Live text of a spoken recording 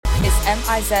It's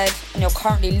MIZ, and you're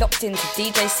currently locked into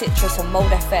DJ Citrus on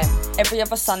Mold FM. Every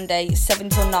other Sunday, 7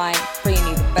 till 9, bringing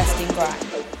you the best in grime.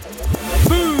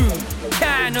 Boom!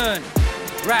 Cannon!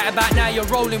 Right about now, you're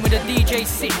rolling with a DJ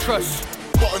Citrus.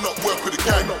 Button up, work with the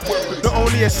gang. Not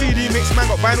only a CD mix, man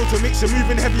got vinyl to mix. You're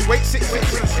moving heavyweight, 6.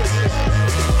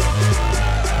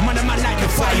 Man like the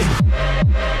fire.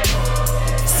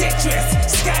 Citrus,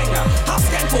 Skanger, half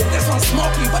scan talk. This one's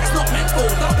smoky, but it's not meant for.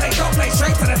 Don't play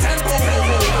straight to the tempo.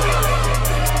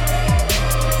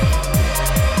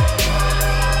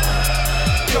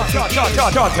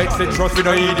 Take Citrus with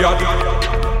no idiot.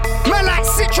 Man like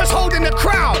Citrus holding the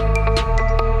crowd.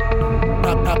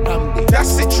 That's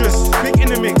Citrus, big in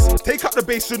the mix. Take up the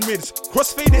bass and mids.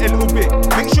 Crossfade it a little bit.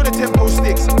 Make sure the tempo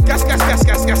sticks. Gas,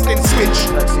 then switch.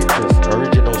 That's Citrus,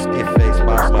 original stiff face,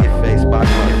 bad my face, bad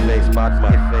my face, bad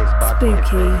my face, bad my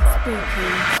face.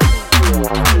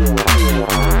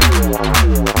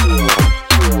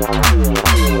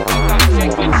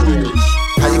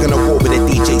 How you gonna walk with a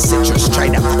DJ Citrus? Try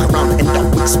that fuck around, end up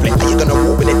with split. How you gonna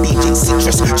walk with a DJ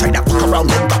Citrus? Try that fuck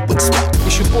around, end up with split.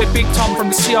 It's your boy Big Tom from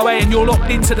the COA, and you're locked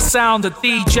into the sound of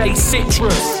DJ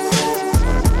Citrus.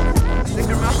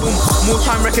 More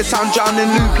time records sound drowning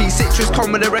loopy. Citrus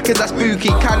come with a record that's spooky.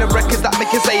 Kind of records that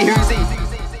make you say who's he.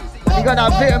 You got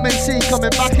that vitamin C coming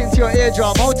back into your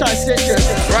eardrum. Hold tight, Citrus.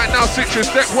 Right now, Citrus,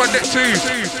 deck 1, deck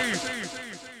 2.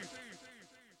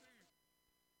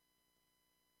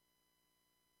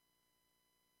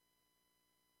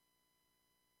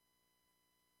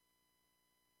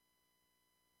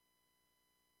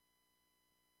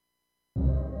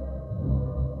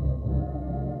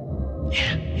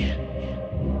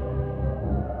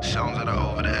 Sounds that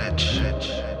are over the edge.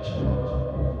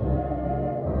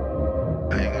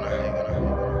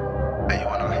 How you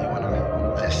wanna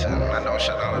listen, man, don't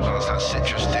shut down the dance like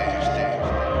Citrus do.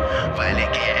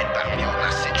 Violate, get your head back, yo,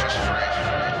 like Citrus free.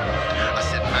 I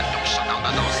said, man, don't shut down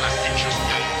the dance like Citrus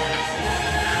do.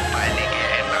 Violate, get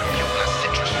your head back, yo, like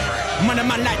Citrus free.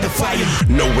 Man like the fire.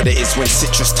 Know what it is when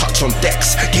Citrus touch on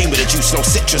decks. Came with a juice, no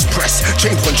Citrus press.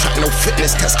 Train contract, no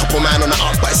fitness test. Couple man on the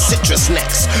up, but it's Citrus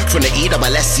next. From the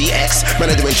EWSCX, man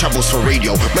are doing troubles for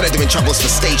radio, man are doing troubles for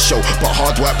stage show. But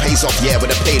hard work pays off, yeah, with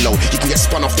a payload. You can get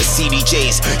spun off the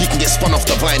CDJs, you can get spun off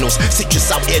the vinyls. Citrus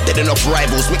out here dead enough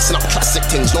rivals, mixing up classic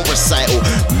things, no recital.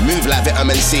 Move like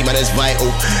vitamin C, man, is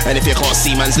vital. And if you can't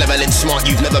see man's leveling smart,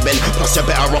 you've never been. Plus you're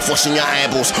better off washing your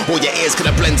eyeballs, or your ears could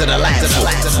have blended the light.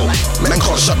 Man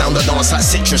can't shut down the dance like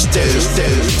Citrus do.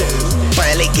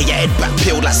 Violate, get your head back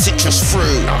peeled like Citrus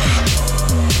fruit.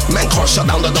 Man can't shut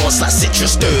down the dance like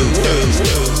Citrus do.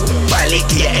 Violate,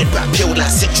 get your head back peeled like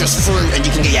Citrus fruit. And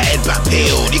you can get your head back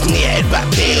peeled, you can get your head back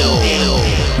peeled.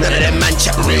 None of them man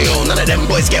chat real, none of them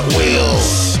boys get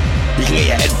wheels. You can get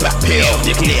your head back peeled,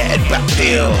 you can get your head back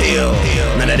peeled.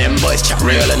 None of them boys chat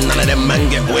real and none of them man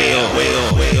get wheel.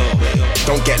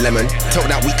 Don't get lemon, tell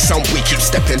that weak sound we keep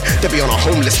stepping. They be on a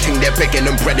homeless thing, they're begging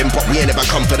and breading, but we ain't never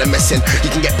come for the messing. You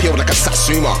can get peeled like a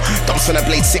Satsuma, dumps on a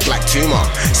blade sick like tumor.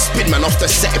 Spin man off the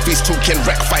set if he's talking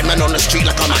wreck, fight man on the street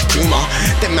like I'm Akuma.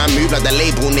 Them man move like the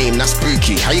label name, that's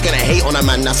spooky. How you gonna hate on a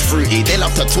man that's fruity? They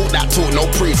love to talk that talk, no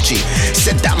proof, G.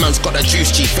 Said that man's got a juice,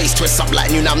 G. Face twist up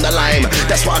like new numb the lime.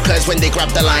 That's what occurs when they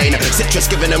grab the line. Citrus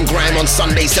giving them grime on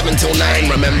Sunday 7 till 9.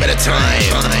 Remember the time.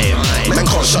 Man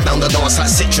can't shut down the dance like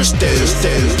Citrus do.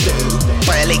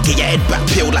 Violate, get your head back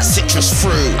peeled like Citrus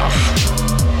fruit.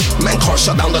 Man can't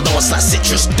shut down the dance like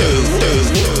Citrus do.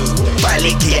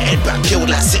 Violate, get your head back peeled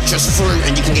like Citrus fruit.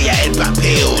 And you can get your head back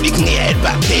peeled, you can get your head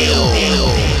back peeled.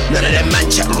 None of them man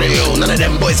chat real, none of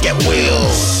them boys get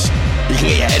wheels. You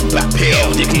can get your head back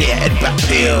peeled, you can get your head back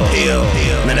peeled.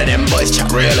 None of them boys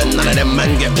chat real and none of them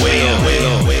man get wheel.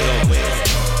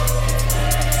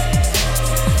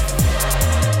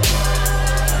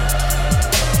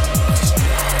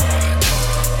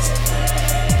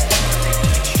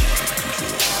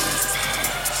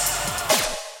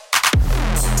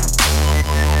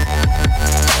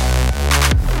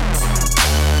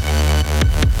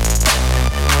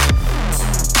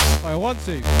 I want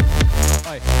to.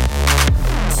 Hi.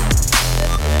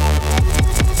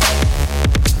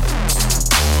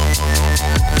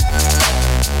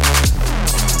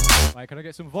 Right, can I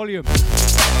get some volume?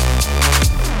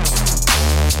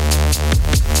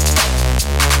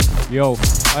 Yo,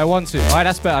 I want to. Alright,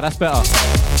 that's better, that's better.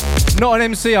 Not an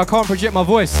MC, I can't project my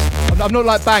voice. I'm not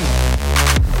like Bang.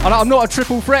 I'm not a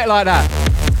triple threat like that.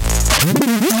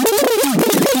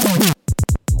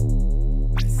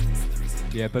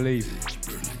 Yeah, believe.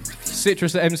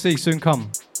 Citrus at MC, soon come.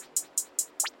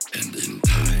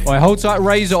 Alright, hold tight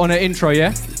Razor on her intro,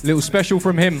 yeah? Little special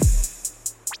from him.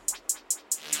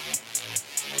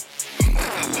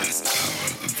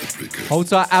 Hold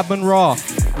tight, Abman Ra.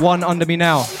 One Under Me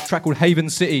Now. Track called Haven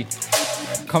City.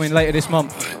 Coming later this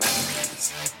month.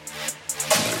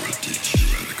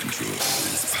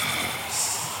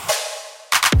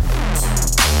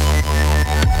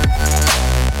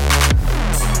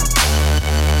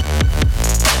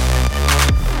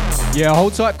 Yeah,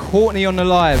 hold tight, Courtney on the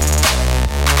live.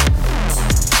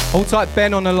 Hold tight,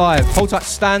 Ben on the live. Hold tight,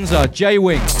 Stanza,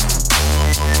 J-Wing.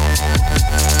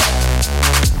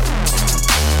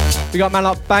 We got man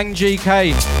like Bang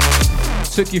GK.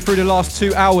 Took you through the last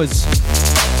 2 hours.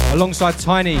 Alongside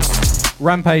Tiny,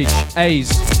 Rampage,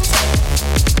 A's.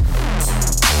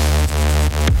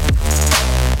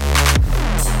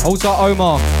 Hold tight,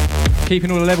 Omar.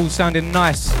 Keeping all the levels sounding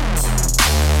nice.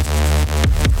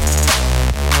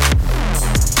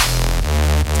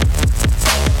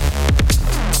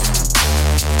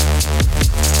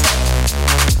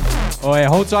 Oh yeah,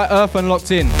 hold tight, Earth locked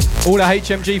in. All the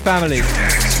HMG family.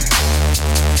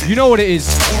 You know what it is.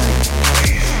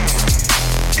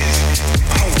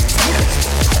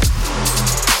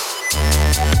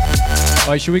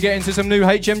 Alright, should we get into some new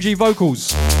HMG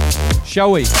vocals?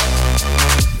 Shall we?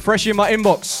 Fresh in my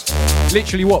inbox.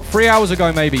 Literally what, 3 hours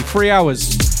ago maybe? 3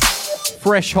 hours.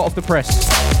 Fresh, hot off the press.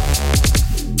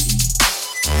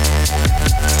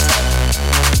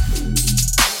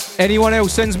 Anyone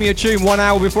else sends me a tune 1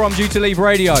 hour before I'm due to leave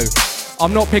radio,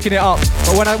 I'm not picking it up.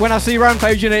 But when I see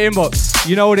Rampage in the inbox,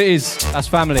 you know what it is. That's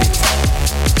family.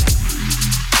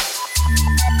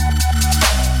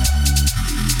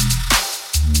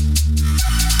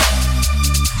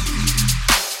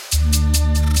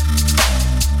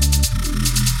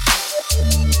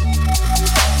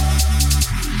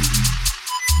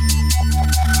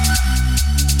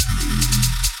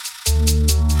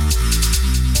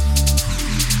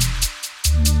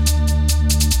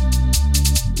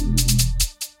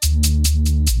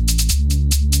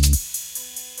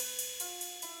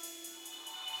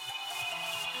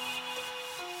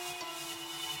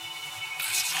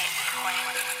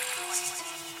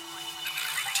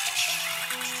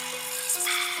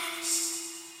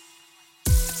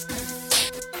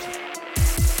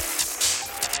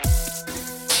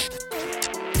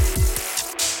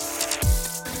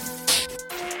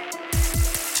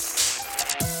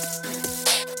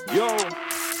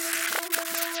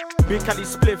 Cali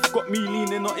spliff got me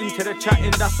leaning not into the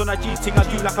chatting. That's on a G thing. I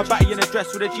do like a batty in a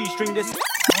dress with a G string. This.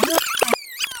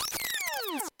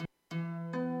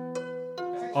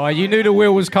 Oh, you knew the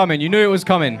wheel was coming. You knew it was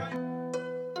coming.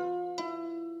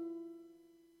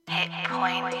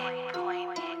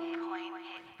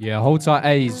 Yeah, hold tight,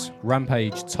 A's,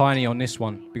 Rampage, Tiny on this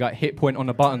one. We got Hit Point on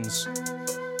the buttons.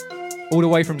 All the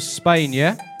way from Spain,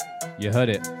 yeah? You heard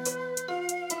it.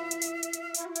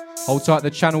 Hold tight,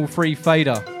 the Channel 3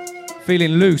 fader.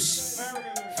 Feeling loose.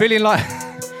 Feeling like...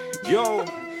 Yo.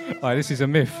 Alright, this is a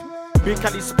myth. Big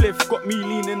Cali spliff got me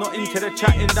leaning not into the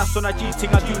chatting. That's on a G thing.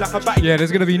 I do like a batty. Yeah,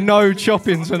 there's gonna be no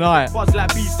chopping tonight,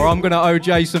 or I'm gonna owe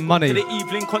Jay some money. To the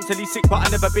evening, constantly sick, but I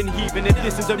never been heaving. If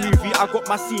this is a movie, I got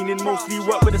my scene in. Mostly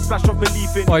work with a splash of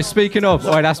belief in. Alright, speaking of,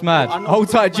 alright, that's mad. Hold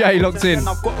tight, Jay, locked in.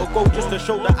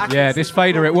 Yeah, this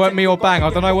fader, it weren't me or Bang. I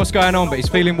don't know what's going on, but he's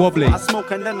feeling wobbly. I smoke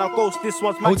and then I ghost. This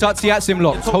was my. Hold tight, Tiatsim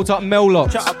locked. Hold tight, Mel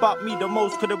locked. Chat about me the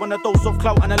most. Could've won a dose of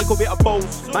clout and a little bit of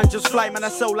bows. Man just fly, man I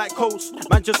sell like coast.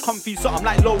 Man just comfy, so I'm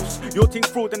like lows. Your thing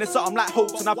fraud and it's something like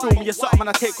hoax. And I blow me a something and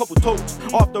I take a couple totes.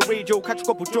 After radio, catch a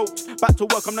couple jokes. Back to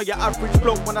work, I'm not your average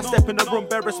bloke. When I step in the room,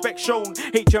 bare respect shown.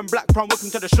 HM Black Crown, welcome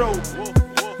to the show.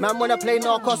 Man wanna play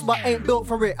Narcos but ain't built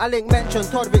for it. I link mention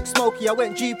Todrick, Smokey. I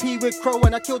went GP with Crow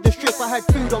and I killed the strip. I had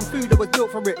food on food that was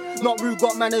built for it. Not rude,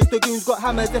 got manners, the goons got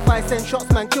hammers. If I send shots,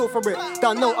 man, kill for it.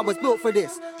 Don't know I was built for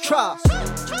this. Trust.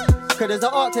 Cause there's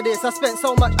an art to this. I spent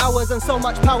so much hours and so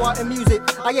much power in music.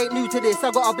 I ain't new to this.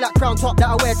 I got a black crown top that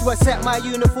I wear to accept my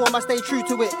uniform. I stay true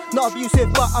to it. Not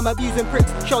abusive, but I'm abusing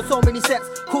pricks. Showed so many sets,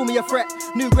 call me a threat.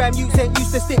 New gram youths ain't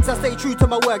used to sticks. I stay true to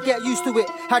my word, get used to it.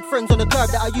 Had friends on the curb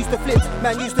that I used to flip.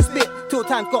 Man used to spit till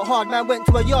times got hard. Man went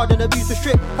to a yard and abused the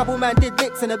strip. Couple man did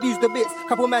licks and abused the bits.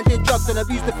 Couple man did drugs and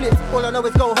abused the flips. All I know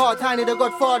is go hard. Tiny the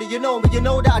Godfather, you know me, you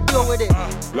know that I deal with it.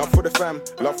 Love for the fam,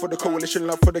 love for the coalition,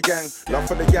 love for the gang, love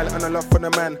for the gal and I love for the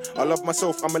man. I love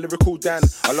myself, I'm a lyrical Dan.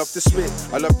 I love the spit,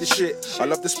 I love the shit, I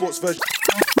love the sports version.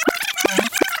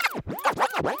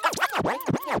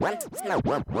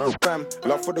 Fam,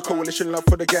 love for the coalition, love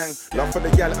for the gang, love for the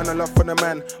gal and I love for the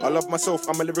man. I love myself,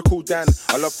 I'm a lyrical Dan.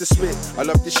 I love the spit, I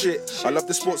love the shit, I love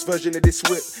the sports version of this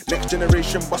whip. Next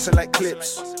generation busting like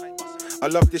clips. I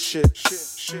love this shit.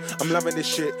 I'm loving this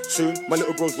shit. Soon, my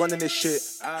little bro's running this shit.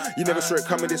 You never saw it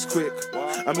coming this quick.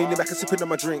 I'm leaning back and sipping on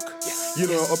my drink. You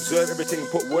know, I observe everything,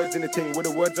 put words in the thing. With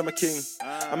the words, I'm a king.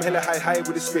 I'm hella high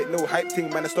with the spit, no hype thing,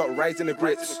 man. I start rising the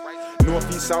grits. North,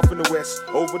 east, south, and the west.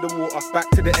 Over the water, back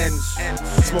to the ends.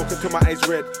 Smoking till my eyes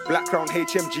red. Black crown,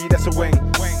 HMG, that's a wang.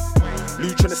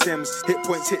 Luch on the stems, hit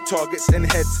points, hit targets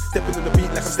and heads. Stepping on the beat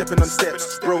like I'm stepping on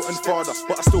steps. Bro and father,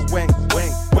 but I still wang.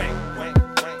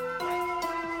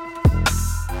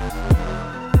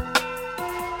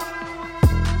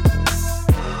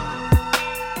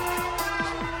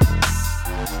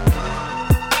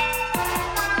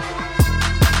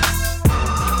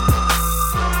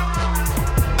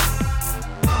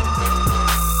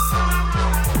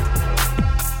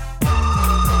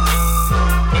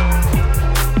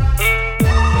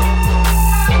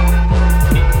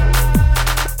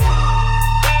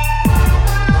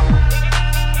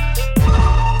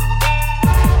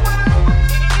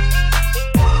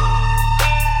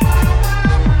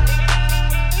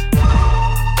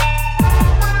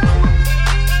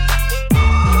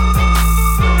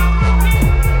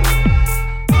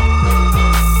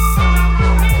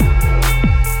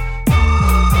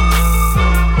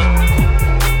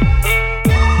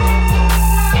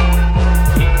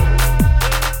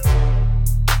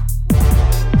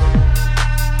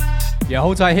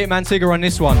 Hold tight, Hitman Tigger on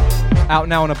this one. Out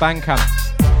now on a Bandcamp.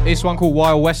 This one called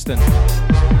Wild Western.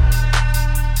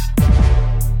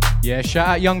 Yeah, shout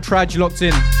out Young Traj locked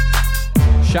in.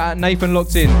 Shout out Nathan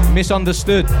locked in.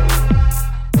 Misunderstood.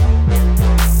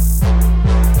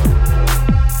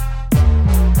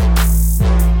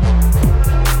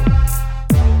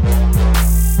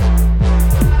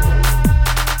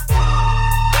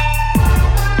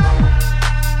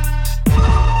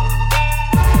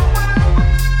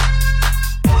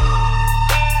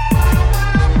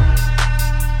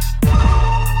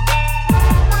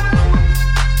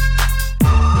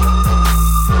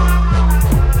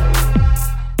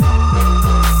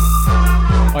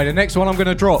 The next one I'm going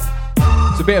to drop,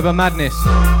 it's a bit of a madness.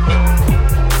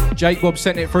 Jake Bob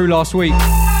sent it through last week.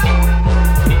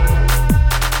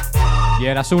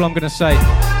 Yeah, that's all I'm going to say.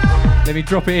 Let me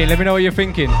drop it in, let me know what you're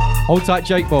thinking. Hold tight,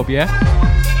 Jake Bob, yeah?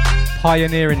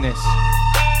 Pioneering this.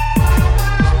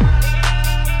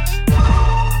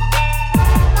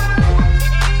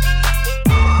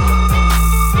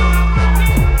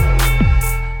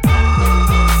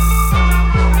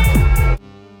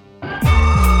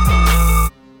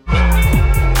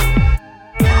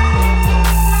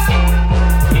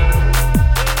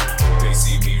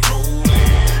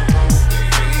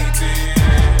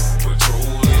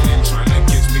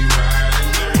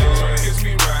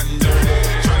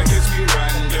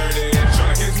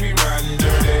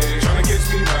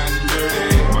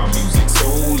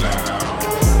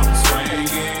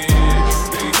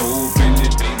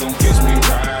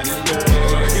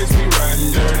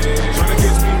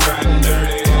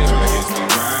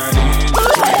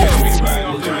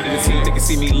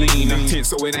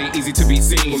 So it ain't easy to be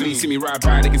seen. When they see me ride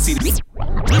by, they can see the.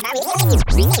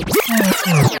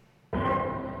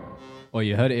 Oh,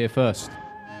 you heard it here first.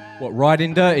 What,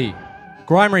 Riding Dirty?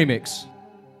 Grime remix.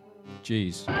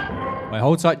 Jeez. Wait,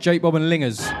 hold tight, Jake Bob and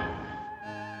Lingers.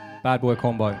 Bad boy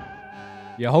combo.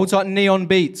 Yeah, hold tight, Neon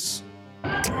Beats.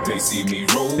 They see me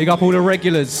roll. Big up all the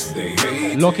regulars.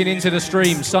 Locking into the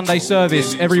stream, Sunday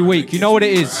service every week. You know what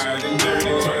it is.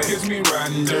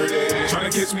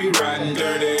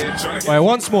 Wait,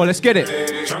 once more, let's get it.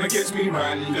 Tryna catch me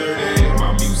riding dirty.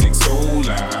 My music's so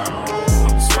loud.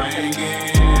 I'm swinging.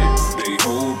 They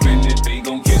hoping that they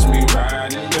gon' catch me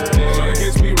riding dirty. Tryna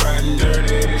catch me riding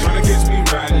dirty. Tryna catch me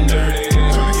riding dirty.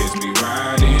 Tryna catch me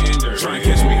riding dirty. Tryna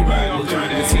catch me riding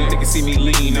dirty. They can see me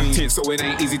lean. I'm tense, so it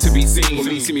ain't easy to be seen. When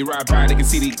they see me ride by, they can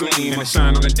see the gleam. And I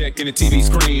shine on the deck in the TV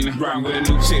screen. Riding with a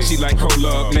new chick, she like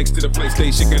cola. Next to the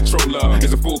PlayStation controller.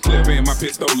 There's a full clip in my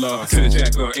pistola. Send a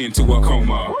jacker into a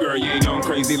coma. Girl, you ain't on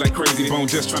crazy like Crazy Bone.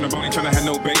 Just tryna bone, ain't tryna have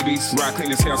no babies. Ride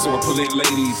clean as hell, so I pull in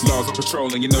ladies. Laws of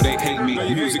patrolling, you know they hate me.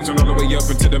 Music turn all the way up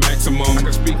into the maximum. I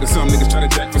can speak to some niggas try to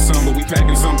jack for some, but we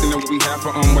packing something that we have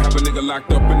for We have a nigga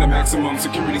locked up in the maximum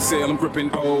security cell. I'm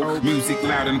gripping old. Music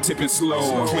loud and I'm tipping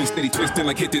slow. Twin steady twisting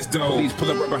like hit this dough. Please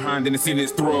pull up right behind and it's in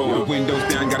his throat. Windows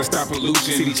down, gotta stop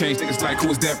pollution. City change niggas like who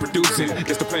is that producing?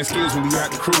 That's the plan skills when we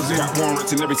out cruising. Got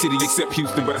warrants in every city except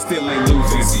Houston, but I still ain't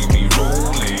losing. They see me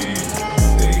rolling,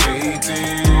 they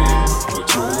hating,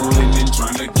 patrolling and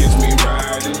trying to catch me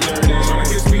riding dirty. Trying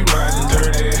to catch me riding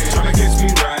dirty. Trying to catch me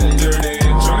riding dirty.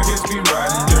 Trying to catch me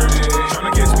riding dirty. Trying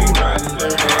to catch me riding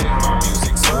dirty. My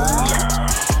music's so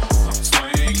loud, I'm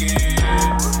swinging.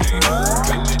 They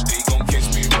hoping that they gon' catch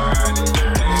me riding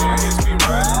dirty. Trying to catch me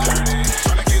riding dirty.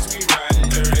 Trying to catch me riding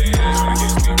dirty. Trying to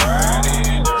catch me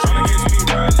riding. Trying to catch me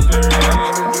riding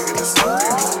dirty.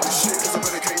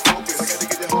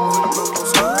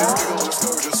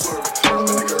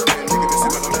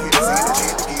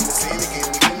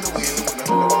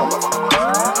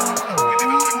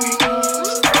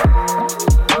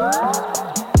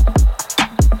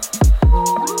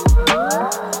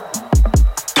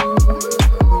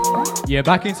 Yeah,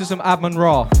 back into some Adman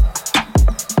Ra.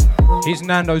 Here's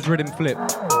Nando's Rhythm Flip.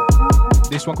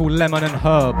 This one called Lemon and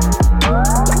Herb.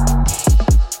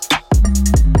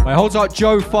 Wait, hold up,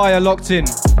 Joe Fire locked in.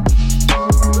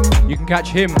 You can catch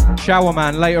him, Shower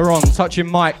Man, later on,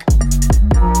 touching Mike.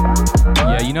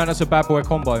 Yeah, you know that's a bad boy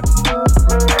combo.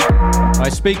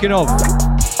 Right, speaking of,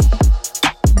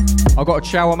 I've got a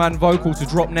Shower Man vocal to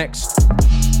drop next.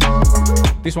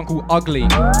 This one called Ugly.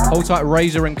 Hold tight,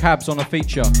 Razor and Cabs on a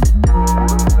feature.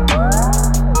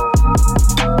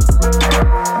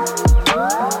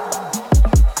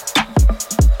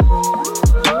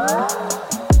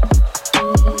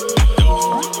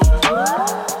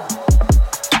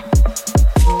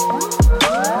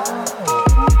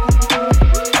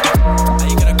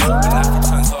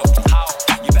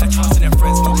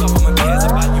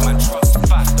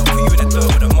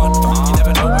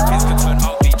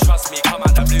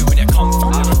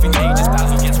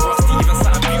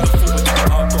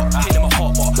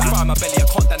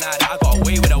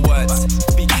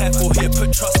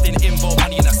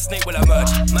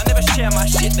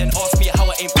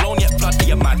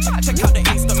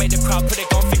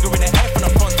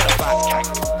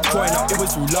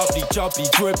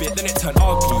 Jubbly, grew a bit, then it turned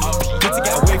ugly. Need to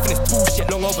get away from this bullshit,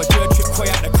 long overdue trip, quay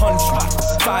out the country.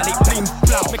 Violate, bling,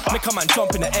 blow, make a man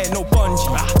jump in the air, no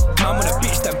bungee. Man when a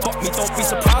bitch then buck me, don't be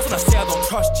surprised when I say I don't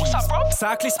trust you.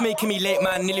 Cyclist making me late,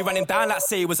 man, nearly running down like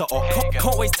say it was a op.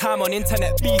 Can't waste time on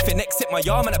internet beefing, exit my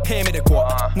arm and I pay me the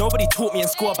guap. Nobody taught me in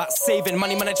school about saving,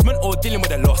 money management or dealing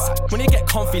with a loss. When you get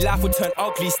comfy, life will turn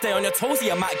ugly. Stay on your toes or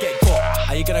you might get got.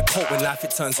 How you gonna cope when life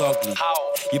it turns ugly?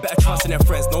 You better trust in your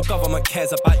friends, no government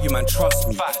cares about you, man, trust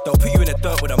me. They'll put you in the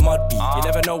dirt with a mud beat. You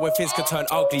never know when things can turn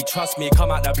ugly, trust me. Come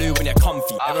out the blue when you're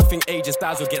comfy. Everything ages,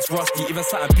 dazzle gets rusty. Even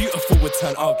something beautiful would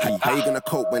turn ugly. How you gonna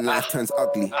cope when life turns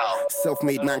ugly?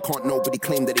 Self-made man, can't nobody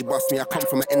claim that they bust me. I come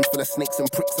from an end full of snakes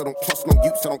and pricks. I don't trust no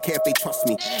youths, I don't care if they trust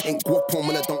me. Ain't guap on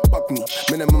when I don't bug me.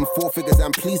 Minimum 4 figures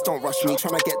and please don't rush me.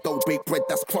 Tryna get dough, bake bread,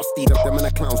 that's crusty. Them and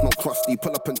the clowns, no crusty.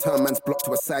 Pull up and turn man's block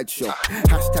to a sideshow.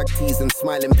 Hashtag tease and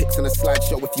smiling pics on a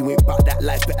slideshow. If you ain't bout that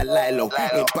life, better lie low.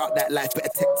 Ain't bout that life, better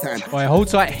take time. Alright, hold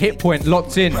tight, Hit Point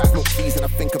locked in.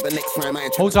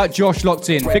 Hold tight, Josh locked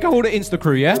in. Pick up all the Insta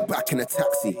crew, yeah? Back in a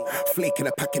taxi, flaking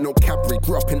a packing no Cadbury.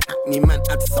 Grew up in acne, man.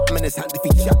 Had something in his hand if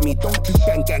he chat me. Don't do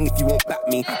gang gang if you won't back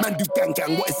me. Man, do gang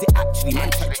gang, what is it actually? Man,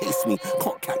 try chase me,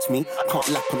 can't catch me. Can't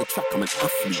lap on the track, I'm an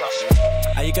athlete.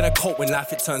 How you gonna cope when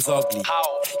life it turns ugly?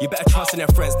 You better trust in your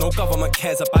friends, no government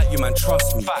cares about you, man,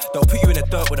 trust me. They'll put you in the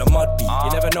dirt with a mud beat.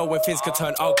 You never know when things can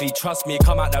turn ugly, trust me.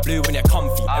 Come out the blue when you're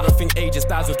comfy. Everything ages,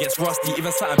 dazzle gets rusty.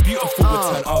 Even something beautiful would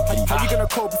turn ugly. How you gonna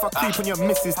cope if I creep on your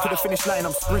missus? To the finish line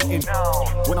I'm sprinting.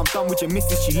 When I'm done with your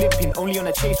missus, she limping. Only on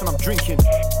a chase when I'm drinking.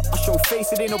 I show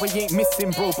face, it ain't nobody ain't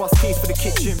missing. Bro, bust case for the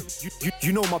kitchen.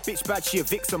 You know my bitch bad, she a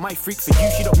vixen. My freak for you,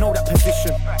 she don't know that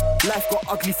position. Life got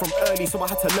ugly from early, so I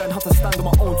had to learn how to stand on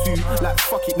my own too. Like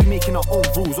fuck it, we making our own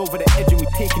rules. Over the edge and we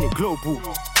taking it global.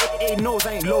 It knows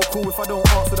I ain't local. If I don't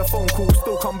answer the phone call,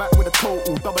 still come back with a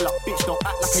total. Double up, bitch, don't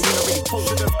act like I ain't already told.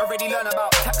 Should've already learned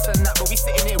about tax and that, but we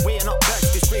sitting here weighing up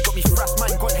bags. This grade got me thrashed,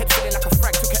 mine gone head feeling like a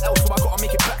frag. Took it L, so I gotta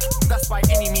make it back. That's by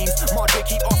any means. Marjorie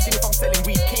keep asking if I'm selling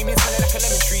weed. Came in smelling like a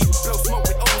lemon tree. Blow smoke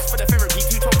with O's for the therapy.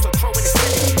 2 toes are throwing it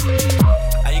steady.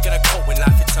 How you gonna cope when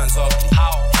life it turns ugly?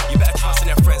 How? You better trust in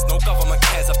your friends, no government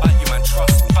cares about you, man,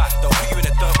 trust me. They'll put you in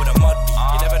the dirt with a mud beat.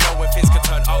 You never know when things can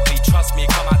turn ugly, trust me.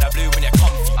 Come out the blue when you're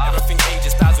comfy. Everything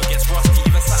ages, dazzle gets rusty.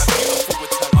 Even something beautiful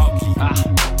would turn ugly.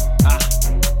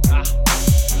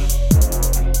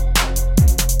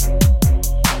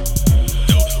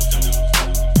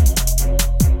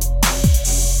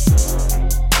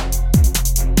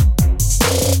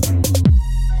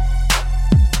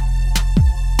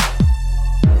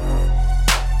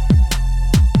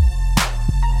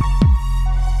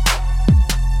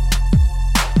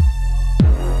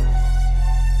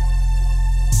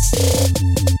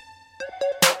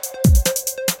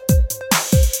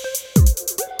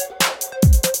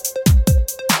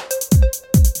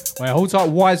 Wait, hold tight,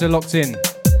 Wiser locked in.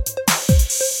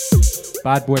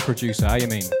 Bad boy producer, how you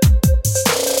mean?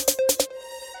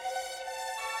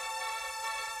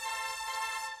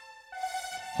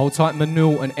 Hold tight,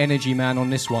 Manul and Energy Man on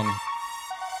this one.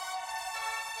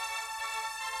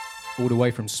 All the way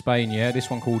from Spain, yeah?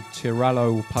 This one called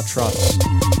Tiralo Patras.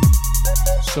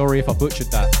 Sorry if I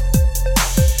butchered that.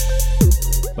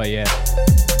 But yeah.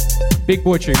 Big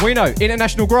boy tune. We know,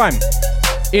 International Grime.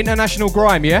 International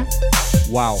Grime, yeah?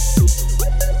 Wow.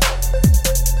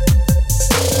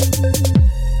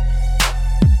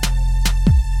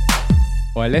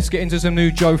 Alright, let's get into some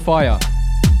new Joe Fire.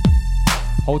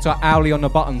 Hold tight, Owly on the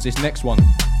buttons, this next one.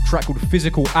 Track called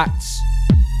Physical Acts.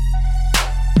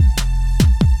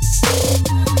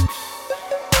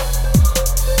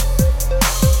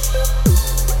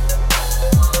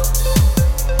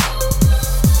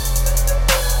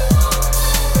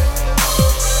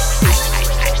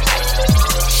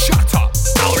 Shut up,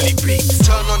 Owly beats.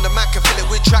 Turn on the Mac and fill it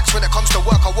with tracks. When it comes to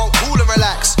work, I won't cool and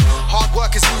relax. Hard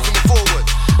work is moving me forward,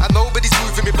 and nobody's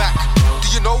moving me back. Do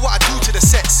you know what I do to the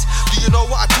sets? Do you know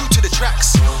what I do to the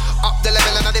tracks? Up the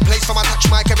level and I they place for my touch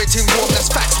mic, everything warm,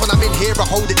 that's facts. When I'm in here, I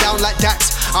hold it down like that.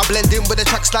 I blend in with the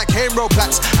tracks like Hero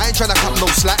Plats. I ain't tryna cut no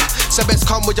slack. So best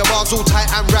come with your bars all tight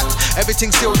and wrapped.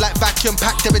 Everything sealed like vacuum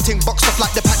packed. Everything boxed off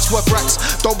like the patchwork racks.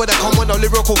 Don't bother come with no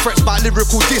lyrical threats, but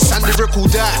lyrical this and lyrical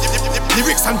that.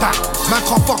 Lyrics and that. Man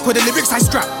can't fuck with the lyrics I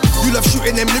strap. You love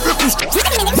shooting them lyrical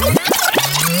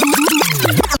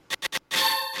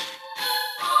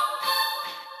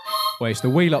Wait, it's the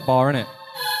wheel up bar, innit?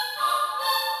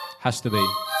 Has to be.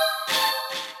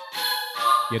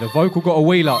 Yeah, the vocal got a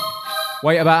wheel up.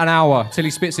 Wait about an hour till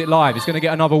he spits it live. It's gonna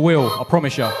get another wheel, I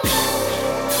promise you.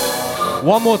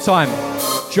 One more time.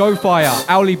 Joe Fire,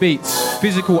 Owly Beats,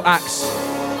 Physical Acts.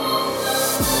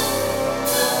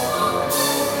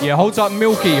 Yeah, hold tight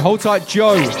Milky, hold tight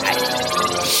Joe.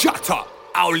 Shut up,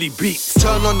 Owly Beats.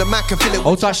 Turn on the Mac and fill it.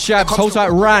 Hold tight Shabs, hold tight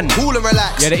Ran. Cool and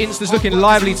relax. Yeah, the Insta's looking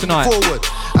lively tonight. Forward,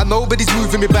 and nobody's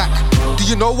moving me back. Do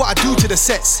you know what I do to the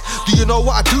sets? Do you know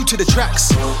what I do to the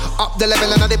tracks? Up the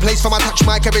level and I they place for my touch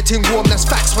mic, everything warm, that's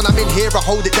facts. When I'm in here, I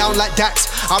hold it down like that.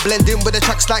 I blend in with the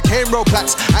tracks like Hero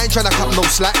Plats. I ain't tryna cut no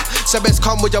slack. So best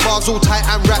come with your bars all tight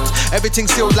and wrapped. Everything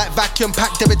sealed like vacuum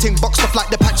packed. Everything boxed off like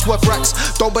the patchwork racks.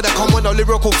 Don't bother come with no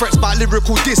lyrical threats, but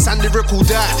lyrical this and lyrical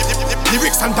that.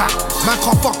 Lyrics and that. Man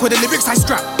can't fuck with the lyrics I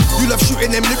strap. You love shooting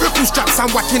them lyrical straps.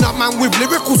 I'm whacking up man with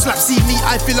lyrical slaps. See me,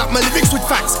 I fill up my lyrics with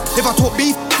facts. If I talk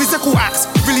beef, physical acts.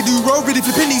 Really do roll, really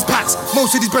flipping these packs.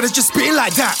 Most of these brothers just spitting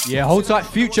like that. Yeah, hold tight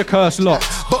Future Curse Locks.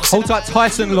 Hold tight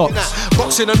Tyson Locks.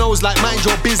 Boxing the nose like mind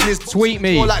your business. Tweet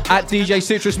me at DJ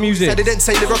Citrus Music. Said they didn't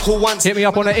say lyrical once. Hit me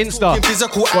up on the Insta.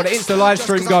 Got an Insta live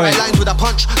stream going. Lines with a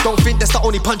punch. Don't think that's the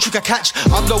only punch you can catch.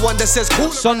 I'm the one that says cool.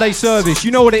 Sunday service,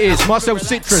 you know what it is. Myself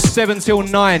Citrus, 7 till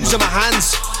 9. Using my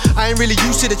hands. I ain't really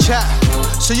used to the chat.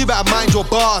 So you better mind your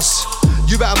bars.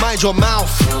 You better mind your mouth.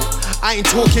 I ain't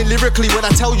talking lyrically when I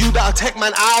tell you that I'll take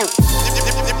man out.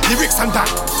 Lyrics and that.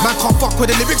 Man can't fuck with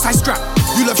the lyrics I strap.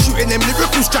 You love shooting them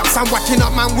lyrical straps. I'm whacking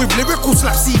up man with lyrical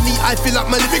slaps. See me, I fill up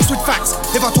my lyrics with facts.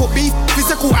 If I talk beef,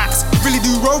 physical acts. Really do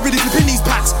roll, really flipping these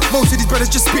packs. Most of these brothers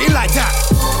just spitting like that.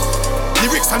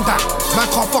 Lyrics and that. Man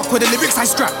can't fuck with the lyrics I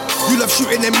strap. You love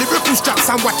shooting them lyrical straps.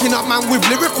 I'm whacking up man with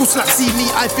lyrical slaps. See me,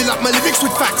 I fill up my lyrics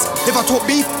with facts. If I talk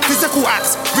beef, physical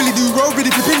acts. Really do roll, really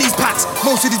flipping these packs.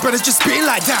 Most of these brothers just spitting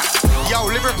like that. Yo,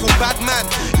 lyrical bad man,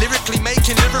 lyrically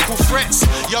making lyrical threats.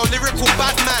 Yo, lyrical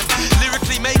bad man,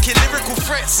 lyrically making lyrical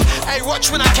threats. Hey, watch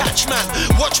when I catch man.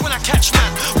 Watch when I catch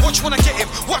man. Watch when I get him.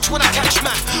 Watch when I catch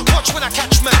man. Watch when I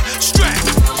catch man. Straight.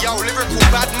 Yo, lyrical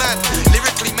bad man,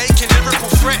 lyrically making lyrical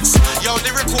threats. Yo,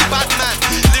 lyrical bad man,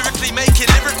 lyrically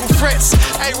making lyrical threats.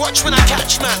 Hey, watch when I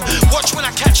catch man. Watch when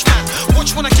I catch man.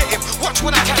 Watch when I get him. Watch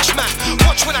when I catch man.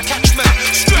 Watch when I catch man.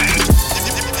 Straight.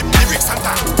 Lyrics and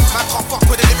that. Man can't fuck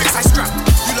with the lyrics I strap.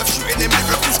 You love shooting them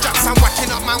lyrical straps. I'm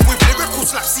whacking up man with lyrical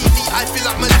slaps. See me, I fill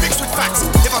up my lyrics with facts.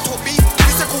 If I talk beef,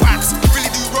 physical acts. Really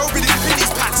do roll, really flipping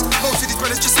these packs. Most of these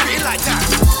brothers just spitting like that.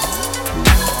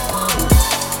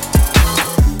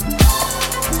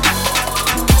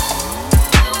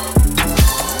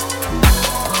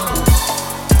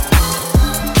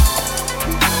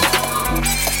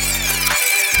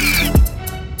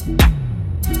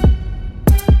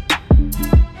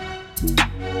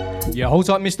 Yeah, hold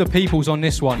tight Mr. Peoples on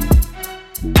this one.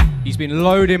 He's been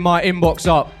loading my inbox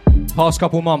up past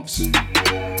couple months.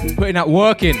 Putting that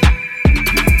work in.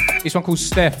 This one called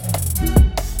Steph.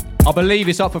 I believe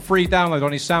it's up for free download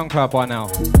on his SoundCloud by now.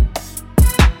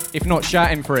 If not, shout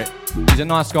him for it. He's a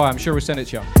nice guy, I'm sure he'll send it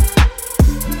to you.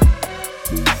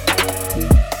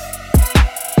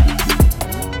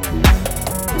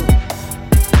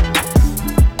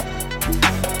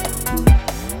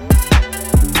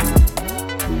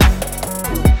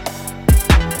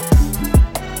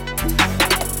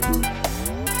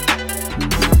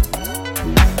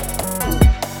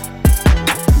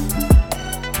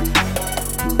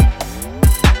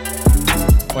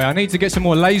 Wait, I need to get some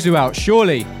more Lazu out,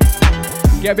 surely.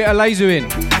 Get a bit of Lazu in.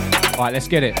 Alright, let's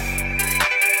get it.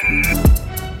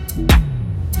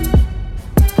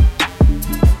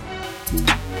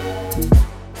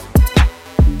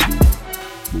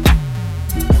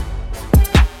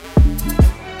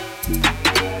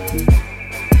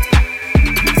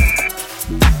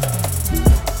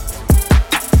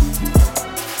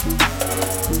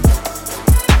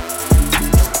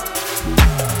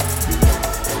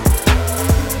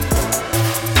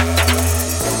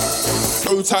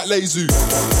 tight lazy.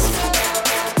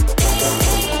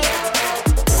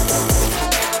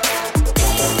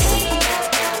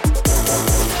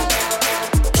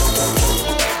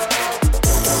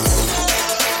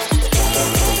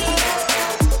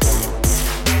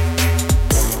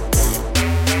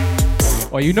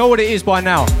 Well, you know what it is by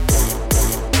now.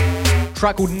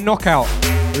 Track called Knockout,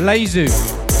 Lazu.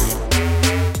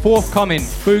 Forthcoming,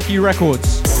 Buki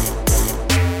Records.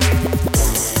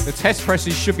 The test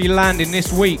presses should be landing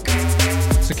this week,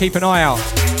 so keep an eye out.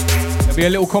 There'll be a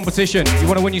little competition. You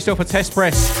want to win yourself a test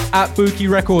press at Buki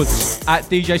Records, at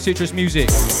DJ Citrus Music,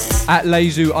 at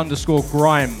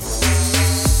Lazu_Grime.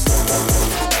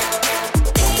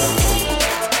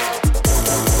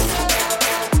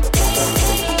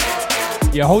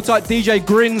 Yeah, hold tight, DJ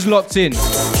Grins locked in.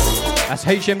 That's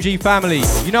HMG family.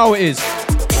 You know how it is.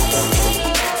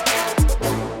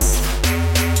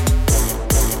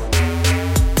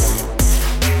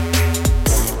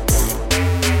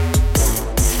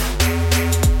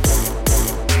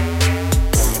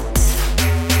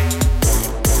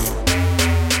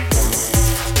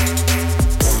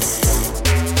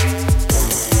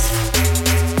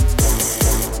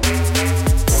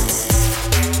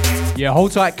 Yeah,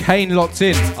 hold tight, Kane locked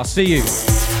in. I'll see you.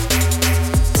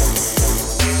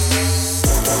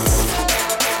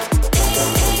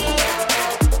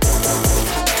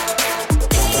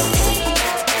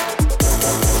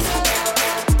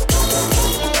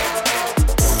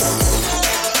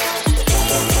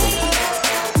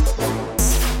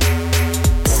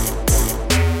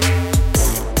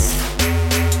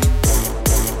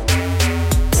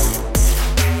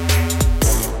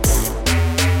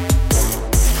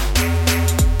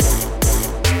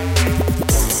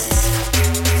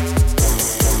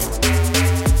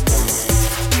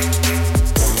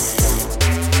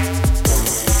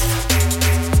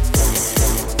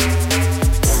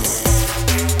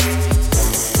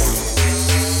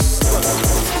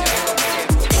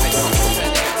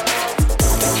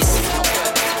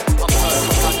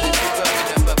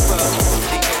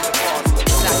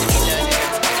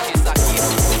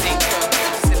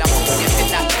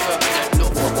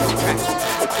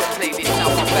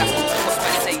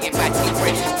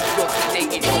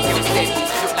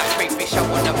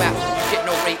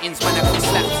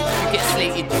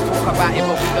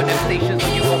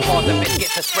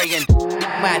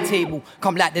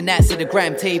 Come like the Knights of the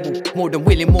Gram table. More than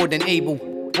willing, more than able.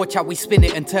 Watch how we spin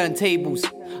it and turn tables.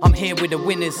 I'm here with the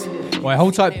winners. Wait,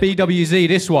 hold tight, BWZ,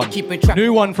 this one.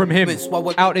 New one from him.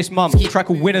 Out this month. Track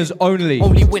of Winners Only.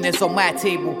 Only winners on my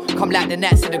table. Come like the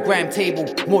Knights of the Gram table.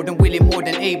 More than willing, more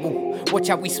than able. Watch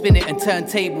how we spin it and turn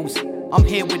tables. I'm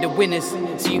here with the winners,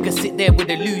 so you can sit there with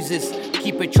the losers.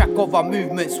 Keeping track of our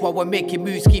movements while we're making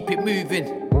moves, keep it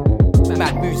moving.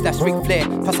 Mad moves, that's Ric Flair.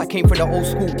 Plus I came from the old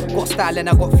school. Got style and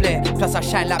I got flair. Plus I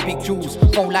shine like big jewels.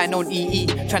 Phone line on EE.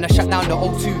 Trying to shut down the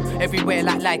O2. Everywhere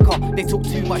like Leica. They talk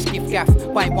too much, give gaff.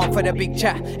 Buying one for the big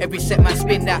chat. Every set man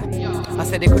spin that. I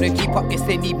said they couldn't keep up, guess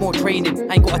they need more training.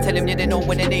 I ain't gotta tell them they don't know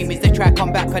what their name is. They try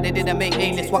come back, cause they didn't make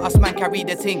A-list. What us man carry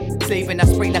the ting. Slaving I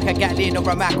spray like a Gatling or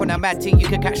a Mac on a mad ting. You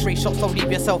can catch straight shots, don't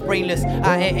leave yourself brainless.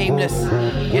 Out here aimless.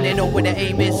 Yeah, they know where the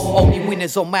aim is. Only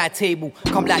winners on my table.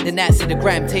 Come like the Knights of the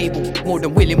Gram table. More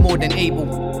than willing, more than able.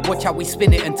 Watch how we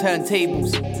spin it and turn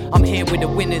tables. I'm here with the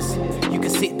winners. You can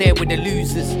sit there with the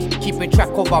losers. Keeping track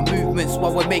of our movements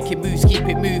while we're making moves, keep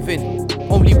it moving.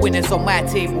 Only winners on my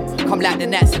table. Come like the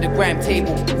Knights of the Gram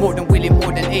table. More than willing,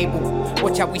 more than able.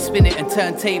 Watch how we spin it and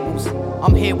turn tables.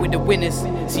 I'm here with the winners,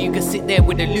 so you can sit there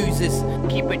with the losers.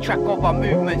 Keeping track of our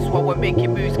movements while we're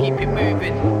making moves, keep it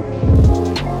moving.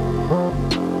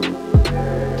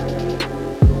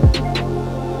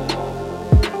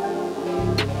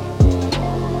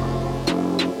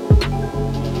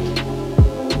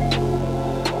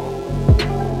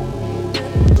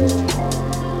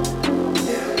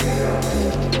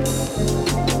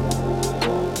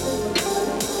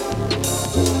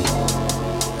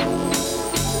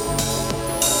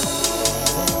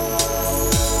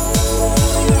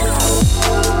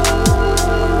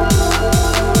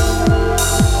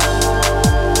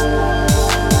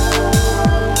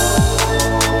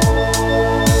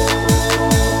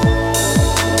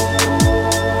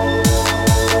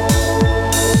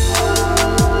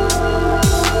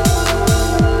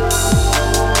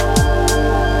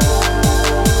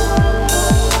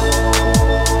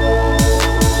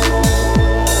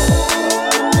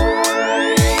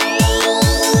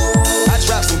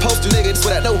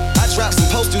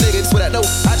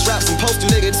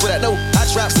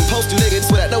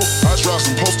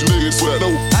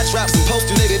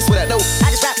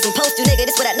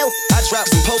 I drop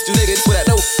some post to niggas for that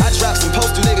dough. I drop some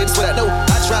post to niggas for that dough.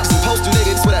 I drop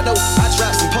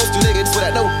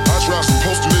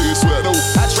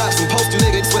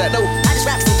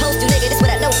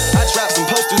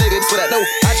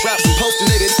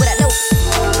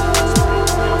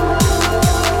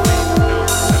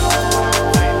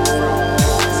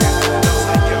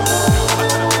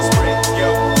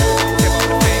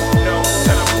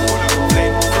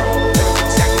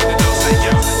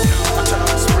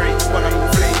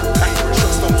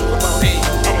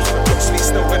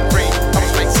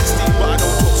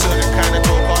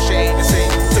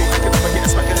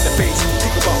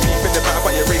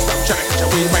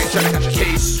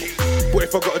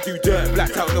if I gotta do dirt.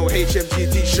 Blacked out, no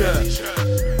HMG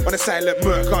t-shirt. On a silent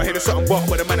murk, can't hear the something but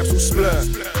when the man I'm so splur.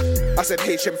 I said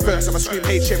HM first, I'ma scream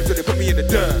HM till they put me in the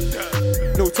dirt.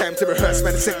 No time to rehearse,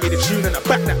 man, they sent me the tune and I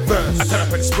back that verse. I turn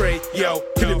up and spray, yo,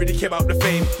 couldn't really care about the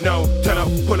fame, no. Turn up,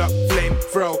 pull up, flame,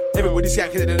 throw. Everybody's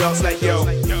yanking in the dance like yo.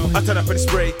 I turn up and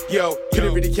spray, yo,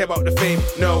 couldn't really care about the fame,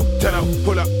 no. Turn up,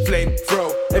 pull up, flame,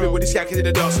 throw. Everybody's yanking in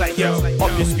the dance like yo.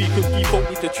 Up your speakers, default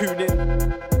need to tune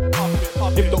in.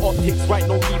 If the optics right,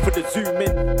 no need for the zoom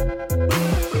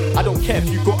in. I don't care if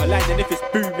you got a line and if it's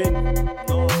booming.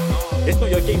 It's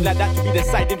not your game like that to be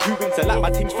deciding who wins. I like my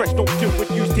team's fresh, don't deal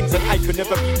with used things, and I could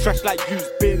never be trash like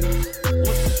used bins.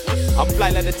 I'm fly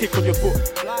like a tick on your foot.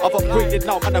 I've upgraded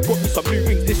now and I got me some new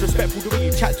wings. Disrespectful the way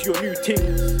you chat to your new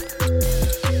team.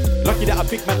 Lucky that a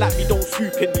big man like me don't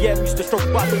swoop in. Yeah, I'm used to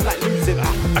struggle but I don't like losing.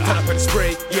 I turn up and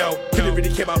spray, yo, couldn't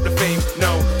really care about the fame,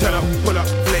 no. Turn up, pull up,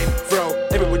 flame, throw.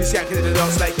 Everybody's yanking in the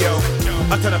dance like yo.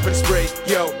 I turn up and spray,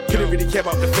 yo, couldn't really care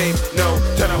about the fame, no.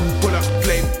 Turn up, pull up,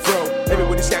 flame, throw.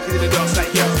 Everybody's yanking in the dance like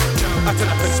yo. I turn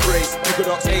up and spray, you could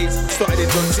ask AIDS. Started in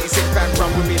Don City, said fan run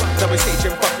with me. Now it's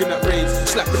HM fucking up raves.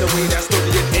 Slapping away, that's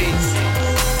totally an AIDS.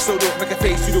 So don't make a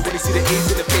face, you don't really see the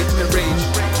AIDS in the page and the rage.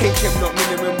 HM not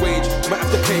minimum wage, might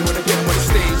have to pay when I get on the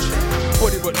stage.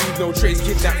 Body but leave no trace,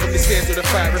 kidnapped from the stairs to the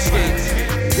fire escapes.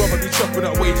 Rather be chopping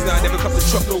up waves, now I never come to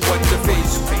chop no one in the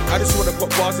face. I just wanna put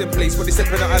bars in place, when they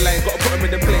stepping out of line, gotta put them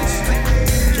in the place.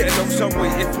 Getting off some way,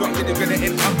 if not, then they're gonna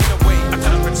end up in a way. I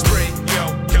turn up and spray, yo,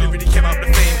 couldn't really care about the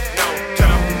fame, no.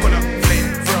 Turn up, pull up, flame,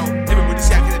 throw. Everybody's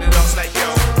yakking in the dance like yo.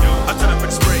 I turn up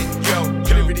and spray, yo,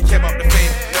 couldn't really care about the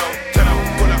fame, no. Turn up,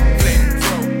 pull up, flame,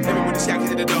 throw. Everybody's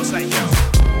yakking in the dance like yo.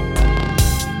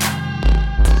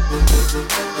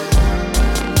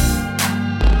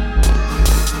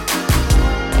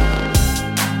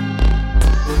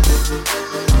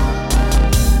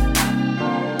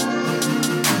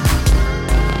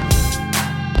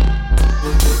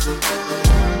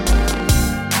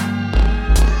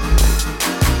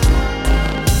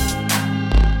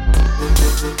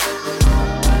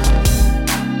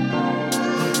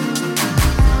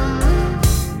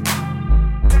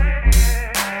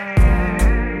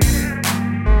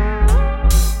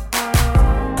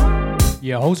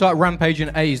 Yeah, hold tight, Rampage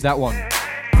and A's, that one.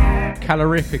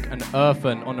 Calorific and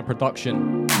Earthen on the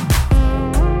production.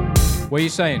 What are you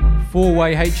saying?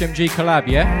 4-way HMG collab,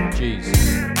 yeah? Jeez.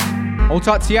 Hold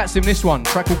tight, Tiatsim, this one.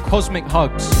 Track called Cosmic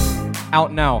Hugs.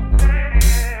 Out now.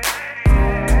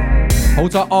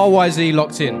 Hold tight, RYZ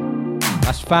locked in.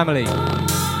 That's family.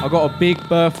 I got a big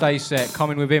birthday set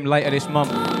coming with him later this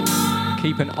month.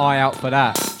 Keep an eye out for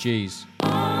that. Jeez.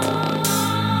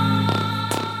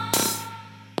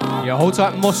 Yeah, hold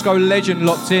tight, Moscow Legend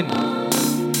locked in.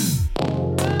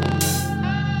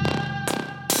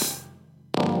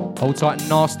 Hold tight,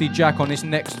 Nasty Jack on this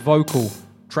next vocal.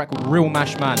 Track called Real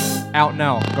Mash Man. Out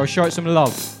now. Go show it some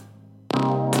love.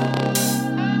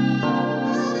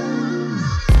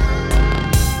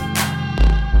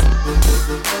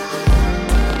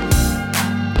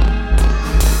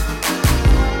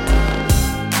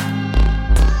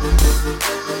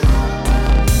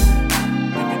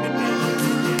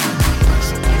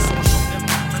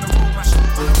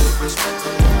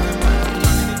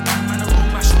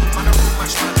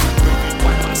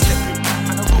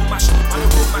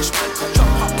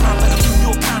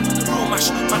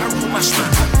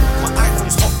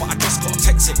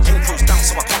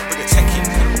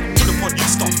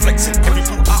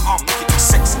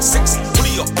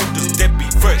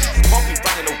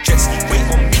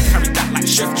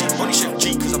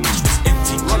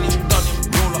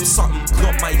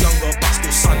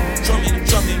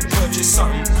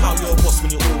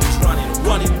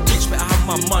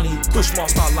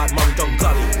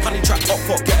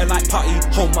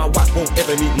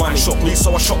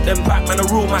 So I shot them back, man, a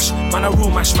real mash, man, a real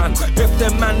mash, man. If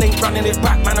them man ain't running it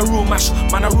back, man, a real mash,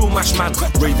 man, a real mash, man.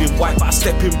 Raving white, but I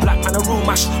step in black, man, a real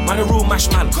mash, man, a real mash,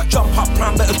 man. Jump up,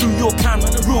 prime, better do your can,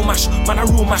 man, a real mash, man, a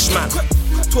real mash, man.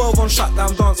 12 on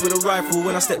shutdown, dance with a rifle.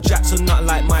 When I step Jackson, nothing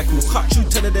like Michael. Cut you,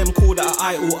 10 of them, call that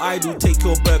an idol. Take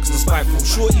your burgers and spiteful.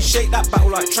 Shorty, shake that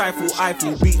battle like trifle.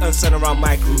 Eiffel, beat and send around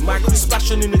my crew. My crew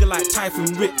splash on a nigga like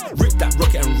Typhoon. Rip that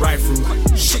rocket and ride through.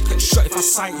 Shit get shot if I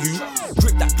sight you.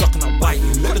 Grip that Glock and I bite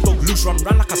you. Let the dog loose, run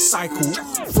like a cycle.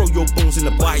 Throw your bones in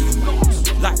the bayou.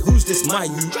 Like who's this my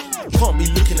you? Can't be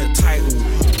looking at title.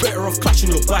 Better off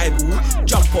clutching your Bible.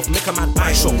 Jump off, make a man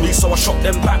eye shot me. So I shot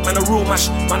them back, man, a real mash,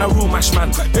 man, a real mash, man.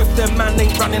 If them man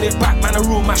ain't running it back, man, a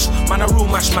real mash, man, a real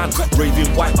mash, man.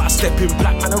 Raving white, but I step in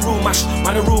black, man, a real mash,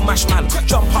 man, a real mash, man.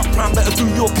 Jump up, prime, better do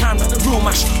your can, man, a real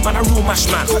mash, man, a real mash,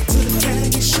 man. Got to the can,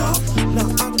 get shot. Now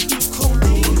I'm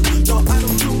codeine. No, I don't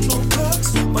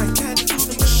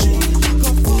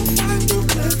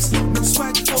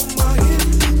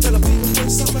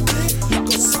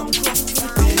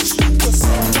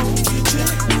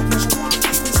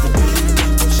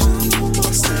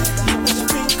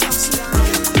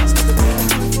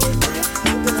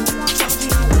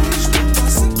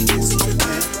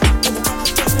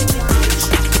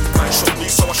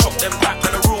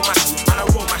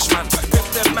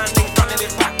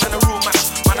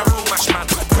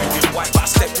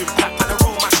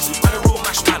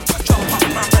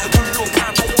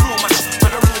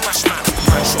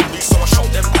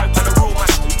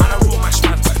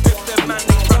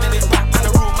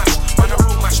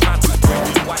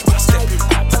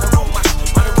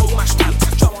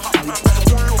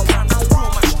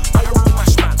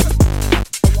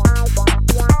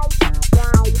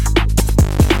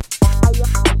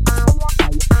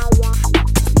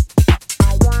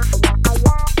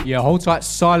Yeah, hold tight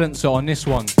silencer on this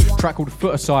one. Track called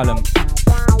Foot Asylum.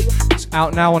 It's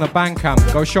out now on a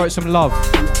Bandcamp. Go show it some love.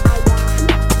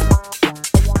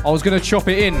 I was going to chop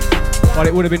it in, but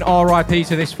it would have been RIP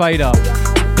to this fader.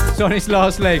 It's on its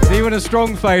last legs. Even a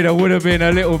strong fader would have been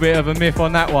a little bit of a myth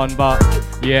on that one, but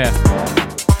yeah.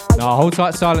 Nah, hold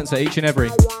tight silencer each and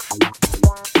every.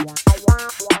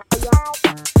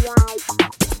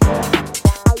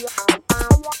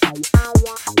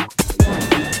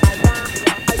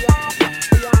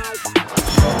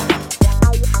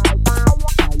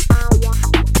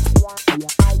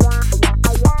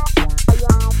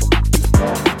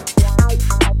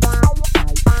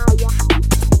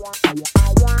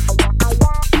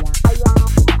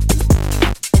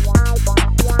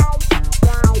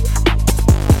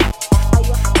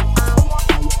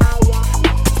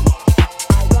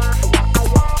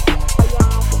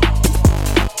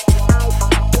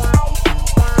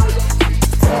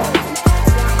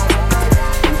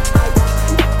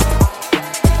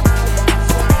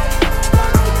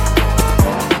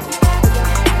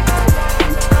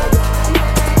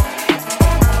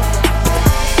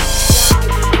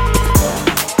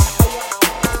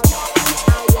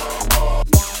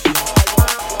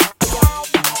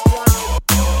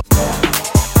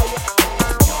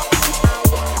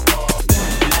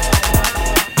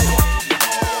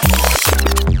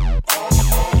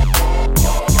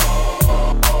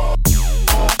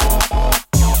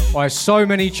 So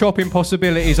many chopping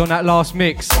possibilities on that last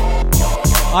mix.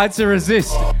 I had to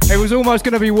resist. It was almost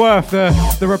going to be worth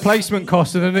the replacement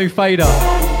cost of the new fader.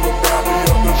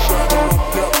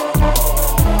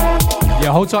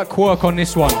 Yeah, hold tight Quirk on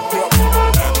this one.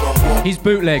 He's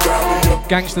bootleg.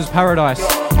 Gangster's Paradise.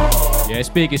 Yeah, it's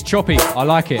big, it's choppy. I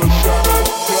like it.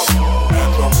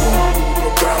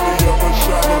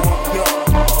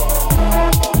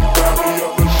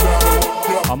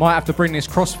 I might have to bring this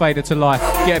crossfader to life,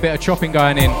 get a bit of chopping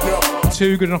going in.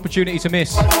 Too good an opportunity to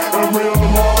miss.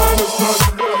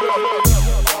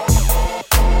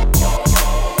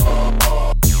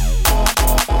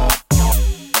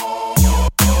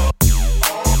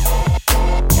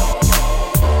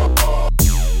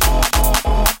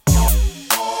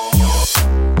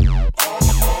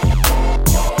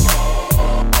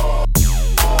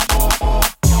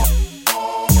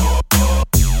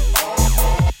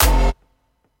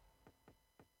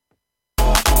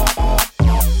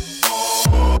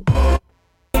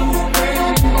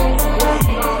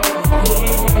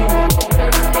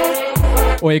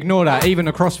 Or ignore that, even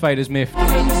the crossfader's miffed.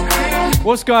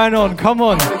 What's going on? Come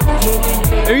on.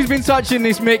 Who's been touching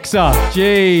this mixer?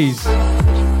 Jeez.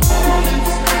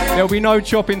 There'll be no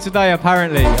chopping today,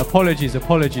 apparently. Apologies.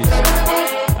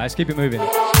 Let's keep it moving.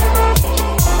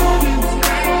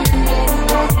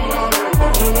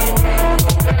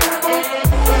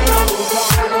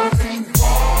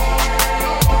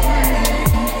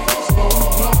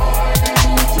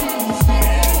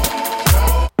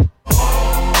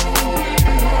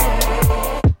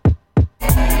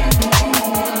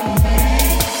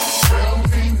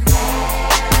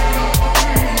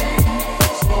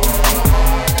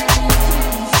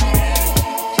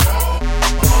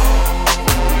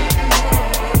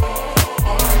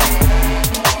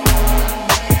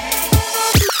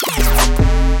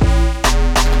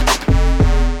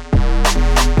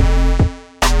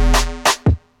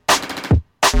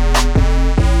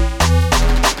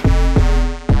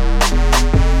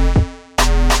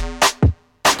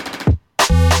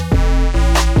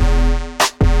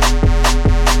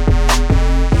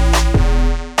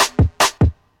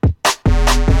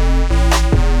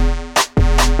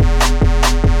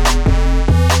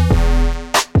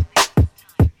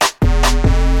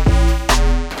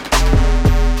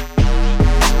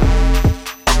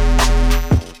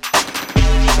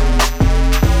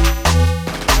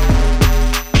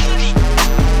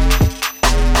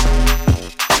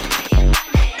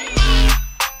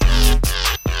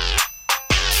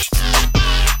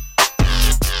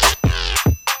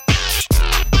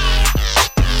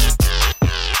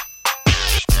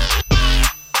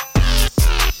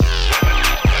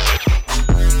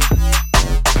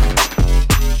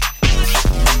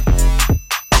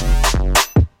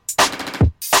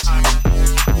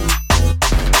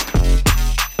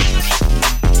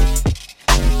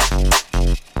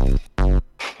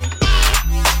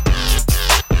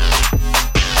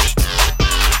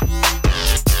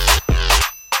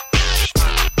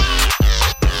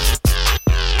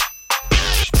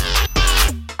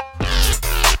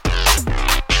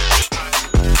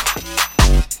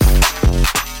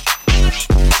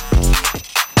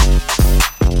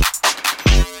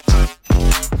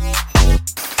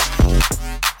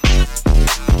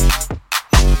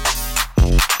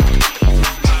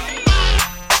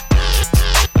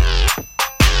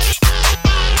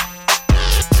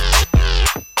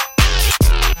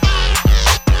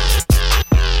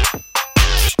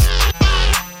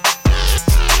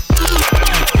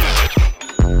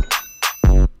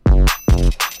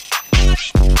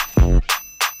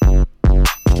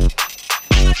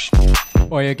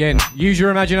 Oi, again, use your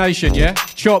imagination, yeah?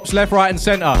 Chops, left, right and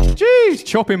centre. Jeez,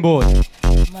 chopping board.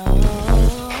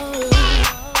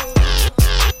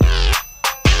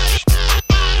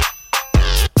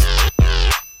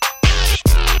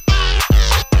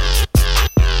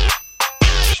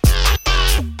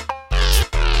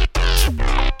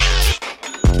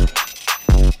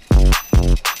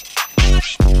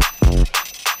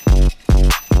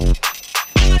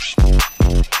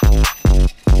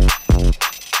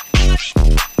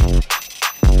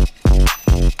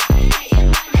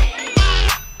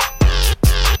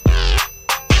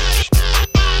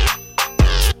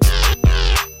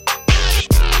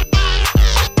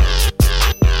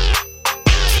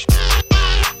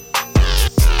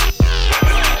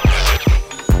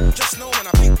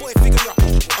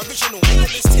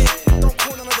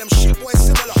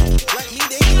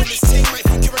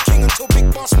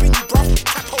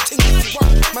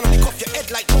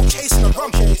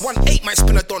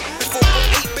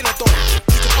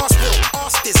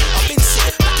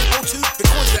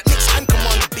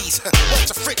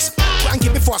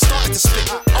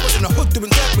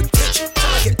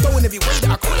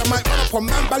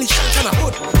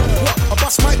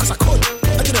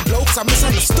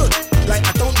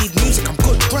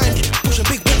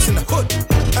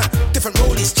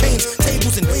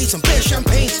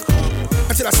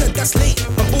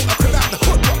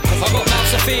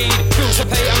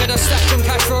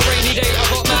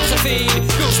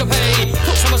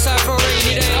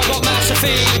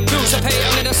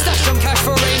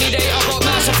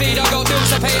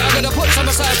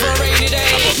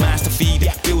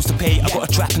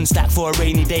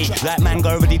 Like Mango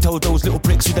already told those little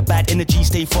pricks with the bad energy,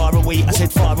 stay far away. I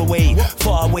said far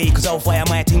away, cause I'll fire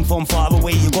my thing from far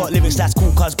away. You got lyrics that's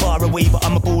cool cause far away, but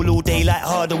I'm a ball all day like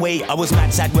Hardaway. I was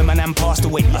mad sad when my nan passed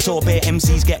away. I saw bare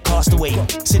MCs get cast away.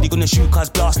 Said he gonna shoot cause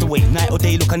blast away. Night or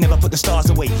day, look, I never put the stars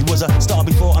away. He was a star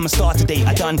before, I'm a star today.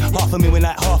 I done $500,000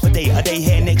 like half a day. A day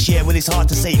here next year, well it's hard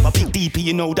to say. But big DP,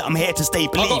 you know that I'm here to stay,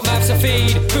 believe. I got maps to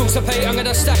feed, bills to pay, I'm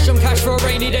gonna stash some cash for a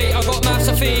rainy day. I got maps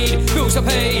to feed, bills to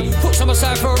pay, put some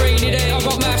aside for a rainy day. I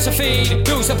got maps to feed,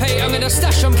 bills to pay, I'm gonna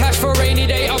stash some cash for a rainy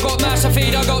day. I got maps to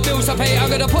feed, I got bills to pay, I'm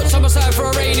gonna put some aside for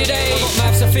a rainy day. I got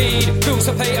maps to feed, bills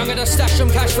to pay, I'm gonna stash some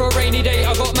cash for a rainy day.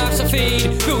 I got maps to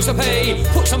feed, bills to pay,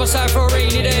 put some aside for a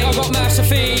rainy day. I got maps to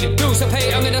feed, bills to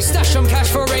pay, I'm gonna stash some cash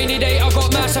for a rainy day. I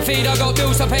got maps to feed, I got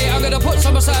bills to pay, I'm gonna put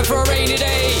some aside for a rainy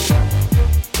day.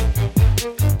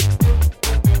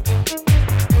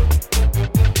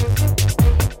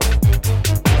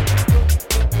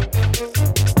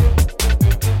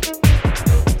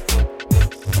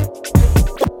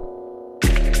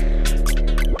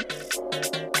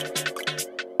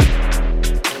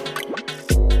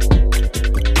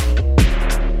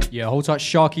 Yeah, hold tight,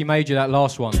 Sharky Major, that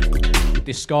last one.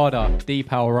 Discarder,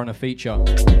 D-Power on a feature.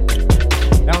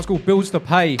 That one's called Bills to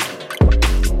Pay.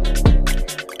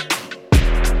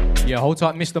 Yeah, hold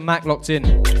tight, Mr. Mac locked in.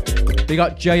 Big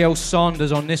up JL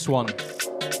Sanders on this one.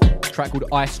 Track called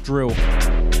Ice Drill.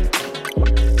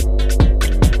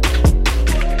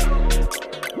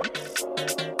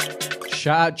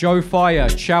 Shout out Joe Fire,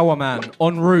 Chower Man,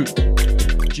 en route.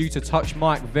 Due to touch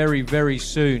mic very, very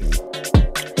soon.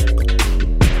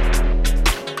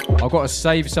 I've got to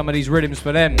save some of these rhythms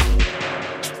for them.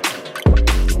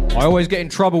 I always get in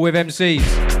trouble with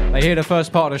MCs. They hear the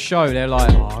first part of the show, they're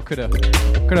like, oh, I could have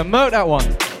murked that one.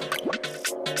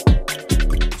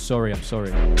 Sorry, I'm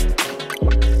sorry.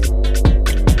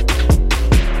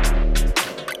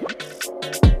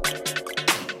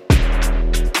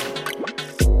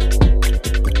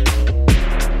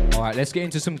 Alright, let's get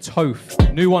into some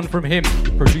Toph. New one from him,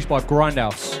 produced by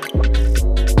Grindhouse.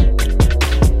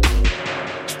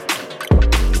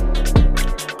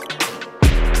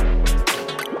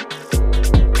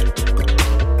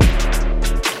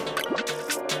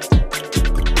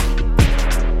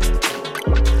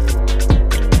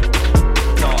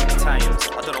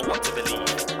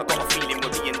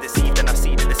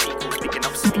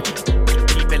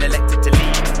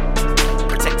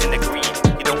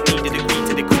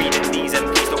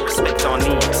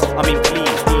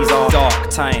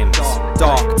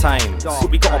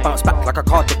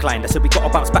 I said we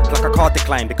gotta bounce back like a card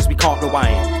decline because we can't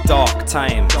rewind. Dark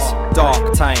times,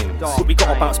 dark times. But we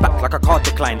gotta bounce back like a card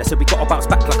decline. I said we gotta bounce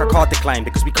back like a card decline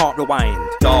because we can't rewind.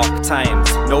 Dark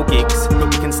times, no gigs,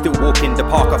 but we can still walk in the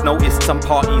park. I've noticed some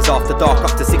parties after dark,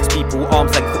 up to 6 people,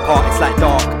 arms length apart. It's like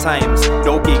dark times,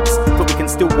 no gigs, but we can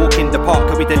still walk in the park.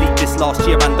 Can we delete this last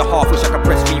year and a half? Wish I could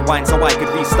press rewind so I could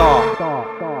restart.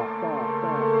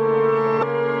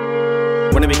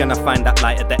 When are we gonna find that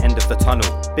light at the end of the tunnel?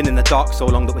 Been in the dark so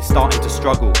long that we're starting to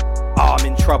struggle. I'm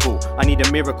in trouble, I need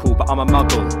a miracle, but I'm a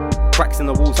muggle. Cracks in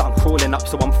the walls that I'm crawling up,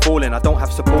 so I'm falling. I don't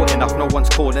have support enough, no one's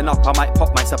calling up. I might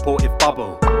pop my supportive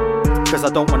bubble, cause I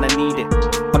don't wanna need it.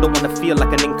 I don't wanna feel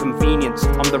like an inconvenience.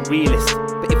 I'm the realist,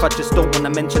 but if I just don't wanna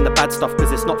mention the bad stuff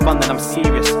cause it's not fun, then I'm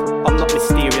serious. I'm not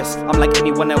mysterious, I'm like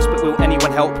anyone else, but will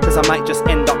anyone help? Cause I might just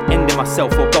end up ending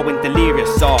myself or going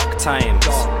delirious. Dark times,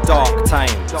 dark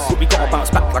times. We gotta bounce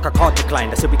back like a card decline.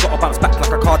 I said we gotta bounce back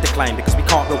like a card decline because we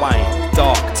can't rewind.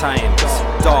 Dark times,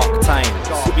 dark times.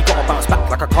 We gotta bounce back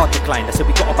like a card decline. I said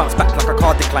we gotta bounce back like a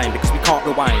card decline because we can't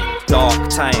rewind. Dark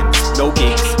times, no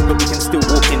gigs, but we can still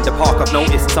walk in the park. I've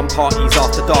noticed some parties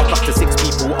after dark, up to 6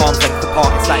 people, arms length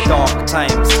apart. It's like dark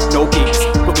times, no gigs,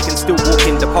 but we can still walk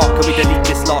in the park. Can we delete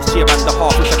this last year and a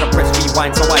half? Wish I could press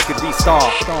rewind so I could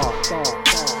restart.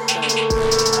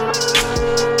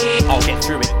 I'll get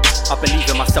through it. I believe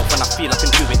in myself and I feel I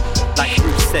can do it. Like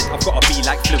Bruce said, I've gotta be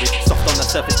like fluid. Soft on the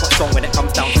surface but strong when it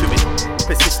comes down to it.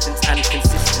 Persistence and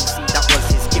consistency, that was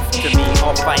his gift to me.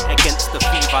 I'll fight against the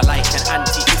fever like an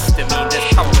antihistamine. There's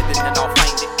power within and I'll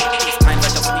find it. These times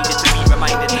I just needed to be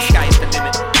reminded the sky's the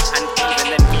limit. And even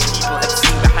then we people have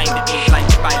seen behind it. Being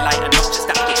blinded by light and not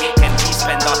just at the weekend. We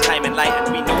spend our time in light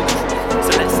and we know the truth.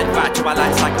 So let's set fire to our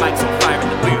lights like mics on fire in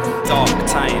the booth. Dark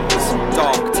times,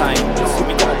 dark times.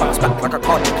 We gotta bounce back like a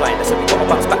card decline. I said we gotta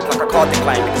bounce back like a card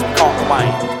decline because we can't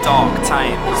rewind. Dark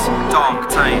times, dark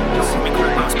times. We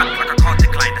gotta bounce back like a card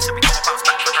decline. I said we gotta bounce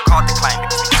back like a card decline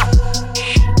because we can't.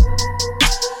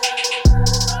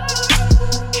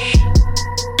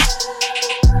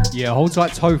 Yeah, hold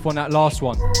tight Toph on that last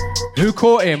one. Who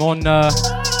caught him on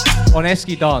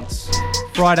Esky Dance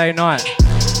Friday night?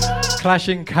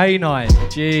 Clashing K9.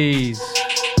 Jeez.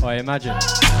 I imagine.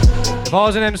 If I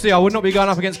was an MC, I would not be going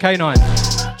up against K9.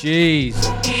 Jeez.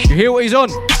 You hear what he's on?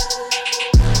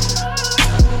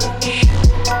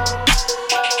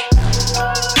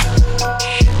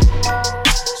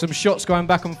 Some shots going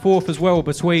back and forth as well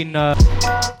between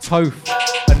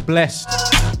Toph and Blessed.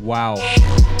 Wow.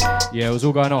 Yeah, it was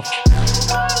all going off.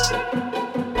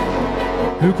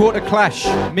 Who caught the clash?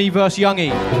 Me versus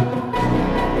Youngie.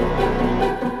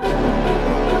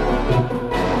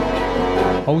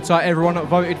 Hold tight everyone that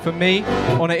voted for me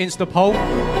on an Insta poll.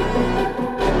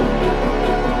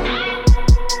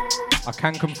 I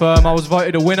can confirm I was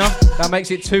voted a winner. That makes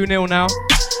it 2-0 now.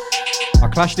 I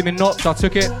clashed him in Knots, I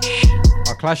took it.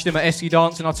 I clashed him at Esky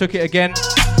Dance and I took it again.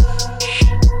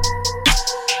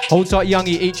 Hold tight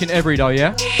Youngie each and every though,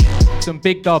 yeah? Some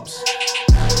big dubs.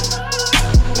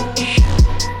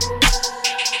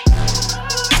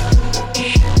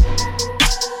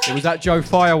 It was that Joe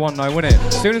Fire one though, wasn't it?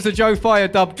 As soon as the Joe Fire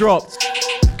dub dropped,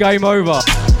 game over.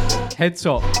 Head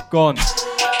top, gone.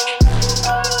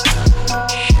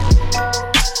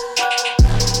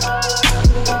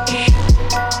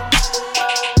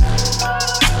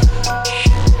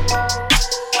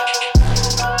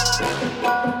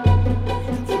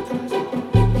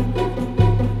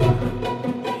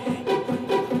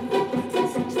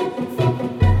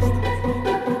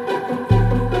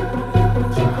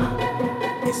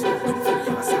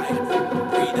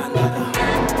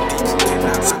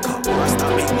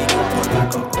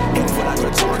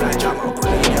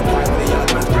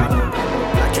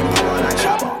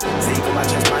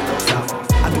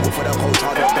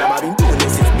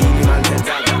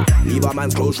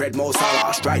 Close red Mo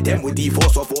Salah, strike them with the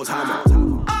force of force hammer.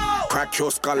 Crack your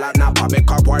skull like Napa, make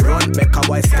a boy run, make a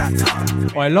boy scatter.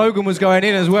 Right, Logan was going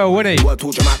in as well, wasn't he?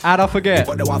 How'd I forget?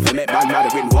 What did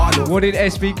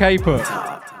SBK put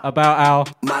about how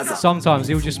sometimes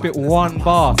he'll just spit one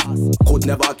bar, could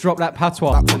never drop that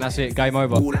patois, and that's it, game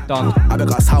over, done. I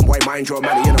because some boy mind your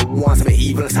money, you know, want some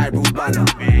evil side Bruce Banner.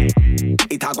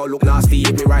 It a go look nasty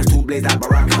if we rise to blaze that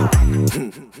baraka.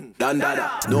 Done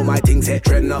that, know my things hit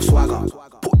trend enough swagger.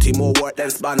 Put in more work than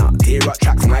Spanner. Tear up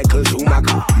tracks, Michael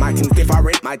Schumacher. My things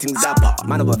different, my things zapper.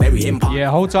 Man of a very impact. Yeah,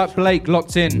 hold tight Blake,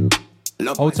 locked in.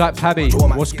 Hold tight Pabby,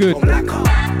 what's good?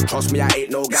 Trust me, I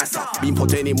ain't no gasser. Been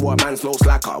putting in more, man, slow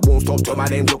slacker. Won't stop till my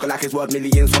name looking like it's worth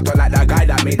millions. Something like that guy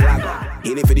that made lagger.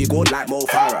 In it for the gold like Mo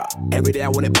Farah. Every day I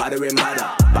want it battering badder.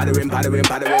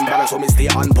 Battering. So me stay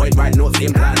on point, right, no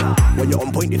same planner. When you're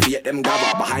on point, you fear them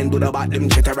gather. Behind do the back, them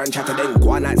chitter and chatter. Then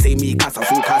go on and say me casa,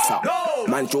 full casa.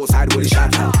 Man, show side will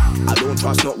shatter. I don't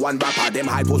trust not one rapper. Them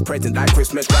high post present like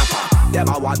Christmas rapper. Them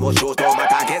I want what shows don't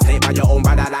matter. Get snake by your own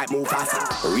brother like Mufasa.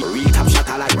 Recap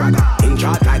shatter like brother. In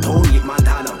charge like Tony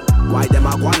Montana. Why them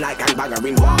a go on like gangbagger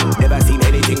in war? Never seen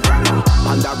anything cranner.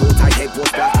 On the road I head was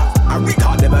splatter. A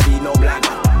retard never be no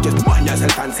blacker. Just mind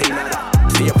yourself and say nada.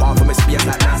 Stay far from a space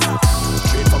like NASA.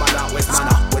 Straight from a northwest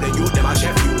manor. Where the youth them a share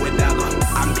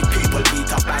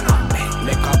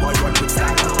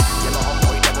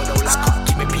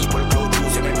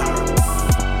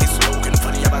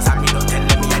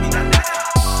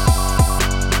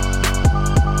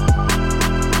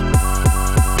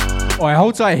Alright,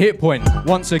 hold tight, Hit Point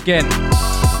once again.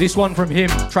 This one from him,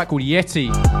 track called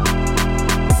Yeti.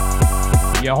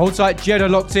 Yeah, hold tight, Jeddah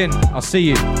locked in. I'll see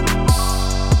you.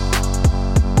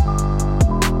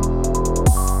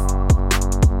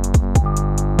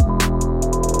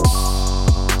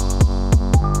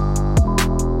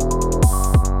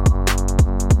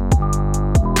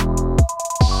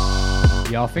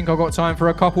 Yeah, I think I've got time for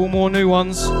a couple more new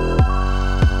ones.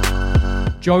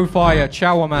 Joe Fire,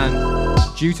 Chower Man,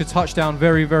 due to touchdown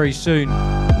very, very soon.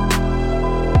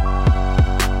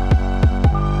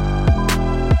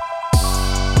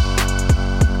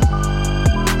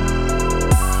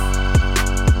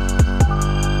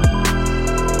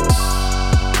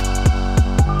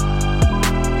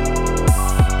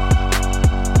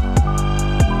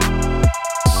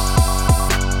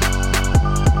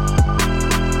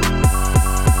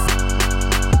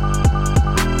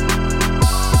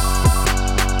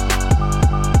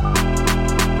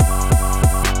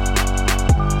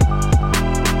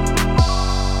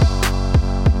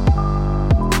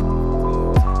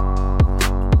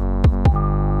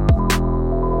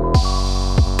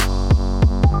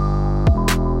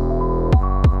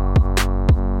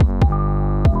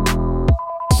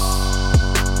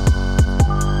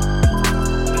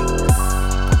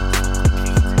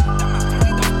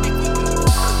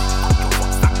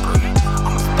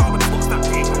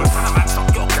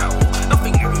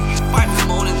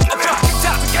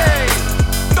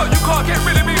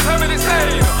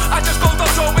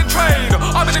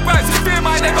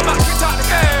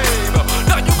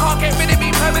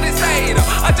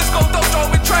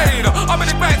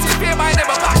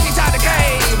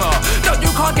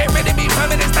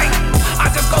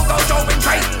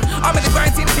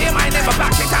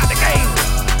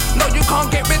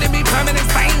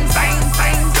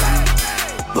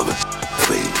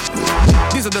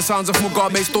 Sounds of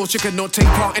Mugabe's thoughts. She cannot take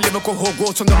part in lyrical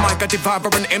Hogwarts on the mic. I devour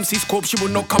an MC's corpse. She will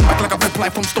not come back like a reply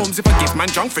from storms. If I give man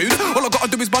junk food, all I gotta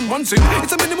do is bun one soon.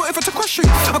 It's a minimal effort to crush you.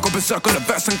 I go berserk on a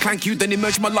verse and clank you, then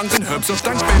emerge my lungs in herbs or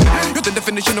stank bin. You're the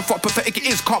definition of what pathetic it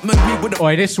is. Can't murk me with a.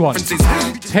 Oi, this one.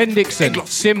 Ten Dixon,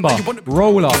 Simba,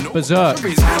 Roller, Berserk.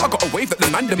 I got a wave that the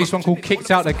man. This one called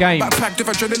Kicked Out the Game. Packed with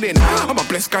adrenaline. I'm a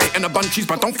blessed guy and a bunchies,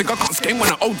 but don't think I can't scheme when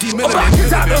I OD million.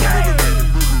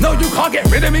 No, you can't get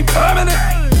rid of me permanent.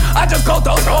 I just go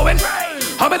those throwing.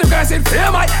 How many guys in fear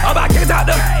might about kids out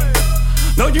there?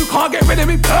 No, you can't get rid of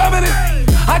me permanent.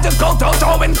 I just go those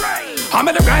throwing. How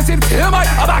many guys in fear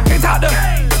might about kids out there?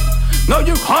 No,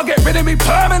 you can't get rid of me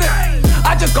permanent.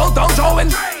 I just go those throwing.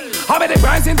 How many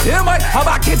guys in fear might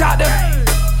about kids out there?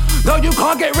 No, you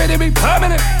can't get rid of me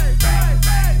permanent.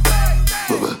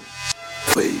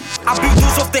 I boot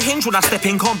dudes off the hinge when I step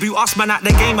in. Can't boot us, man, at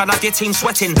the game, and I get team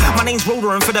sweating. My name's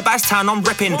Roller, and for the best town, I'm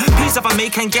repping. Peace if I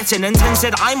make and get in. And 10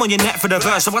 said, I'm on your net for the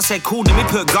verse. So I said, cool, let me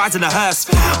put guys in a hearse.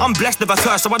 I'm blessed with a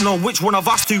curse, so I know which one of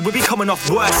us two will be coming off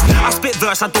worse. I spit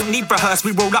verse, I don't need rehearse.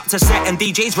 We roll up to set and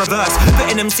DJs reverse.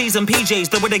 Putting MCs and PJs,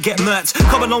 the way they get murked.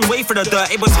 Come a long way for the dirt,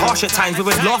 it was harsh at times. We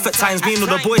would laugh at times, me and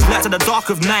all the boys left in the dark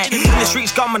of night. In the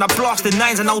streets gone when I blasted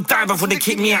nines, and I'll die before they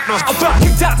kick me out. I'm back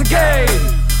kicked out the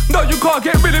game. No, you can't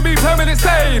get rid of me, permanent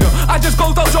stain. I just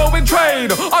go dojo and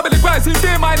train. I'm in the grass, you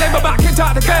hear my name, I'm back into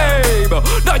the game.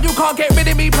 No, you can't get rid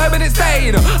of me, permanent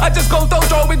stain. I just go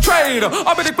dojo and train.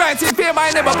 I'm in the grass, you hear my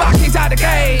name, I'm back into the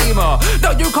game.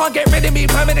 No, you can't get rid of me,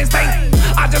 permanent stain.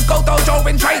 I just go dojo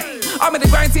and train. I'm in the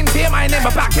grass, you hear my name,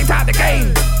 I'm back into the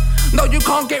game. No, you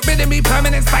can't get rid of me,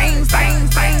 permanent stain.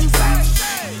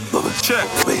 Check.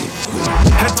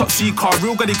 Head top C-car,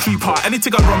 real gully creeper.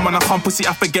 Anything I run when I can't pussy,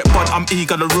 I forget, but I'm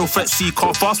eager. The real threat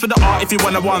C-car. Fast with the art if you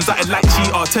want the ones that it like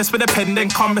cheater. Test with a pen, then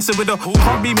come messing with the.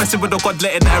 Can't be messing with the god,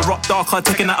 letting it rock darker.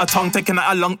 Taking out a tongue, taking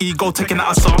out a long ego, taking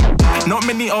out a song. Not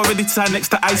many are ready to sign next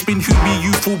to ice. Been who be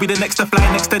you, fool be the next to fly,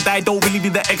 next to die. Don't really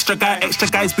need the extra guy. Extra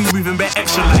guys be moving bare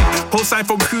extra light. Post sign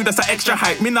from who, that's an extra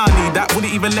hype. Me nah need that,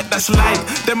 wouldn't even let that slide.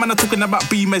 Them man are talking about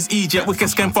Beamers, Egypt, wicked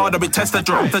skin father with test the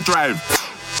drive.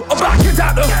 I'm back into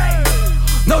the game.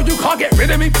 No, you can't get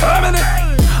rid of me permanent.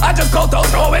 I just go those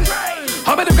throwing.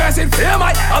 How many guys in fear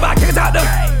might? I'm back into the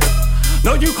game.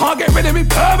 No, you can't get rid of me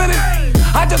permanent.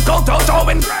 I just go those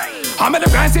throwing. How many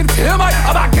guys in fear might?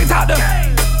 I'm back into the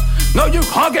game. No, you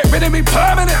can't get rid of me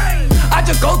permanent. I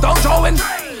just go those throwing.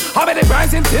 How many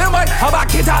guys in fear might? I'm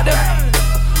back into the game.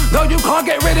 No, you can't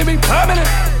get rid of me permanent.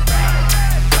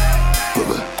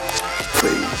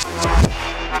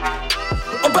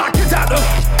 I'm back into the.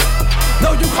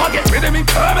 No, you can't get rid of me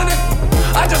permanent.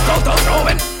 I just go through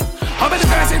throwing. How many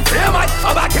guys in fear might?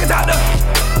 I'm back into the.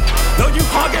 No, you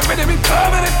can't get rid of me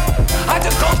permanent. I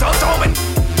just go through throwing.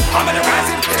 How many guys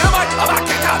in fear might? I'm back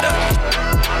into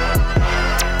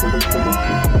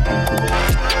the.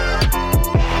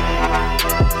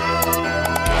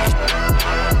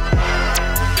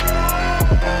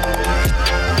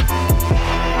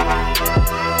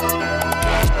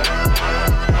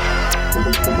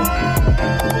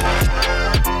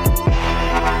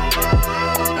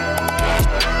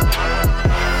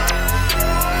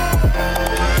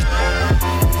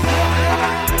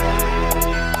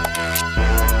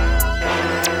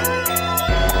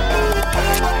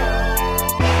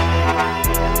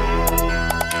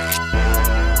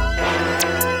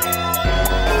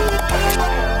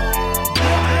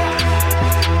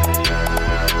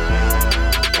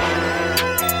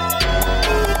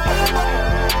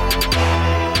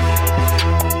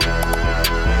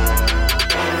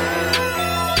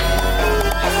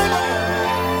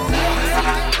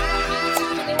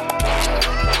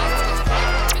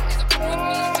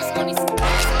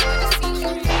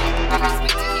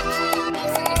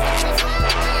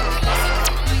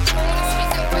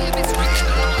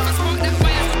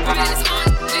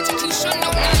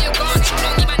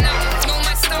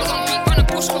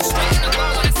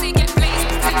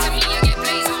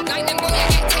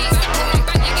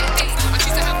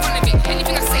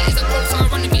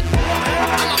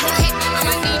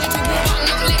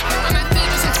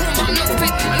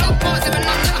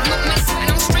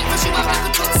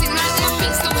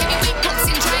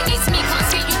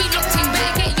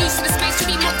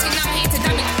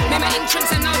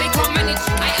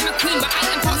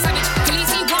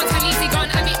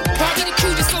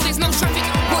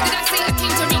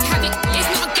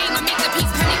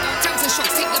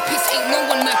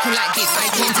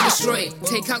 destroy.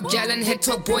 Take out gal and head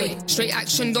top boy. Straight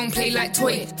action, don't play like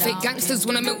toy. Fake gangsters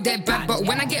wanna milk their bag, but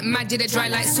when I get mad, yeah, they dry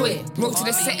like soy. Roll to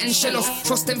the set and shell off.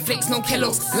 Frost them flakes, no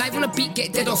Kellogg's. Live on a beat,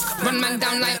 get dead off. Run man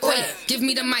down like oi. Give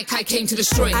me the mic, I came to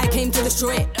destroy. I came to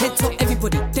destroy it. Head top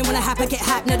everybody. Then when I hype, I get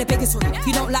hype, now the biggest one.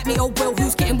 You don't like me, oh well,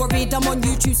 who's getting worried? I'm on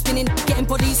YouTube spinning, getting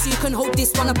bodies so you can hold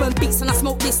this one. I burn beats and I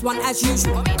smoke this one as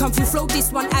usual. Come through, flow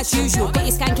this one as usual. Get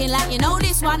you skanking like you know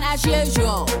this one as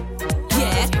usual.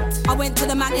 Yeah, I went to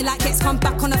the mountain like it's come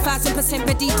back on 1,000%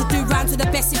 ready to do rounds with the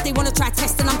best. If they wanna try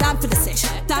testing, I'm down for the sesh,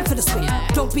 down for the swing.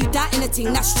 Don't be that in a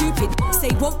thing, that's stupid. Say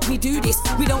woke, we do this,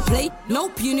 we don't play.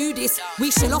 Nope, you knew this. We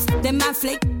shell off, them man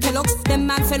flake. Kellogg's, them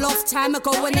man fell off time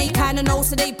ago and they kinda know,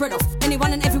 so they bred off.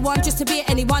 Anyone and everyone just to be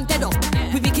anyone dead off.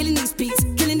 We be killing these beats,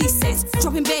 killing these sets,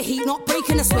 dropping bare heat, not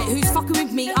breaking a sweat. Who's fucking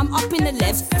with me? I'm up in the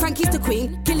levs. Frankie's the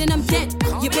queen, killing them dead.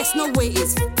 You best know where it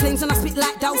is. Flames and I spit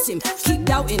like dousing. Keep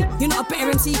doubting, you're not a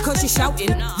better MC cause you're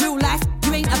shouting. Real life,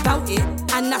 you ain't about it,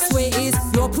 and that's where it is.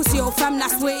 You're a pussy old fam,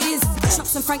 that's where it is.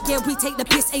 Shops and Frank, yeah, we take the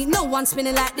piss. Ain't no one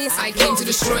spinning like this. I came to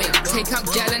destroy. Take out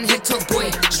gal and head top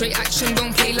boy. Straight action,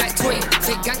 don't play like toy.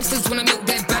 Fake gangsters wanna milk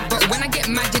their bag, but when I get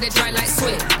mad, yeah, they dry like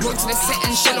soy. Roll to the set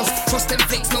and shell off. Frost them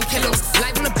flakes, no Kellogg's.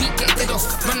 Live on a beat, get dead off.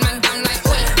 Run man down like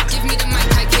oi. Give me the mic,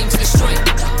 I came to destroy.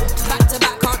 Back to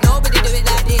back, can't nobody do it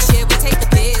like this. Yeah, we take the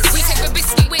piss. We take the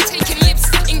biscuit, we're taking lips.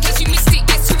 In case you missed it,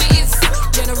 guess who it is?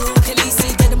 General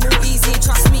Khaleesi, get them all easy.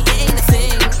 Trust me, it ain't a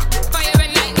thing. Fire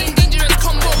and lightning, dangerous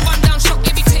combo. Run down, shock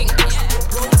everything.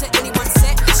 Roll to anyone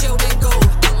set, chill then go.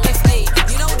 FA,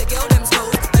 you know the girl them's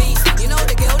gold. Beef, you know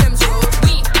the girl them's roll.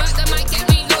 We work the mic, get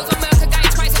reloads. I murk a guy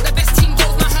twice at the best team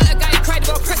goals. My hurt a guy, pride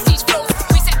of our prestige flows.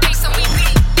 We set pace and we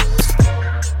beat.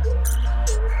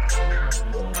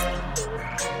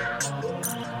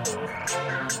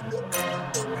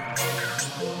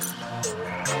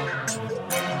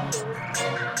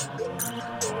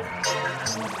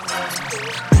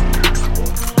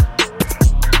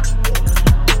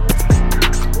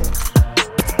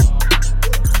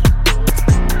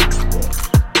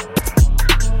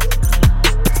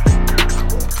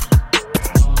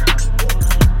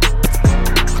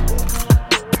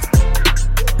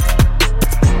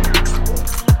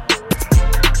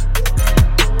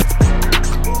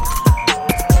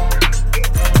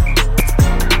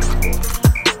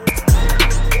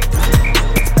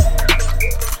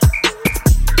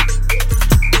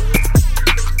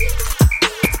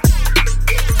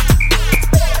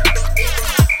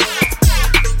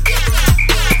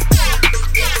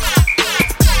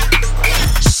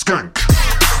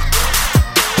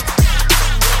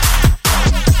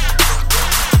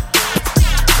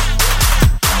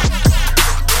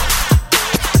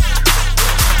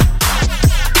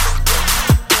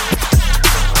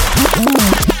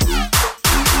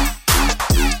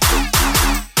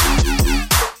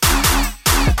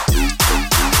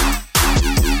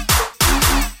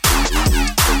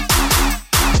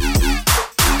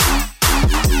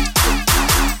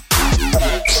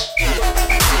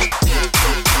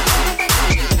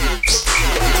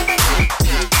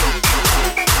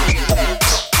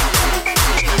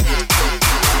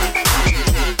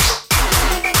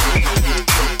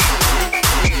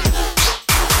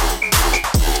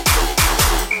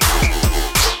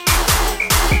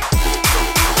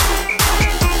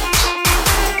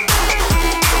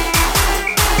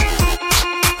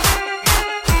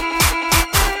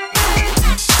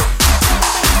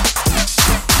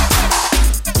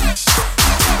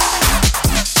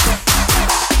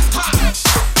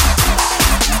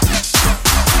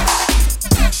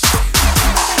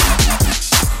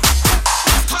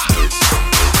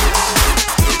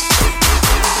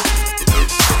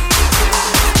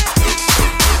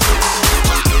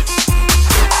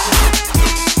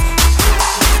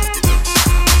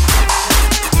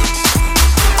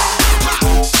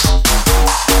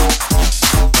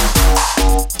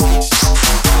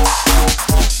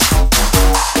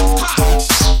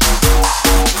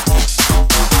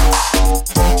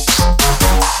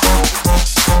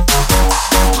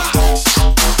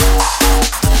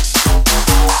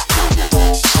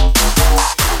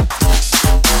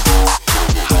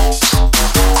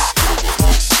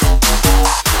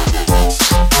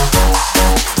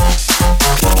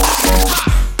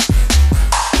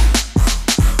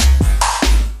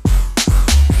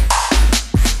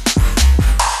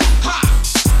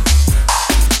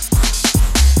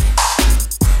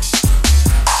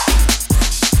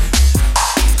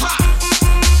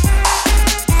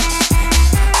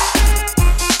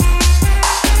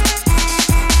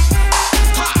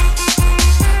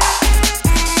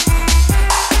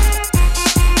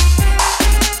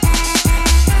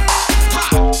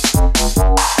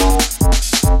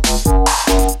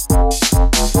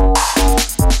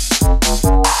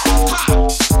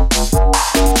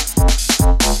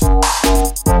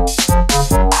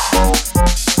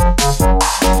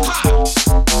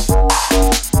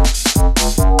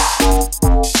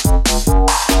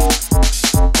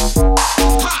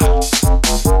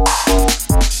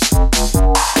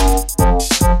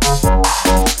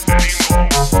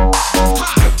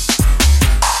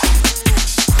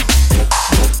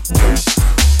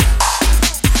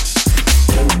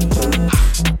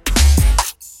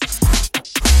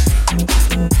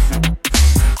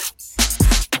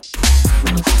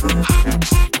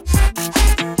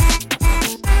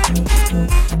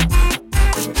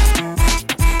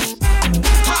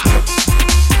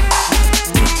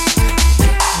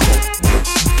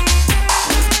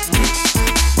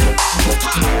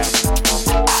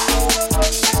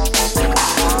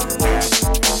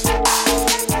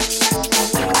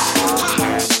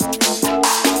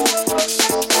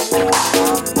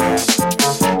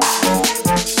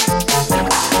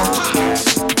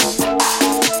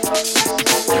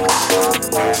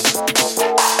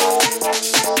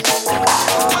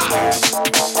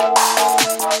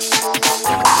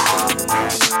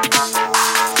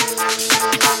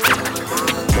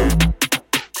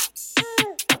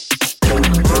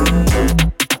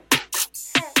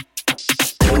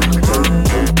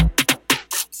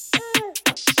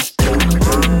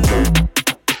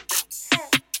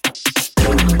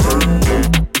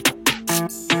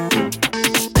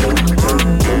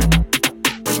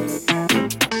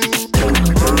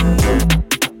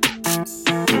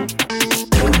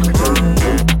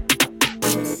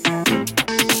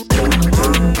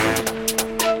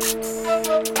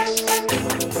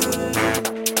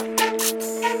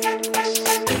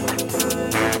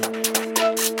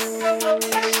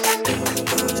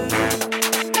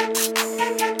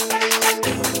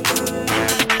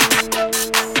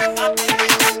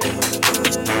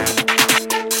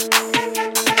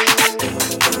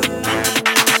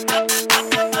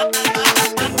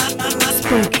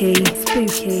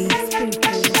 Spooky.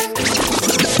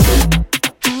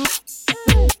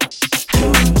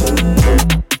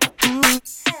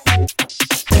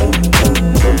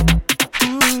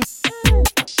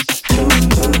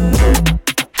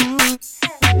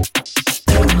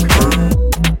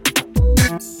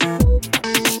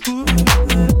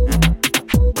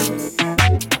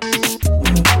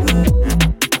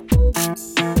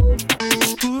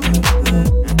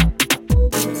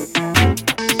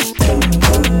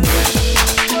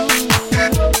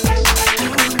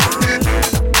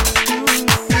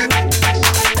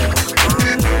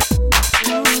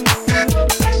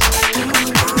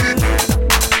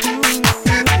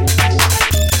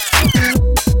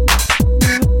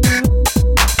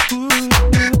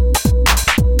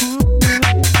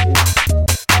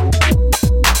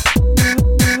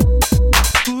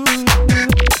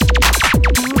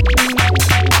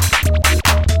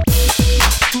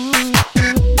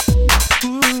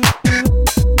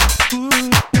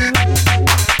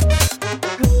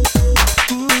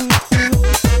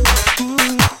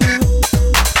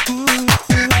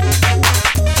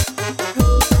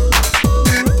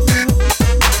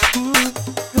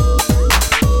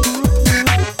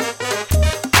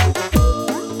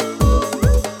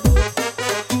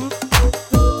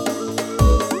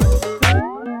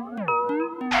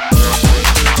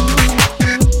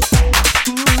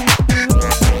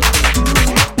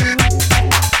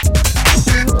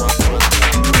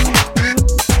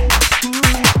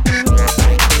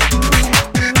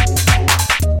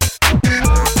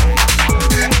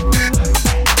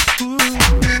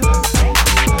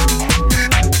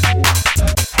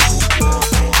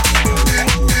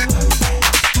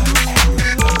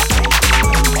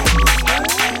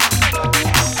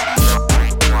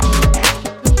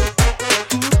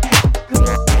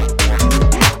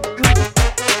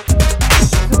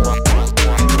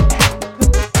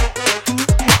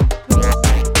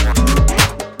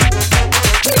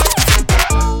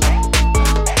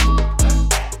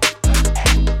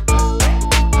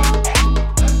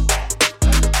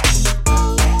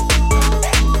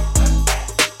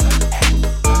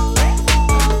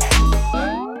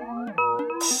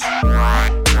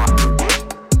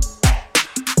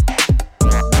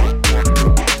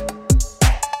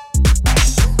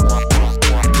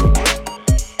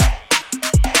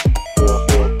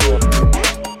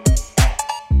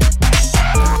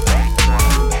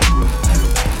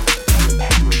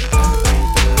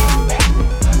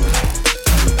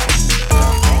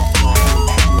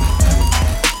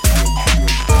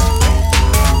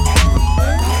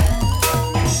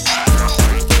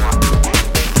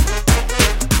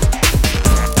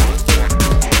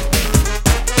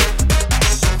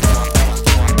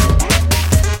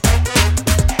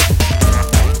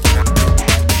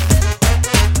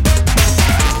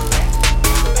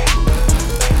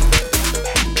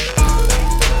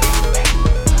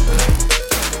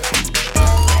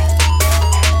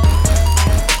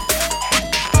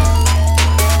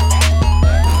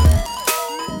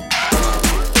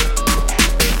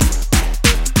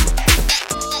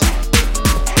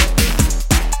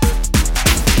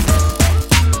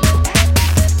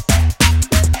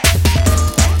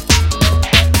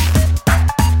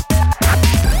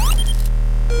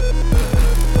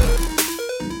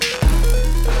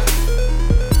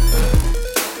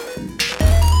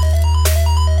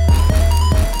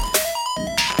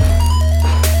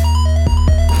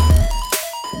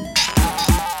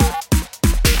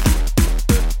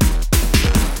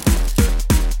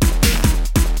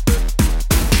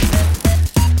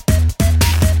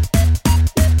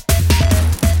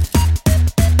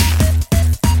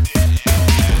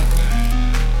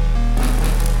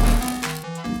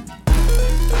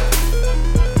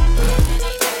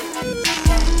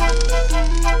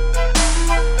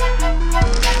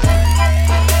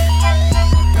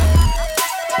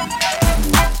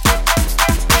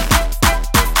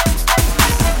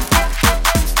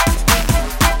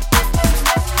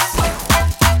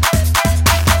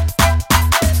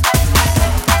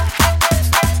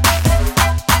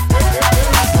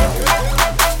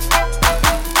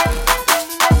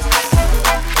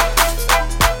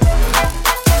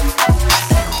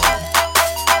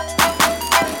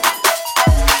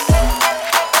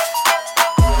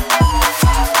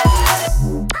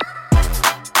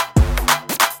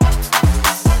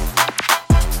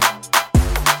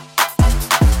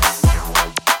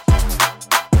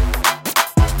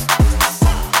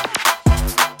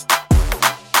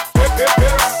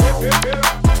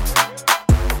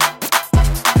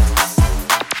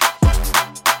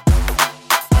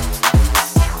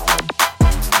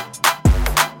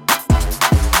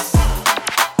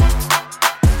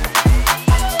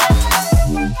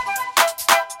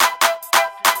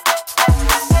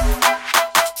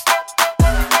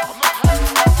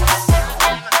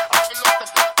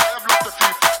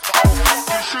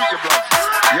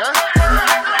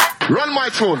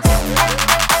 tune.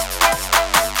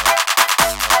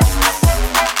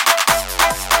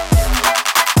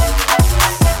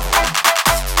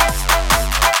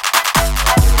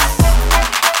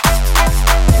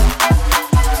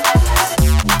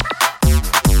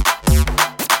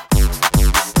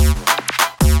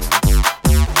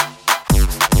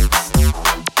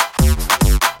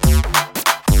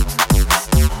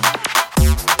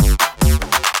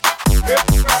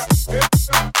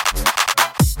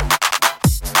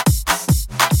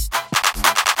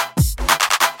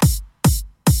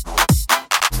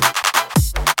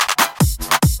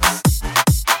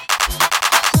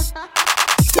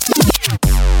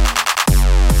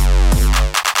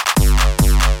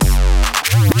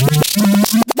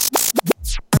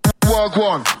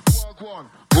 Wagwan.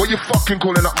 What you fucking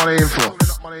calling up my name for?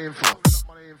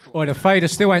 Oi, the fader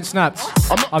still ain't snapped.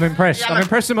 I'm impressed. I'm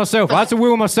impressed with myself. I had to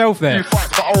wheel myself there.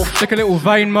 Took a little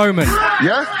vain moment.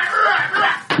 Yeah?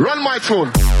 Run my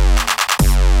tune.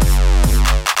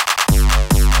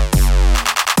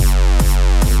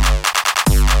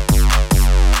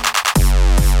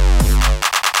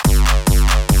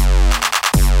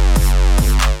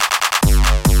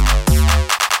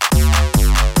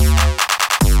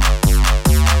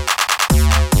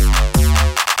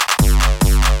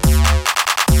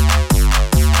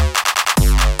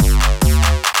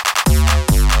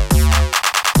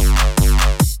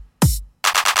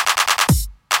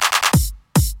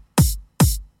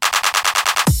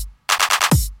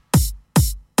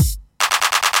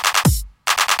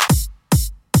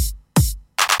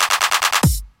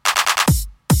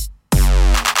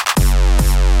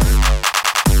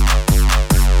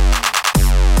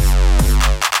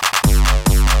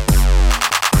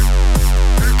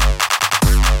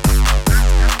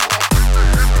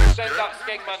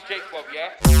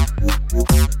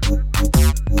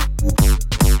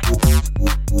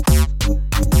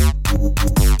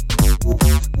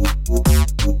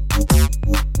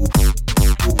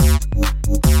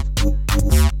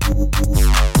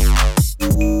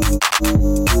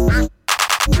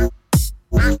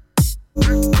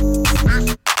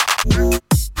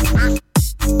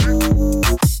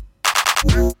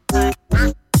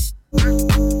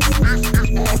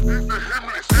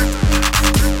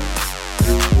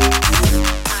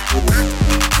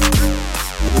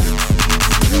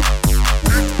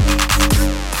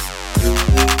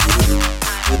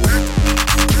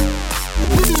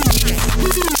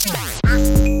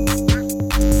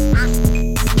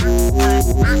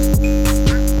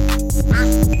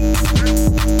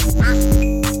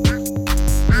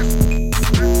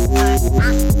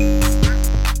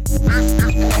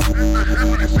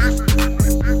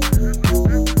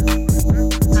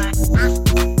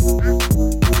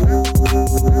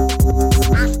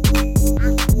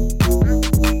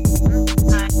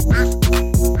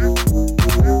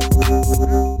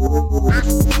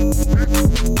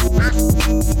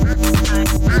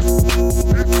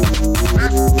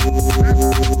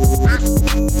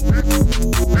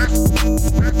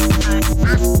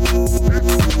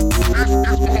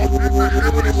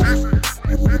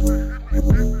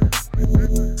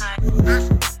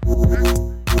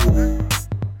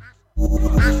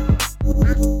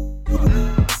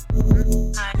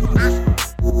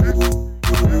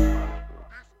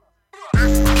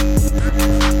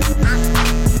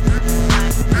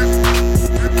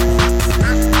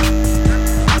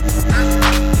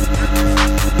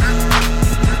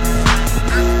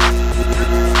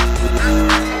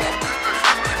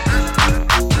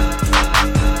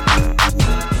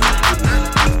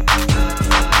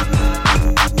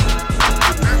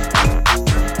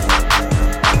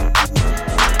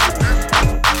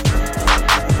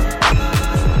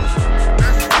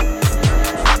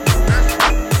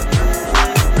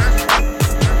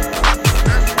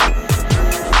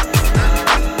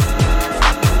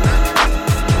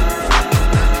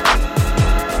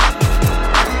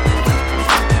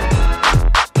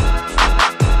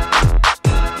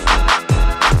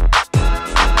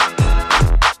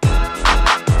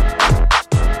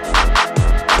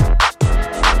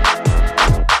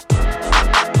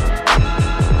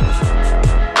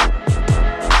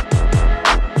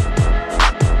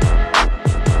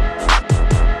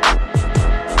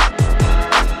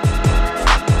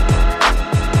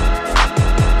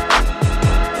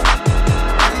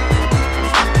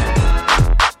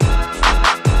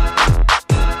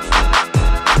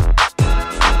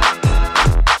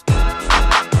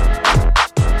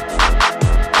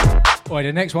 Oi,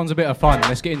 the next one's a bit of fun.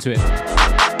 Let's get into it.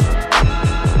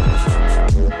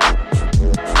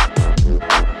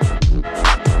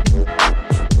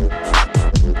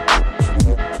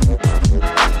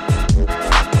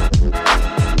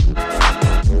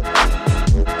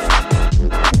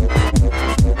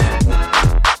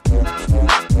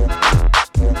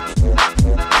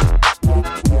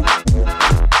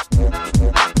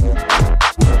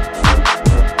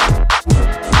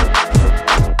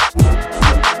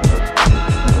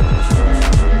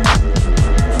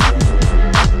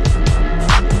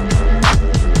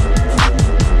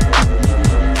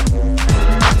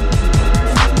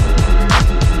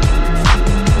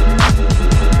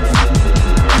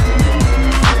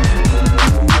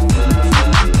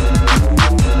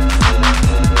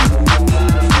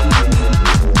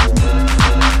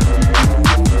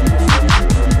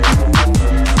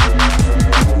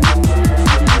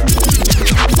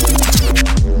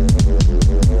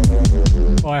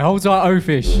 Alright, hold tight,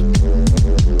 O-Fish.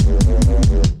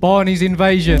 Barney's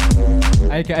Invasion,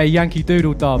 aka Yankee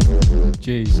Doodle Dub.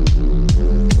 Jeez.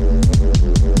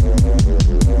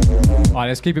 Alright,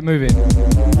 let's keep it moving.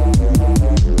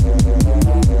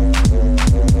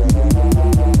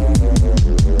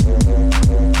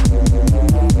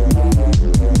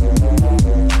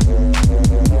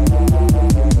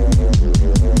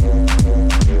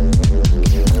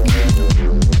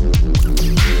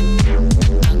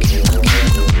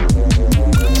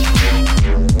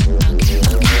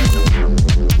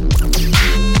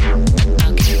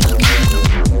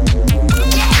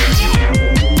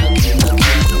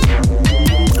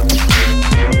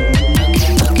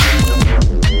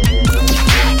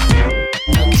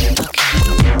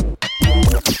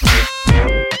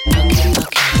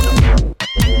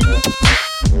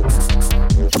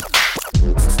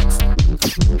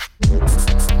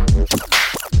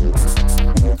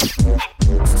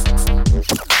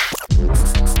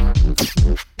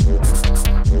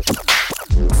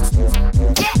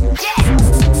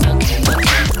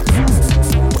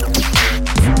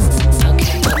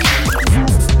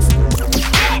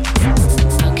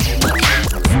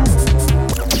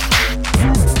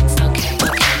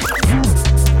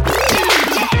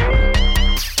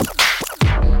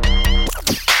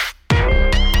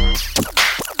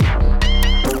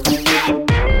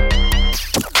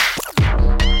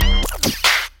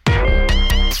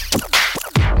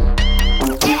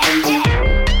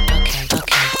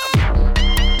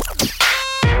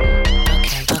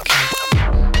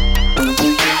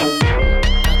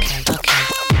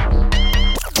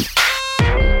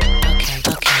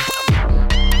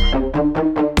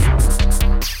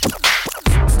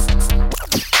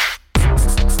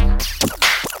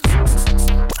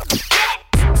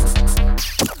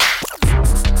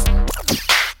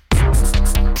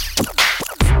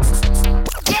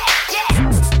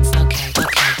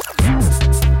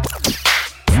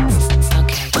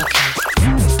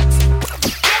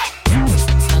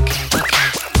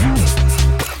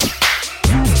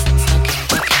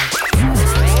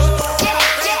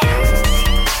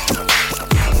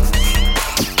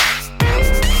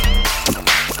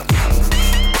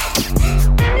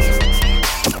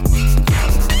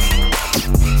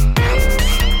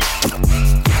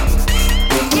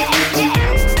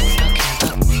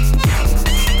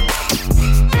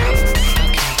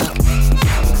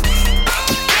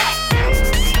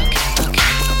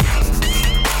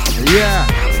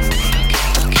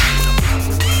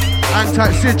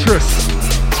 Citrus.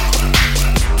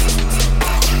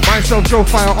 Myself, Joe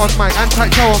Fire on mic.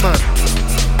 Anti-Tower Man.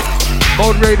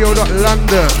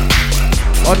 ModeRadio.London.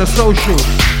 On the socials.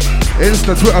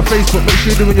 Insta, Twitter, Facebook. Make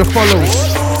sure you're doing your follows.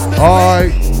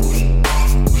 Alright.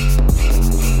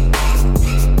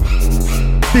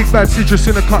 Big bad Citrus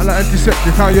in the cut like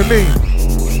antiseptic. How you mean?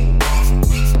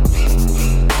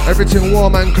 Everything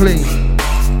warm and clean.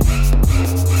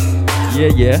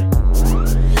 Yeah.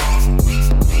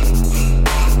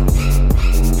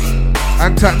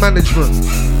 Antac management.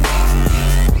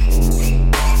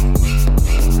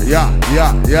 Yeah.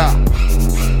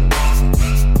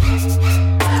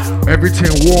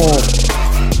 Everything warm.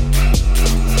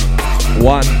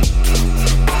 One.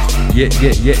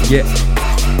 Yeah.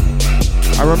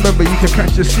 I remember you can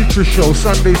catch the Citrus Show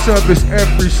Sunday service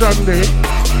every Sunday.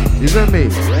 You know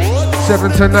me?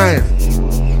 7 to 9.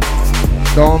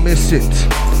 Don't miss it.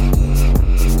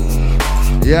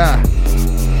 Yeah.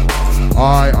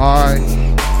 Aye.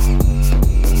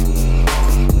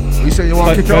 You say you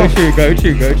want to kick it off? Go to.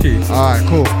 Alright,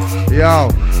 cool. Yo,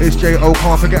 it's J.O.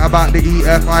 Can't forget about the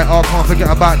E.F.I.R. Can't forget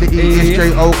about the E. It's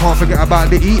J.O. Can't forget about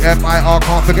the E.F.I.R.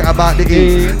 Can't forget about the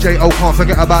E. J.O. can't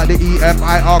forget about the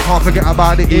E.F.I.R. Can't forget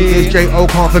about the E. It's J.O.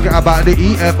 can't forget about the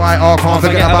E.F.I.R. Can't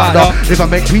forget about the. If I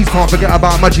make peace, can't forget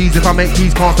about my G's. If I make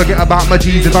peace, can't forget about my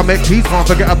G's. If I make peace, can't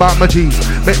forget about my G's.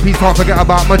 Make peace, can't forget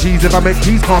about my G's. If I make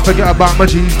peace, can't forget about my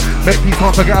G's. Make peace,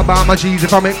 can't forget about my G's.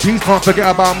 If I make peace, can't forget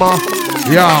about my.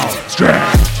 Yo, straight.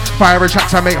 Fire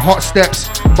tracks, I make hot steps,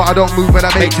 but I don't move when I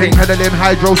make ting. Pedaling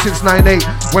hydro since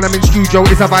 9-8. When I'm in studio,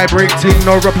 it's a vibrating.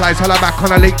 No replies, holla back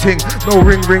on a late ting. No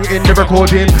ring in the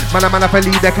recording. Man, I for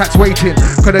lead, the cat's waiting.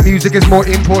 Cause the music is more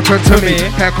important to me.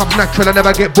 Hair comes natural, I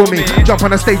never get boomy. Jump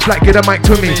on a stage like get a mic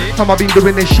to me. I've been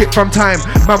doing this shit from time.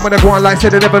 Man, when I go on live,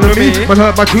 said they never knew me. Man,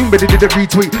 heard my tune, but they didn't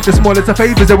retweet. The smallest of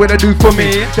favors they wanna do for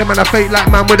me. Them man, I fake like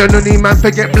man with a nunny. Man,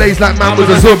 forget blaze like man was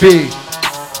a zombie.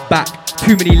 Back.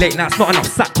 Too many late nights, not enough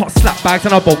sack, caught slap bags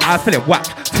and I bolt eyes feeling whack.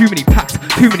 Too many packs,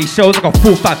 too many shows, I got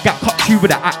 4-5 gap, cut you with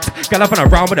an axe. Gal up and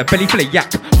around with a belly full of yak,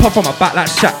 puff on my back like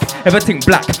Shaq, everything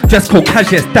black, just called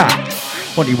casual as that.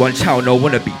 Only one child, no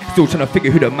wanna be. Still trying to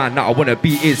figure who the man that I wanna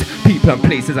be is. People and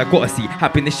places I gotta see.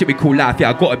 Happiness shit we call life, yeah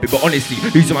I gotta be. But honestly,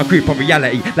 losing my grip on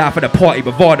reality. Life at the party,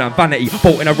 bravado and vanity.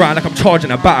 Bolting around like I'm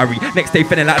charging a battery. Next day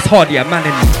feeling like it's hardly a man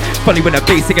in me. Funny when a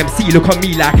basic MC look on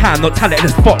me like I'm not talented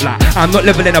as spotlight. I'm not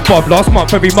leveling above. Last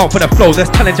month, every month with a flow. There's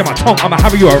challenge in my tongue. I'ma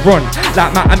harry you a run.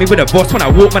 Like Matt, I mean with a boss. When I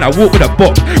walk with a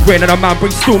bop. Rain on a man,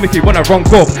 bring storm if you wanna run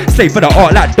gob. Slave for the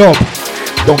art like dog.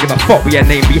 Don't give a fuck what you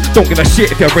name me. Don't give a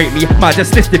shit if you rate me. Might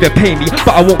just list if you pay me.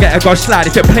 But I won't get a god slide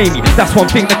if you play me. That's one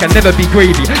thing that can never be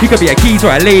gravy. You could be a geezer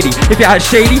or a lady. If you're out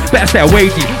shady, better stay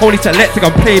away G. Only select to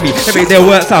come play me. Every day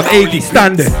works out 80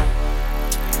 standard.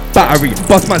 Battery,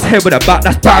 bust man's head with a bat,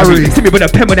 that's battery. See me with a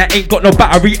pen when I ain't got no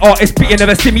battery. Artist beating,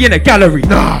 never see me in a gallery.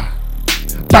 Nah.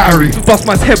 Battery, bust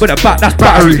man's head with a bat, that's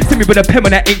battery. See me with a pen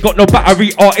when I ain't got no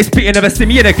battery. Artist beating, never see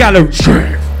me in a gallery.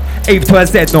 A to a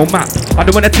Z, no map. I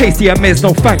don't wanna taste the Amiz,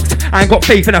 no thanks. I ain't got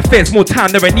faith in affairs, more time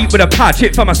than a neat with a pad.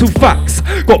 Shit for myself, facts.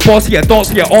 Got boss here, dance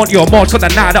here, auntie or march. Got the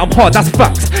night that I'm hard, that's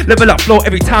facts. Level up flow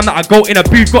every time that I go in a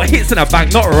booth. Got hits in a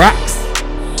bank, not racks.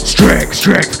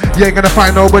 Strict. You ain't gonna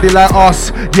find nobody like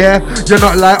us. Yeah, you're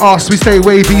not like us. We stay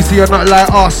wavy, so you're not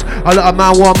like us. A lot of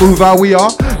man want move how we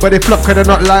are, but they flop cause they're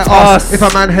not like us. If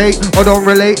a man hate or don't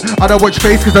relate, I don't watch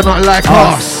face cause they're not like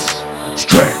us.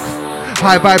 Strict.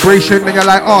 High vibration, then you're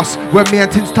like us. When me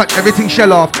and Tins touch, everything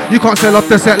shell off. You can't sell off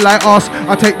the set like us.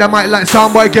 I take the mic like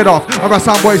soundboy, get off. Or a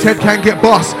soundboy's head can get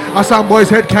boss. A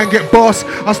soundboy's head can get boss.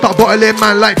 I start bottling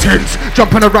man like Tins.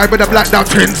 Jump on a ride with a blacked out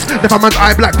Tins. If a man's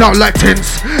eye blacked out like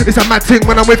Tins. It's a mad thing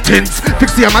when I'm with Tins.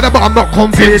 Fixie I'm mad but I'm not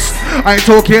convinced. I ain't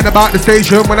talking about the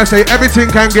station when I say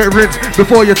everything can get rinsed.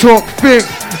 Before you talk, think.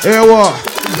 Hear what?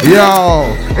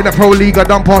 Yo, in the pro league I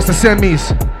done past the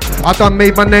semis. I done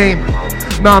made my name.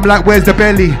 Now I'm like, where's the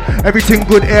belly? Everything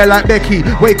good air like Becky.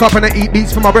 Wake up and I eat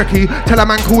beats for my brekkie. Tell a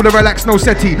man cool and relax, no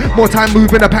settee. More time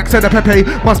moving the packs of the Pepe.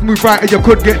 Must move right or you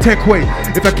could get tech way.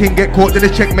 If a king get caught then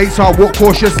it's checkmate. So I walk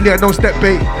cautiously and no step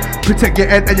bait. Protect your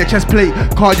head and your chest plate.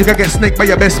 Cause you can get snaked by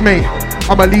your best mate.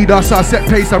 I'm a leader so I set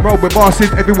pace. I roll with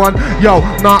bosses, everyone. Yo,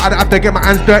 nah, I don't have to get my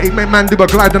hands dirty. Make man do a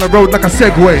glide on the road like a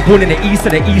Segway. Born in the east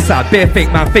of the east side. Bare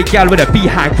fake man, fake gal with a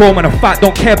behind. Grown man a fat,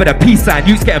 don't care about the peace sign.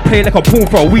 Youths getting played like a pawn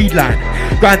for a weed line.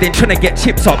 Grinding, trying to get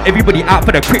chips up. Everybody out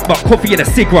for the quick buck. Coffee and a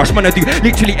cig rush. Man, I do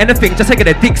literally anything just to get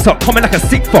a dick suck. Coming like a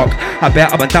sick fuck. I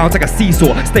bet up and down like a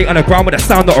seesaw. Stay on the ground with a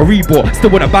sound of a rebore.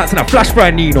 Still wanna bounce and a flash for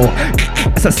a Nino.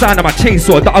 It's a sound of my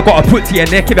chainsaw that I gotta put to your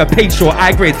neck. If a pace short,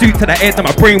 I grade due to the end of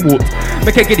my brain warped.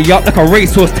 Make her giddy up like a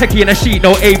racehorse. Techie in a sheet,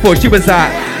 no A4. She was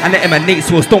out. And let him a Nate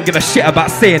source. Don't give a shit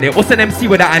about saying it. What's an MC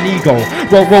without an ego?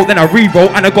 Roll, then I re-roll.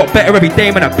 And I got better every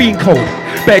day when I've been cold.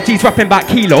 Better G's rapping back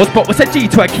kilos. But what's a G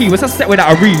to a key? What's a set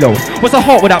without a reload? What's a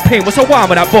heart without pain? What's a wine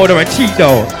without border and cheat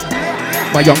though?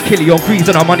 My young killie on greens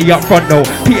and our money up front no.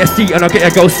 PSG and I'll get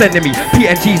a girl sending me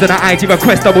PNGs on an IG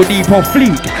request double deep on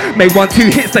fleek. Made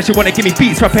 1-2 hits that she wanna give me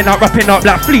beats. Rapping up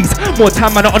like fleece. More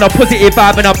time man on a positive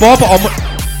vibe and a bar but I'm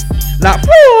like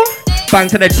bang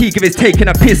to the cheek if it's taking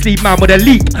a piss. Leave man with a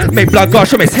leak. Make blood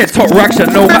gush from his head top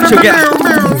reaction. No match you'll get.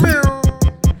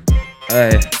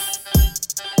 Hey,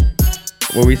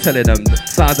 what we telling them?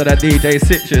 Sounds of that DJ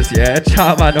Citrus, yeah?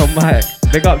 Chat man on mic.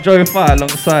 Big up Joe Fire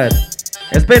alongside.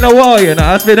 It's been a while, you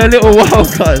know. It's been a little while,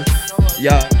 cuz.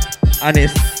 Yeah, and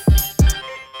it's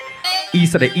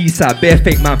east of the east side, bare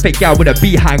fake man, fake gal with a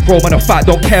behind. Grow man a fat,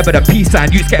 don't care about the peace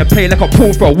sign. Youths getting played like a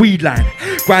pawn for a weed line.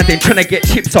 Grinding, trying to get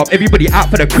chips up. Everybody out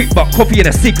for the quick buck. Coffee and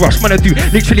a cig rush. Man, I do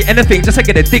literally anything just to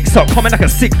get a dick suck. Coming like a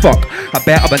sick fuck. I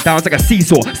bear up and down like a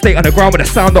seesaw. Stay on the ground with a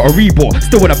sound of a rebore.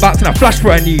 Still in a box and a flash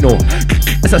for a Nino.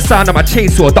 It's a sound of my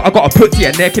chainsaw that I gotta put to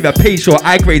your neck if you pay short.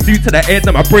 I grade due to the end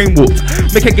of my brain warped.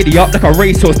 Make her giddy up like a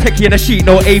racehorse. Techie in a sheet,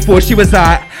 no A4. She was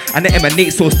out. And the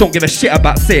emanate source don't give a shit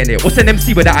about saying it. What's an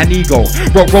MC without an ego?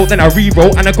 Roll, then I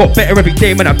re-roll. And I got better every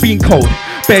day when I've been cold.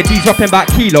 Bare G's rapping back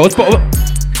kilos, but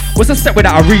what's a set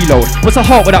without a reload? What's a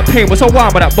heart without pain? What's a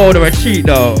wine without border and cheat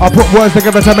though? I put words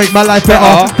together to make my life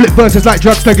better. Flip verses like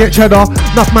drugs to get cheddar.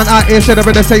 Enough man out here said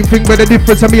they're the same thing, but the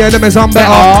difference of me and them is I'm better.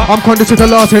 I'm conditioned to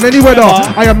last in any weather.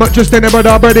 I am not just any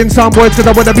brother, bred in some boys cause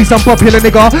I wanna be some popular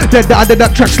nigga. Dead that I did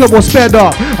that track slow or sped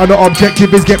up. And the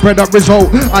objective is get bread up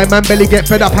result. I man belly get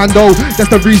fed up and go.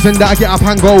 That's the reason that I get up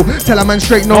and go. Tell a man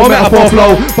straight no metaphor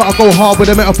flow. But I go hard with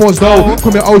the metaphors though.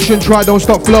 Come your ocean, try don't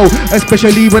stop flow.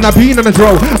 Especially when I been on the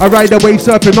throw. I ride the wave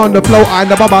surfing on the flow. I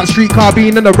the bob out street car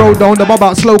bean in the road down. The bob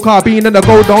out slow car bean in the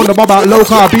go down. The bob out low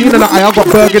car bean in the eye. I got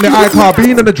Berg in the eye car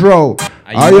bean in the dro.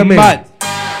 Are you mad?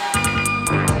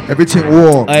 Everything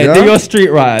warm. Hey, yeah? do your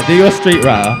street rider. Do your street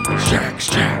rider.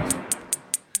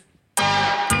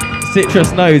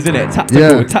 Citrus knows, innit? Tactical.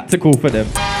 Yeah. Tactical for them.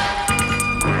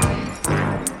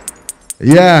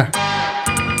 Yeah.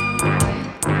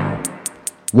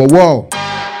 Whoa.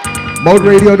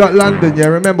 Moderadio.London, yeah.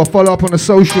 Remember, follow up on the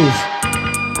socials.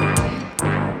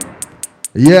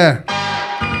 Yeah.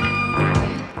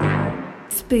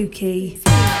 Spooky.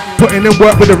 Putting in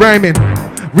work with the rhyming.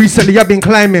 Recently I've been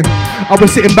climbing. I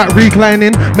was sitting back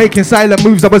reclining, making silent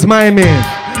moves I was miming.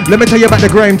 Let me tell you about the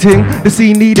grime thing. The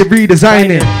scene needed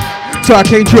redesigning. So I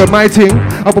came through my thing.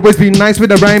 I've always been nice with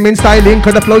the rhyming, styling,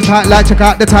 cause the flow's tight like check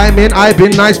out the timing. I've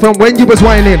been nice from when you was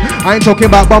whining. I ain't talking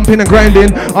about bumping and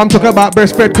grinding. I'm talking about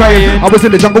breastfed crying. I was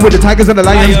in the jungle with the tigers and the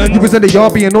lions. You was in the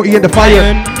yard being naughty in the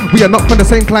fire. We are not from the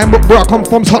same climate, where I come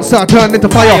from's hot, so I turn into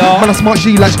fire. Man, a smart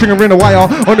G like stringer in a wire.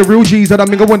 On the real G's that I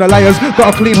mingle with the liars.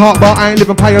 Got a clean heart, but I ain't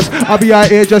living pious. I'll be out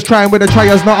here just trying with the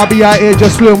triers. Now I'll be out here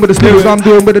just slewing with the slewers. I'm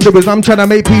doing with the doers. I'm trying to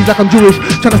make peas like I'm Jewish.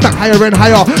 Trying to stack higher and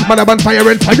higher. Man, I'm on fire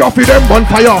and fire for them, on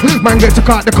fire. Man, get to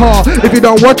cut the car. If you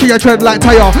don't watch it, you tread like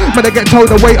tire. Man, I get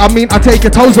told away. I mean, I take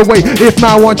your toes away. If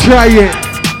now I want try it.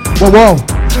 Whoa.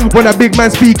 When a big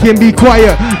man speaking, be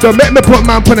quiet. Don't make me put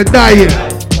man on a diet.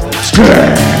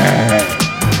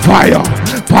 Fire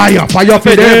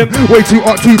for them. Way too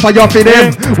hot to fire for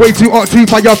them. Way too hot to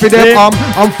fire for them.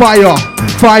 I'm fire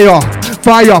for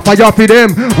them.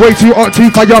 Way too hot to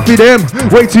fire for them.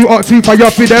 Way too hot to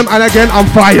fire for them. And again, I'm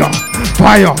fire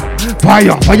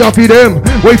for them.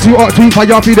 Way too hot to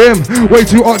fire for them. Way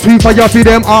too hot to fire for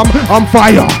them. I'm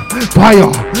fire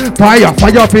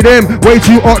for them. Way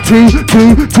too hot to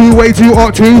way too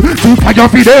hot to fire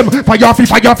for them. Fire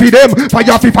for them.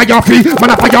 Fire for man,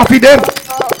 I fire for them.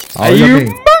 Are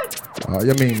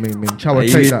you mean. Chow,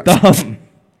 take that. Dumb?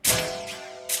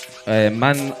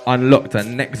 Man unlocked a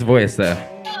next voice there.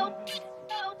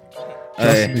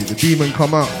 Trust me, the demon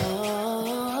come out.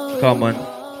 Come on.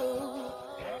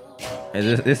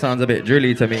 This sounds a bit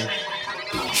drilly to me.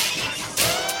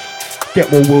 Get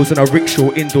more wheels than a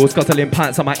rickshaw indoors. Scuttling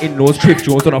pants on my in-laws. Thrift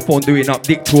jaws on a phone doing up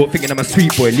dick talk. Thinking I'm a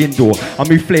sweet boy Lindor. I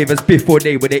move flavours before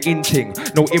they with the in-ting.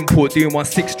 No import doing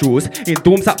 1/6 draws. In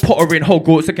dorms at Potter in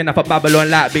Hogwarts. Looking up at Babylon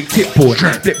like big tip porn.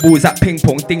 Flip balls at ping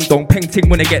pong. Ding dong. Peng ting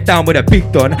when they get down with a big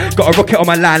don. Got a rocket on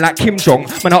my line like Kim Jong.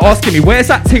 Man are asking me where's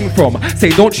that ting from.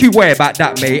 Say don't you worry about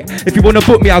that mate. If you wanna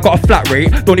book me I got a flat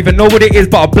rate. Don't even know what it is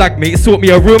but a black mate. Sort me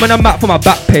a room and a map for my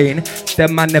back pain.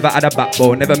 Them man never had a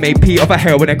backbone. Never made pee off a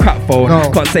heroin and crack phone.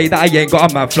 No. Can't say that I ain't got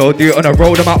a mad flow. Do it on the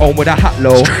road on my own with a hat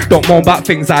low. Don't moan about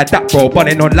things like that, bro.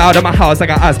 Bunning on loud in my house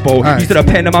like a Asbo. Used to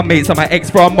depend on my mates on my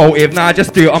ex for a motive. Now I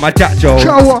just do it on my Jack Joe.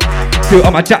 Do it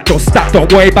on my Jack Joe stat.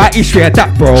 Don't worry about issue of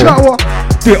that, bro.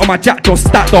 Do it on my Jack Joe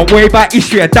stat. Don't worry about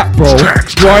issue of that, bro.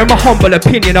 Bro, in my humble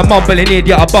opinion, a mumbling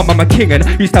idiot. A bum, I'm a king and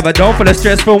used to have a dome for the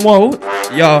stress from whoa.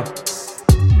 Yo.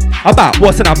 About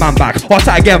what's in a man bag. What's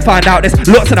that again? Find out there's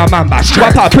lots in a man bag.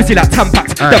 Wipe out a pussy like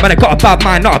Tampax. That man I got a bad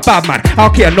mind, not a bad man. How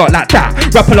can I not like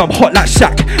that? Rap along hot like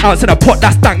Shaq. Ounce in a pot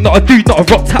that's dank. Not a dude, not a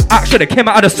rock tap act. Should've came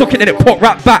out of the socket and it put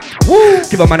right back. Woo.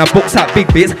 Give a man a box out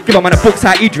big bits. Give a man a box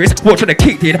out Idris. Watch when I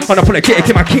kicked in. On a politic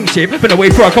in my kingship. Been away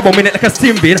for a couple minutes like a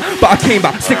sim bin. But I came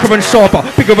back sicker and sharper.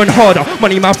 Bigger and harder.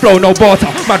 Money man flow, no barter.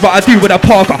 Mad what I do with a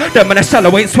Parker. Them man a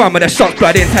shallow ain't swam with a shots.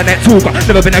 Blood internet talker.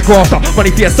 Never been a grafter. Money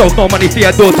for yourself, no money for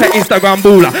your daughter. Instagram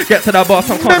baller. Get to the boss,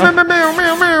 I'm coming.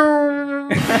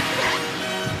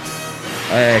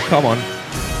 Hey, come on.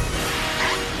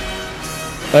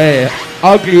 Hey,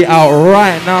 ugly out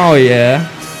right now, yeah.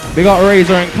 We got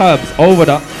Razor and Cubs over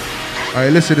that. Hey,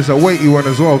 listen, it's a weighty one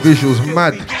as well. Visuals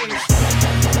mad.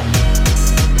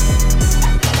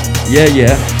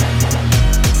 Yeah.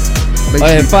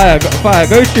 Hey, fire,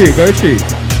 go shoot.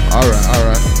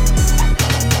 Alright.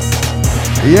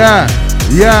 Yeah.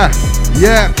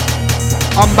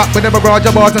 I'm back with them a barrage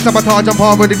of bars, a sabotage and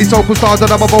part with the so-called stars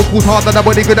and I'm a vocals hard and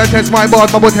nobody good and test my bars.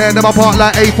 Man will tear them apart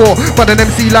like A4, but an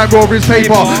MC like Rory's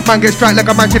paper. Man get strike like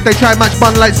a match if they try match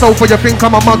man like sofa. You think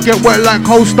I'm a mug, get wet like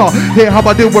coaster. Hear how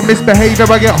I deal with misbehavior,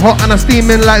 I get hot and I'm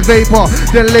steaming like vapor.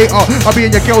 Then later, I'll be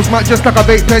in your girl's mat just like a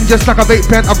vape pen,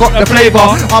 I got the flavor.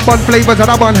 I bun flavors and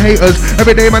I bun haters.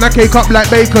 Every day man I cake up like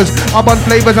bakers. I bun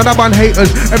flavors and I bun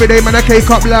haters. Every day man I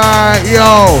cake up like,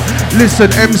 yo.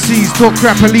 Listen, MCs talk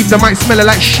crap and leave the mic smelling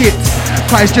like shit.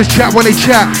 Guys just chat when they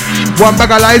chat. One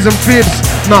bag of lies and fibs.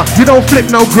 Nah, you don't flip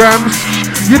no grams.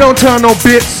 You don't turn no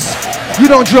bits.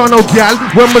 You don't draw no gal.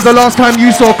 When was the last time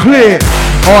you saw clear?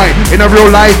 Alright, in a real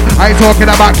life, I ain't talking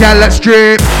about gal that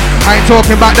strip. I ain't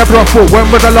talking about the brothel. When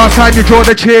was the last time you draw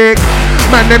the chick?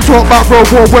 Man, them talk about bro.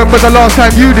 When was the last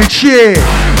time you did shit?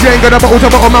 You ain't got a bottle to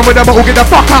bottle, man with a bottle. Get the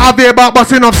fuck out of here about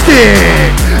busting off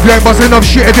stick. You ain't busting off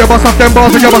shit. If you bust off them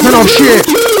bars, then you're busting off shit.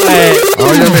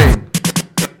 Oh, you mean?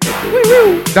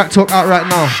 That talk out right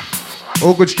now.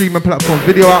 All good streaming platforms.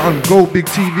 Video out on Go Big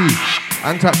TV.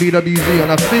 Antap BWZ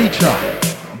on a feature.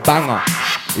 Banger.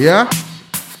 Yeah?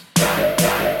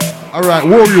 Alright,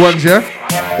 warrior ones, yeah?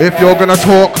 If you're gonna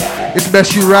talk, it's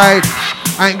best you ride.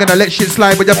 I ain't gonna let shit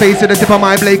slide with your face to the tip of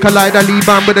my blade collide. I leave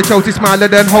on with a Chelsea smile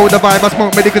and then hold the vibe. I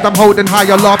smoke me cause I'm holding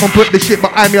high. I laugh and put the shit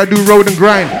behind me. I do road and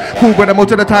grind. Cool with the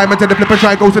most of the time until the flipper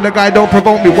try goes to the guy. Don't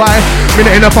provoke me, why?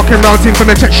 Minute in a fucking round thing from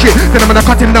the check shit. Then I'm gonna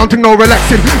cut him down thing, no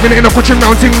relaxing. Minute in a coaching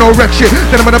round thing, no wreck shit.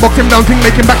 Then I'm gonna box him down thing,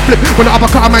 make him backflip. When I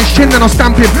uppercut a man's chin, then I'll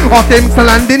stamp him. After him to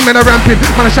landing, man I ramping.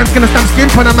 Man a chance gonna stamp skin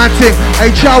for the mad thing.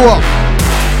 Hey, chow.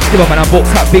 Give up man, I books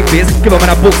at Big Biz. Give up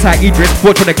man, I books at Idris.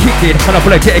 Watch when the kick did. Man, I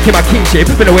apologetic in my kingship.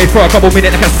 Been away for a couple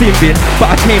minutes like a sin bin. But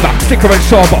I came back, sicker and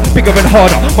sharper, bigger and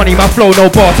harder. Money, my flow,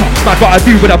 no barter. Man, what I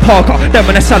do with a Parker. Then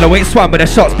when I shallow ain't swam with the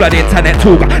shots, bloody internet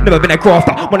talker. Never been a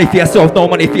grafter. Money for yourself,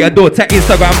 no money for your daughter.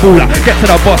 Instagram baller. Get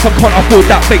to the boss, I can't afford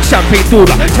that fake champagne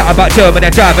doula. Chat about German,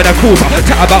 they're driving a cruiser.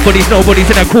 Chat about bodies, nobody's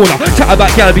in a corner. Chat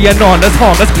about girl being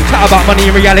harmless. Chat about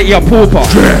money, in reality, a pauper.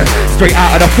 Straight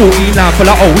out of the 14 line full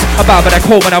of O's. About with a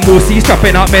cold when I'm Morsi,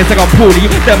 strapping up men like I'm poorly.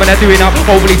 Then when they're doing up,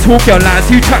 overly talking on lines.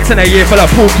 2 tracks in a year full of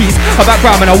porkies. About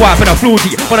grabbing a wife and a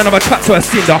floaty. One another track to a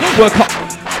cinder. Work up.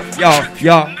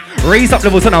 Yo. Raise up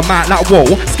levels on a mat like whoa.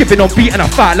 Skipping on beat and I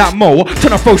fight like Mo.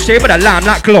 Tryna throw shade with a lamb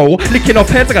like glow. Licking off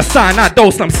heads like a sign like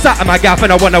dose. I'm sat in my gaff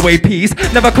and I want away peace.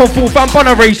 Never come full fam on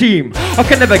a regime. I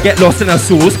can never get lost in a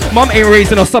sauce. Mum ain't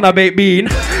raising no son of baked bean.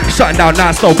 Shutting down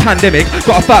now, no pandemic.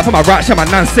 Gotta fight for my right, my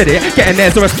nan said it. Getting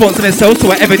there's a response in itself, so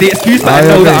whatever the excuse, but I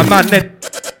know that I'm man then.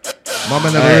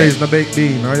 Mama never raised no baked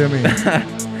bean, how you mean?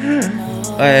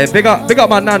 Big up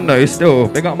my nan though, still.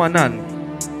 Big up my nan.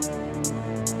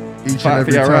 Each and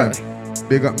every time. Right.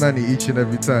 Big up nanny each and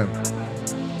every time.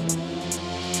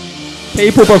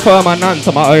 People prefer my nan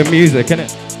to my own music,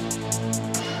 innit?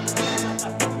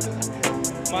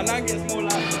 My nan gets more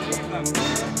like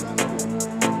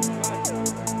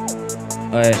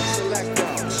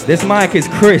this mic is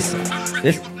crisp.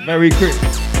 This very crisp.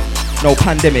 No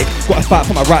pandemic, gotta fight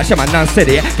for my right, my nan said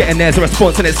it. Getting there's a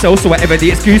response in itself, so whatever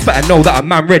the excuse, but I know that I'm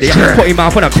man ready. Putting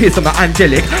mouth when I'm pissed, I'm not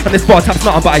angelic. And this bar tap's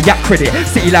nothing but a yak credit.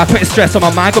 City life putting stress on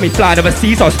my mind, got me flying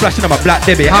overseas, so I was splashing on my black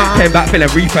debit. Came back feeling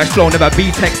refreshed, flow never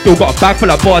beat tech. Still got a bag full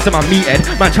of bars in my meathead.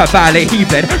 Man try violate, he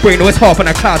bled. Brain always half on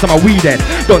the clouds on my weed head.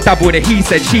 Don't dabble with it, he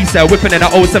said, she said. Whipping in an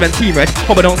old 17 red,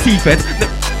 hope I don't see fed.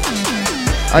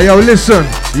 Hey yo, listen,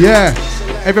 yeah.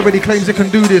 Everybody claims they can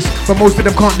do this, but most of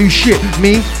them can't do shit.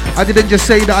 Me, I didn't just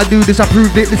say that I do this, I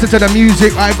proved it. Listen to the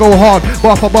music, I go hard,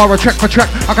 bar for bar, track for track.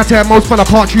 I can tell most fun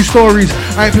apart, true stories.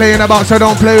 I ain't playing about, so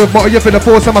don't play with, but you for the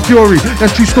force of my fury.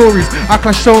 That's true stories. I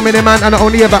clash so many man, and I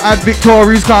only ever add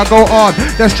victories. Cause I go hard,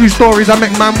 that's true stories. I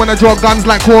make man when I draw guns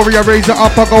like Corey. I raise it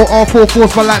up, I go all full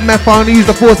force, but like meth, I only use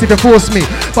the force if you force me.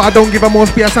 But I don't give a more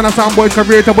space, and a soundboy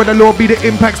creator with the law be the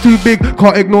impact's too big.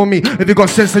 Can't ignore me. If you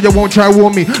got sense, then you won't try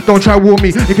warn me. Don't try warn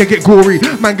me, it can get gory.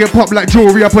 Man get popped like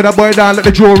jewelry. I put a boy down like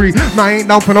the jewelry. Man, I ain't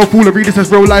down for no foolery. This is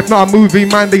real life, not a movie.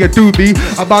 Man, they a doobie.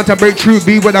 About to break true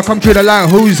B when I come to the line.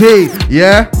 Who's he?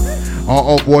 Yeah?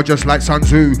 Art of war just like Sun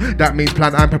Tzu. That means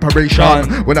plan and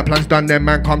preparation. When the plan's done, then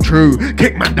man come true.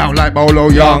 Kick man down like Bolo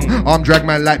Young. Arm drag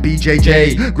man like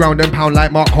BJJ. Ground and pound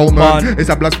like Mark Holman. It's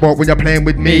a blood sport when you're playing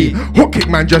with me. Hook kick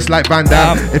man just like Van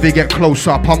Damme. If you get close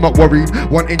up, I'm not worried.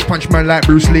 1 inch punch man like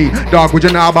Bruce Lee. Dog, would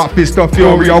you know about Fist of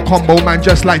Fury? I'll combo man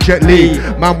just like Jet Li.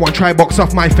 Man want try box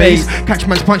off my face. Catch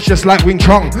man's punch just like Wing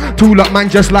Chun. Tool up man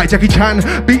just like Jackie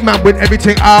Chan. Beat man with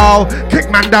everything. Ow. Kick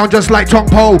man down just like Tong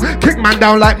Po. Kick man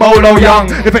down like Bolo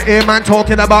Young. If an ear man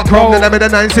talking about chrome, then I'm in the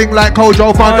 9 sing like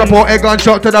Kojo. Found report a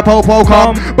gunshot to the popo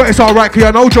come. But it's alright cause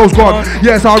you know Joe's gone.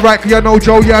 Yeah, it's alright cause you know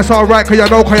Joe. Yeah, it's alright cause you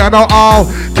know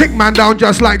oh. Kick man down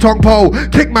just like Tong Po.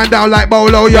 Kick man down like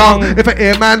Bolo Young. If an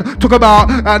ear man talk about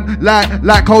and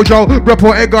like Kojo,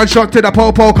 report a gunshot to the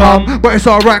popo come. But it's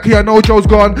alright cause you know Joe's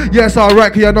gone. Yeah, it's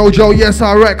alright cause you know Joe. Yeah, it's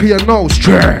alright cause you know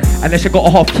straight. Unless you got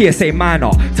a half key, say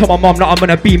minor. Tell my mom that I'm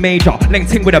gonna be major.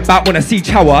 Linked with a bat when I see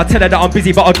Chower. Tell her that I'm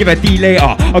busy but I'll give a D later.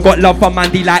 I got love for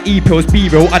Mandy like E-pills, be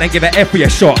real. I don't give an F for a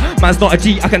shot. Man's not a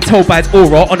G, I can tell by his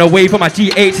aura. On the wave of my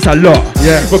GH, it's a lot.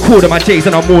 Yeah. Recording my J's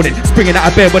in the morning. Springing out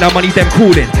of bed when the money's them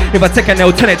calling. If I take an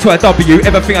L, turn it to a W.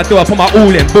 Everything I do, I put my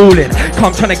all in, balling.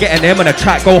 Come trying to get in them on the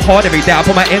track, go hard every day. I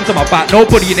put my ends on my back.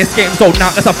 Nobody in this game's old now.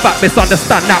 That's a fact,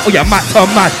 misunderstand that. Or you might turn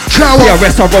mad.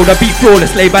 PRS, I roll the beat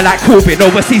flawless. Labor like Corbin.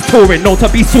 Overseas touring, known to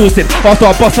be sourcing. After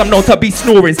I bust, I'm known to be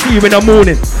snoring. See you in the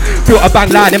morning. Built a bang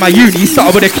line in my uni.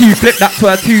 Started with a Q, flip that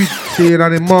to a 2. See you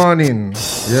in the morning,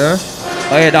 yeah?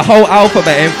 Oh yeah, the whole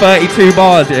alphabet in 32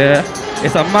 bars, yeah?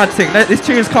 It's a mad thing. This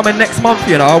tune's coming next month,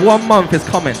 you know? 1 month is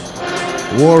coming.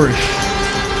 Warish.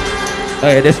 Oh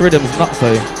yeah, this rhythm's nuts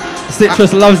though.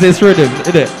 Citrus loves this rhythm,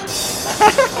 innit?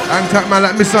 Angtat man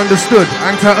like misunderstood.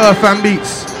 Angtat Earth and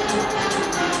Beats.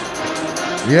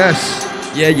 Yes.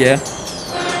 Yeah.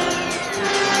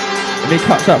 me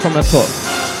catch that from the top.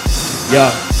 Yeah.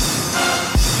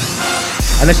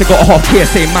 Unless you got a half tier,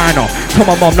 say minor. Tell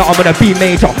my mom that I'm gonna be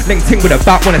major. LinkedIn with a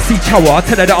back, wanna see chower.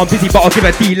 Tell her that I'm busy, but I'll give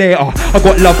her D later. I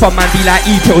got love for Mandy like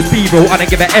E-Pills, B-roll. I don't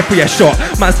give her every a shot.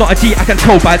 Man's not a G, I can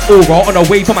tell by his aura. On the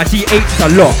way for my GH is a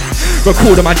lot.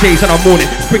 Recording my days and I'm morning.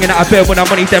 Springing out of bed when I'm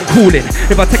money, them cooling.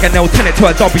 If I take a L, turn it to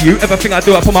a W. Everything I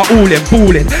do, I put my all in,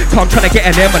 balling. So I'm trying to get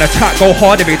in there when the chat go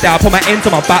hard every day. I put my ends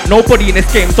on my back. Nobody in this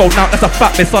game sold out. That's a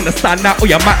fact, misunderstand that. Or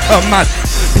you're mad, mad.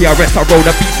 PRS, I roll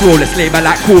the beat flawless. Labor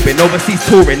like Corbin, overseas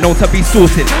touring. Known to be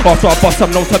sourcing. After I bust,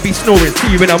 I'm known to be snoring.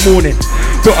 See you in the morning.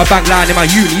 Built a bank line in my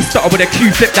uni. Started with a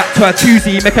Q, flip that to a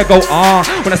 2Z. Make her go,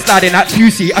 when I slide in that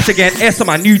 2C. I should get an S on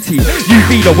my new tee.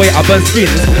 UV the way I burn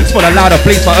skins. Smell a louder,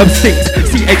 blaze my stinks.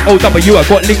 CHOW, I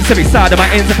got links every side of my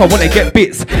ends if I wanna get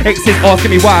bits. Exes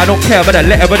asking me why I don't care about the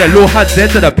letter, but the law had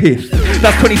Z to the piff.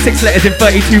 That's 26 letters in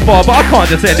 32 bar, but I can't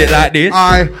just end it like this.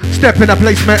 I step in a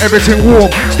place, man, everything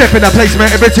warm. Step in a place, man,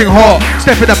 everything hot.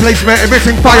 Step in a place, man,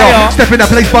 everything fire. Step in a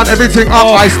place, burn everything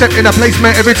up. I step in a place,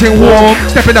 man, everything warm.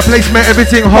 Step in a place, man,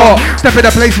 everything hot. Step in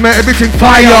a place, man, everything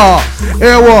fire.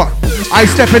 Hear what? I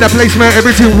step in a place, man,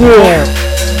 everything warm.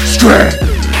 Straight.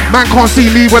 Man can't see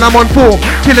me when I'm on form.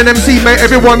 Killing MC, mate,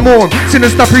 everyone mourn.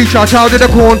 Sinister preacher, child of the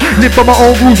corn. Live by my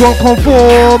own rules, won't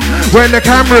conform. When the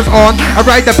camera's on, I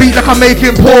ride the beat like I'm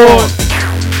making porn.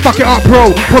 Fuck it up,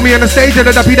 bro. Put me on the stage and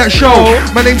that'll be that show.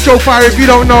 My name's Joe Fire, if you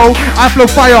don't know. I flow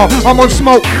fire, I'm on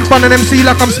smoke. Run an MC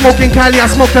like I'm smoking Cali. I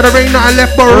smoke till there ain't nothing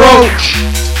left but roach.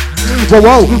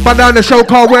 Whoa, but down the show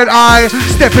called when I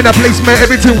step in a place, man,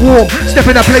 everything warm. Step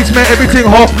in a place, man, everything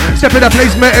hot. Step in a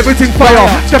place, man, everything fire.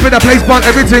 Step in a place, burn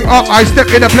everything up. I step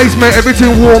in a place, man,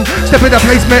 everything warm. Step in a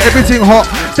place, man, everything hot.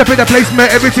 Step in a place, man,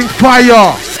 everything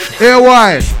fire. Hear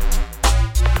why?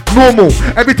 Normal,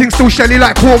 everything still shiny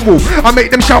like Cornwall. I make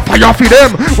them shout fire for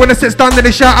them. When the set's done, then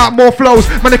they shout out more flows.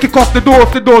 Man, they kick off the door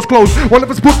if the door's closed. One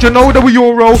of us put you know that we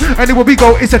all roll. Anywhere we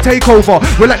go, it's a takeover.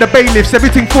 We're like the bailiffs,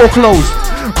 everything foreclosed.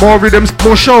 More rhythms,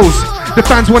 more shows. The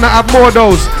fans wanna have more of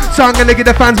those. So I'm gonna give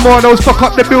the fans more of those. Fuck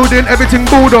up the building, everything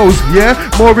bulldoze. Yeah,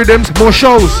 more rhythms, more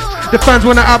shows. The fans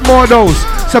wanna have more of those.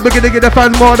 So we're gonna give the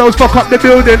fans more of those. Fuck up the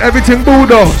building, everything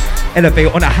bulldoze.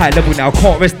 Elevate on a high level now,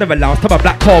 can't rest, never lounge. Tell my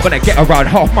black car when I get around.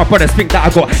 Half my brothers think that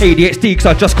I got ADHD cause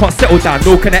I just can't settle down.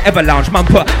 No can I ever lounge. Man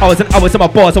put hours and hours in my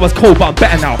bars, I was cold but I'm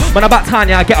better now. Man about time,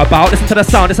 yeah, I get about. Listen to the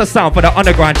sound, it's a sound for the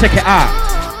underground, check it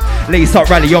out. Lace up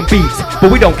rally on beats,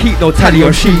 but we don't keep no tally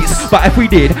on sheets. But if we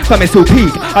did, fam it's still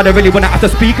peak. I don't really wanna have to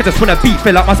speak, I just wanna beat.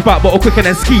 Fill up my spot bottle quicker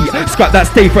than ski. Scrap that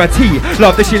stay for a tea.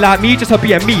 Love that she like me, just her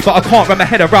being me. But I can't wrap my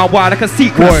head around why like a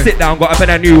secret. I sit down, got up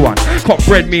in a new one. Cop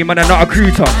bread me, man, I'm not a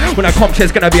crouton. When I come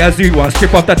chair's gonna be a zoo one.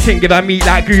 Strip off the ting, give her meat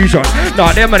like Goujon.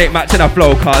 Nah, them man ain't matching a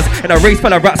flow cars. In a race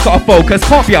full of rats gotta focus.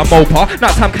 Can't be a moper,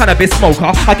 not time cannabis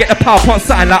smoker. I get the power plant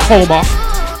something like Homer.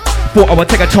 Thought I would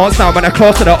take a chance now when I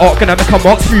cross to the arc. Gonna make a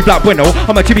mock, smooth like Bueno.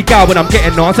 I'm a Jimmy guy when I'm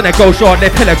getting on, and they go short,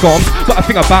 they're pilligrims. But a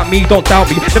thing about me, don't doubt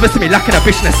me. Never see me lacking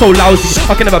ambition, it's so lousy.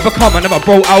 I can never become, I never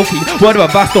bro alky. Word of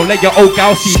advice, don't let your old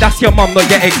gal see. That's your mum, not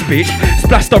your ex bitch.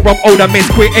 Splash the rum, older miss,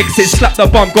 quick exit. Slap the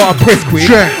bum, got a press quick.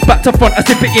 Back to front, I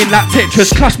sip it in like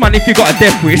Tetris. Clash man if you got a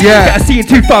death wish. Get a scene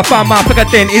too far, found my like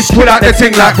a dentist. Pull out the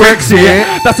thing like Brexit.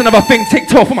 That's another thing,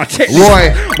 ticked off on my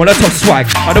checklist. When I talk swag,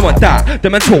 I don't want that. The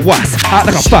mental was out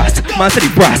like a fast. Man said he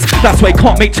brass. That's why he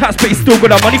can't make chats, but he still got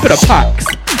the money for the packs.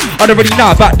 I don't really know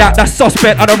about that, that's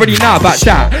suspect, I don't really know about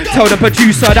that. Tell the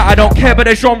producer that I don't care about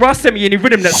the genre, send me any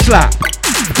rhythm that slap.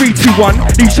 3, 2,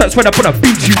 1, these shots went up on a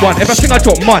beat you one. Everything I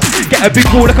drop mud, get a big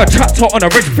ball like a tractor on a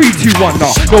rich 3, 2, 1. Nah,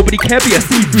 nobody care be a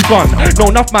see-through gun. No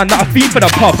enough man, not a fiend for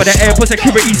the pub, but the airport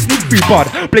security sneak through bud.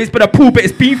 Blaze by the pool, but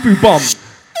it's been through bum.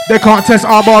 They can't test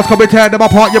our bars, can we tear them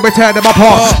apart, you be tear them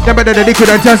apart. Them better than they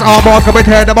couldn't test our bars, can we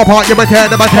tear them apart, you be tear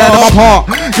them apart.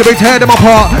 You be tear them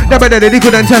apart. Them better than they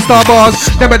couldn't test our bars.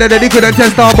 Them better than they couldn't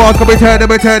test our bars, can we tear them.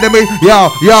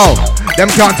 Yo, them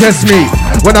can't test me.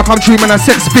 When I come through, man, I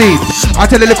set speed. I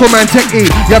tell a little man, take it.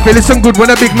 You have to listen good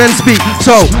when a big man speak.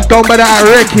 So, don't bother at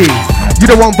Ricky. You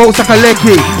don't want votes like a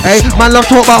lecky. Hey, man love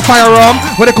talk about firearm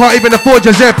when they can't even afford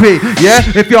Giuseppe. Yeah,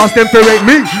 if you ask them to rate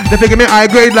me, they figure me high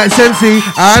grade like Sensi.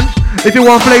 And if you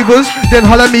want flavors, then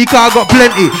holla me, cause I got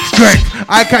plenty. Strength,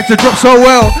 I catch the drop so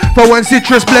well for when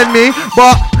citrus blend me.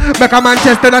 But make a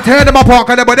Manchester, I tear them apart,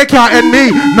 but they can't end me.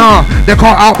 Nah, they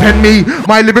can't outpen me.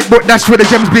 My lyric book, that's where the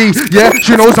gems be. Yeah,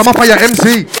 she knows I'm a fire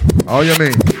MC. Oh, you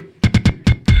mean?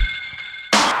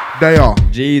 They are.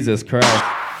 Jesus Christ.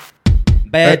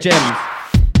 Bare gems.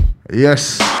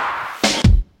 Yes.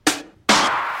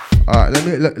 Alright,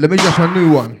 let me drop a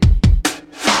new one.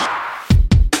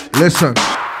 Listen.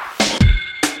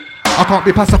 I can't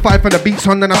be pacified for the beats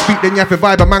on, then I speak, then you have to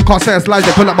vibe. A man can't say it's lies,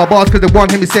 they pull up my bars cause they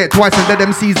want him to say it twice. And then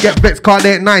MCs get vexed, car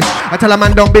they ain't nice. I tell a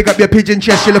man don't big up your pigeon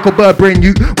chest, you little bird brain.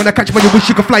 You when I catch man, you wish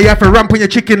you could fly, you have to ramp on your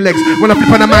chicken legs. When I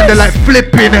flip on a man, they're like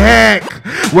flipping heck.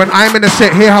 When I'm in the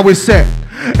set, hear how it's set.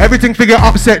 Everything figure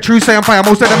upset, true say I'm fire.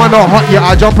 Most of them are not hot yet.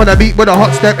 I jump on a beat with a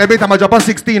hot step. Every time I jump on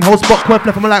 16, whole spot quirk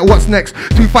left. I'm like, what's next?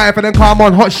 Too fire for them, calm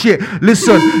on, hot shit.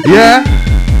 Listen, yeah.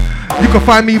 You can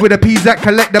find me with a P-Zack,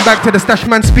 collect the bag to the stash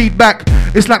man, speed back.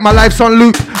 It's like my life's on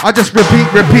loop. I just repeat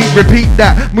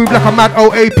that. Move like a mad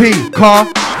OAP car.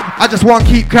 I just want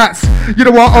keep cats. You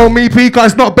don't want own me, P,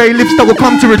 cause it's not bailiffs that will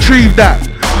come to retrieve that.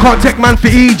 Can't take man for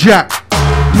E-Jack.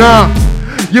 Nah.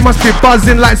 You must be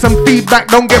buzzing like some feedback.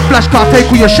 Don't get flash, can't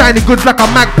take all your shiny goods like a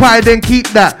magpie, then keep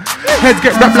that. Heads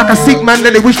get wrapped like a Sikh man,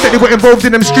 then they wish that they were involved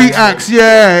in them street acts.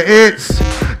 Yeah, it's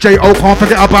J.O. can't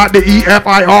forget about the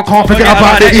E.F.I.R. can't forget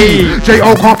about the E.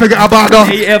 J.O. can't forget about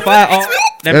the E.F.I.R.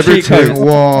 Them everything. cheat codes.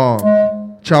 Wow.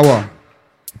 Chawa.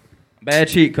 Bare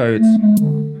cheat codes.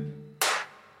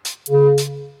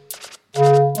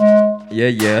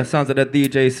 Yeah. Sounds like the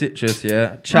DJ Citrus,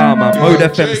 yeah. Chow man, Mode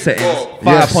FM settings.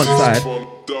 Fire upon side.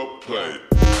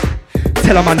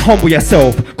 Tell a man humble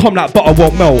yourself. Come like butter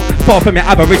won't melt. Far from your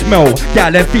average male. Yeah,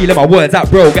 let feeling my words out,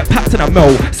 bro. Get packed in a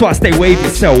mill. So I stay wavy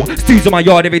cell. Stews on my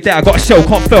yard every day. I got a shell,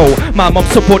 can't fail. My mum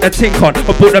support the tink on.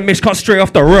 But bought the mish can't stray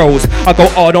off the rails. I go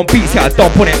hard on beats, yeah, I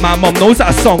dump on it. My mum knows that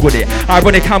I song with it.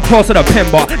 Ironic, I'm close to the pen,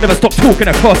 but never stop talking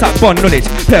across that bun knowledge.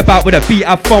 Play about with a beat,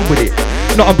 have fun with it.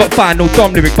 Nothing but fine, no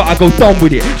dumb lyric, but I go dumb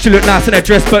with it. She look nice in a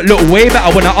dress, but look way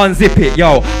better when I unzip it.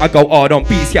 Yo, I go hard on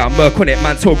beats, yeah, I murk on it.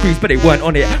 Man told grease, but they weren't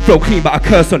on it. Flow clean, but I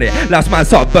curse on it. Last man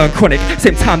started burn chronic,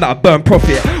 same time that I burn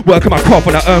profit. Work on my craft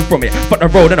when I earn from it. Fuck the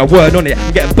road and a word on it.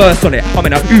 I'm getting burst on it. I'm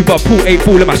in a Uber, pool 8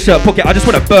 ball in my shirt pocket. I just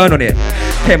wanna burn on it.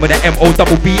 Came with an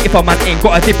M-O-double-B. If a man ain't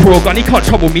got a dip or a gun, he can't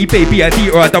trouble me, baby. A D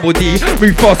or a double D.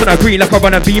 Move fast on a green like I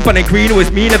run a beam. Fun and green,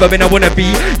 always me, never been a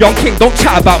wannabe. Young king, don't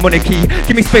chat about monarchy.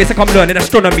 Give me space like I'm learning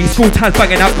astronomy. School times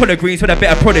banging out color greens with a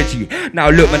bit of prodigy. Now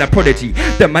look man, a prodigy.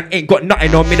 Them man ain't got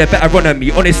nothing on me, they better run on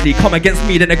me. Honestly, come against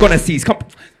me, then they're gonna seize. Come.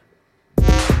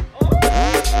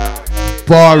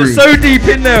 Barry. So deep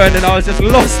in there, and then I was just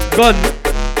lost, gone.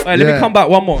 Right, let me come back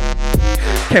one more.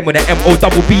 Came with an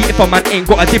M-O-double-B. If a man ain't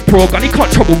got a dip or a gun, he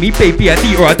can't trouble me, baby. A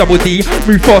D or a double D.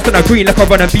 Move fast on a green like I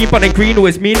run a beam. Fun and green,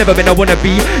 always me, never been a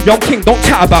wannabe. Young king, don't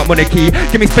chat about monarchy.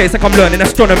 Give me space like I'm learning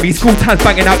astronomy. School times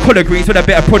banging out color greens with a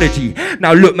bit of prodigy.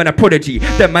 Now look man, a prodigy.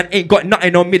 Them man ain't got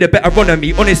nothing on me, they better run on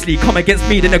me. Honestly, come against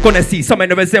me, then they're gonna see something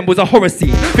that resembles a horror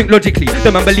scene. Think logically,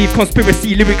 them man believe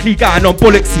conspiracy. Lyrically, going on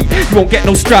bollocksy. You won't get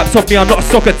no straps off me, I'm not a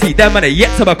soccer tee. Them man are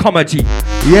yet to become a G.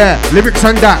 Yeah, lyrics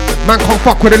and that. Man can't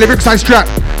fuck with the lyrics I strap.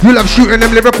 You love shooting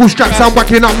them lyrical straps. I'm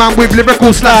whacking up man with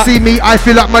lyrical slaps. See me, I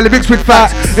fill up my lyrics with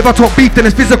facts. If I talk beef, then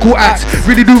it's physical acts.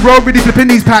 Really do roll, really flipping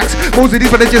these packs. Most of these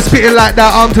brothers just spitting like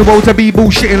that. I'm too old to be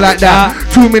bullshitting like that.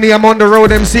 Too many, I'm on the road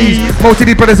MCs. Most of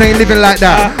these brothers ain't living like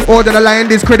that. Order the line,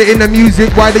 discredit in the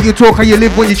music. Why do you talk how you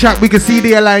live when you chat? We can see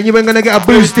the line, you ain't gonna get a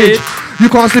boostage. You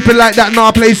can't slip it like that,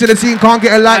 nah, place in the scene, can't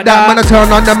get it like that. Man, I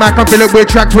turn on the mic and fill it with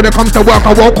tracks. When it comes to work,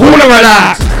 I won't call it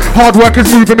relax. Hard work is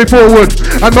moving me forward,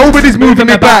 and nobody's moving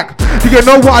me back. Do you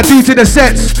know what I do to the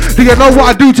sets? Do you know what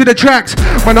I do to the tracks?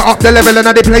 When I up the level and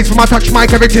I place for my touch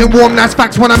mic, everything warm, that's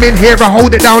facts. When I'm in here, I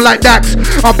hold it down like Dax.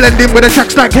 I blend in with the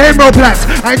tracks like Camero Plats.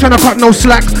 I ain't tryna cut no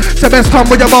slack. So best come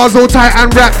with your bars all tight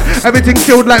and wrapped. Everything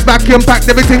sealed like vacuum packed.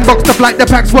 Everything boxed up like the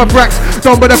packs worth racks.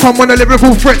 Don't bother come when the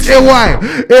lyrical threats.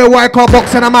 AY car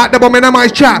boxing, I'm out the bomb in a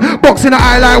mice chat. Boxing the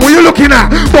eye like, what you looking at?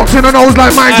 Boxing the nose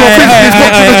like mind your business.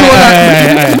 Boxing the jaw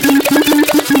like.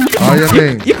 Oh, you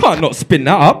mean? You can't not spin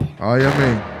that up. Oh, you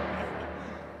mean?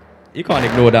 You can't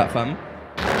ignore that, fam.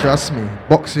 Trust me.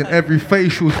 Boxing every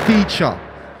facial feature.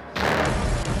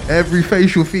 Every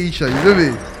facial feature, you know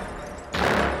me?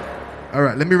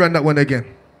 Alright, let me run that one again.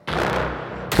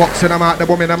 Boxing, I'm out the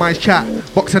bomb in a nice chat.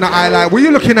 Boxing the eye like, what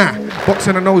you looking at?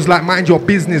 Boxing the nose like, mind your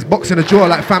business. Boxing the jaw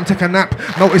like, fam, take a nap.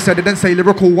 Notice I didn't say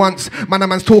lyrical once. Man, a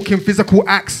man's talking physical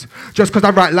acts. Just cause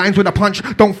I write lines with a punch,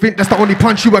 don't think that's the only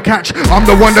punch you will catch. I'm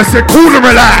the one that said cool and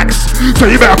relax. So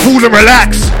you better cool and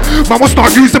relax. Man, will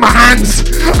start using my hands.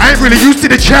 I ain't really used to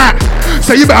the chat.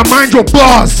 So you better mind your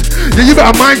bars. Yeah, you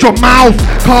better mind your mouth.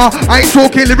 Car, I ain't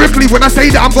talking lyrically when I say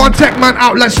that I'm gonna take man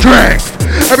out like strength.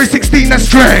 Every 16 that's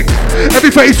strength.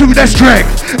 Every 32 that's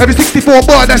strength. Every 64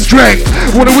 bar that's strength.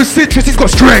 When it was Citrus it's got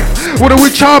strength. When it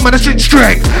was Charm man that's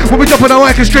strength. When we jump on the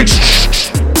mic it's strength.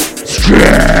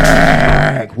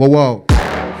 Strength. Whoa.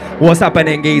 What's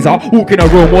happening, geezer? Walk in a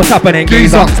room, what's happening,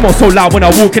 geezer? Smell so loud when I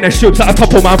walk in the shops that a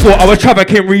couple man thought I was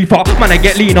trafficking reefer. Man, I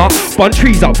get leaner, bun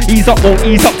trees up, ease up, won't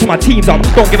ease up to my teams up.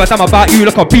 Don't give a damn about you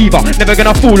like a beaver. Never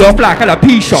gonna fall off like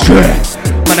alopecia.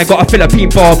 Man, I got a Philippine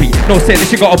Barbie. No saying that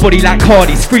she got a body like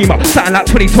Cardi. Screamer, something like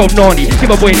 2012 Nani. Give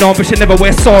a boy none, but she never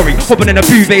wear sorry. Hopping in a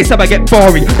bouvet, so I get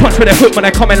barry. Punch with a hook when I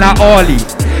come in like Arlie.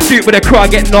 Shoot with a crew, I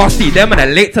get nasty. Them when I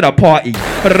late to the party.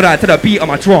 Right to the beat of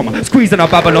my drum. Squeezing a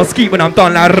Babylon skeet when I'm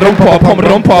done like rumpa pom,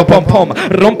 rumpa pom pom.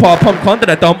 Rumpa pom, contra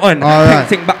the dumb on.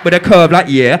 Painting back with a curve like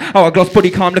yeah. Hourglass body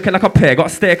calm looking like a pear. Got a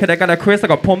stare cause I got a Chris, I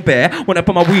got pump bear. Wanna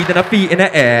put my weed and a feet in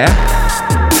the air.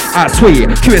 At sweet,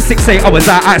 Q6 8 hours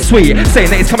out at sweet. Saying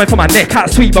that it's coming from my neck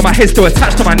at sweet, but my head's still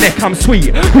attached to my neck, I'm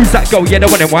sweet. Who's that girl? Yeah, the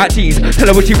one in white jeans.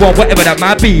 Tell her what you want, whatever that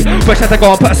might be. But she had to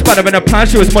go and put a spanner in her plan.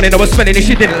 She was money I was spending if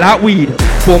she didn't like weed.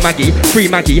 4 Maggie,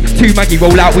 3 Maggie, 2 Maggie,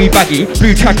 roll out weed baggy.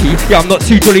 Blue tracky, yeah I'm not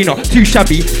too jolly, not too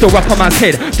shabby. Still up on man's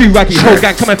head, do raggy. Whole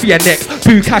gang coming for your neck,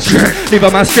 boo khaki. Leave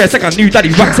a man stressed like a new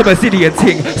daddy. Racks a Brazilian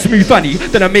ting, smooth funny.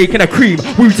 Then I'm making a cream,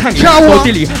 Wu-Tangy. No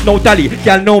dilly, no dally,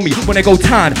 y'all know me. When I go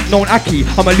tan, no Aki.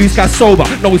 I'm a loose guy sober.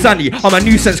 No Zanny, I'm a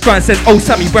nuisance, grind says, oh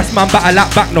Sammy, breast man, batter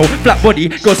lap back, no flat body,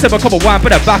 go 7 cup of wine, put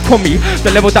that back on me.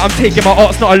 The level that I'm taking, my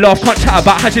art's not a laugh, can't chat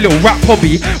about, had your little rap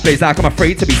hobby. Blaze like I'm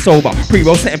afraid to be sober,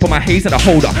 pre-roll setting for my haze and a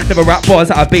holder. Never rap bars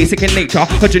that are basic in nature,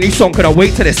 heard your new song, could I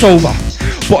wait till it's over?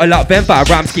 Bottle up then by a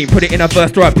rhyme scheme, put it in a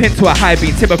verse or a pin to a high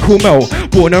beam, typical male.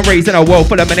 Born and raised in a world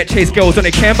full of men that chase girls and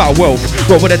they care about wealth.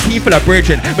 Roll with a team full of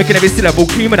bridging, making every syllable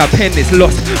cream and a pen is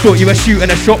lost. Thought you were shooting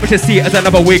a shot, but you see it as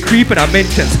another way creeping, I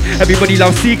mentions. Everybody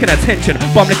loves seeking attention,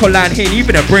 bum nickel line here,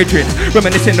 even a bridging.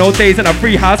 Reminiscing old days in a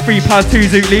free house, 3 pounds 2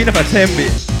 zoot lean for 10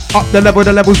 bits. Up the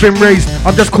level's been raised.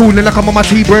 I'm just cooling like I'm on my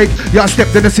tea break. Yeah, I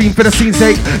stepped in the scene for the scene's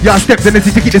sake. Yeah, I stepped in the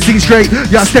scene to keep the scene straight.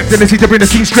 Yeah, I stepped in the scene to bring the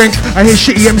scene strength. I hear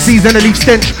shitty MCs and I leave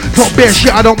stench. Talk bare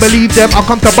shit, I don't believe them. I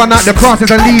come to burn out the crosses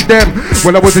and leave them.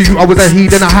 Well, I was a youth, I was a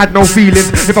heathen, I had no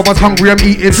feelings. If I was hungry, I'm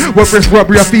eating. Work risk,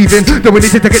 robbery, or thieving. Then we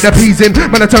needed to get the peas in.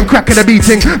 Man, I turn crack in the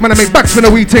beating. Man, I make backs when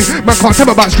I eating. Man, can't tell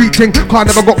me about street ting. Can't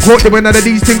never got caught doing none of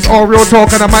these things. All real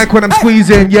talk on the mic when I'm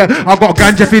squeezing. Yeah, I got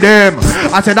ganja for them.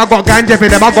 I said I got ganja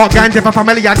for them. I got ganja for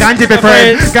family. Yeah, ganja be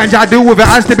friend. Ganja I do with it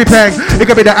has to be peng. It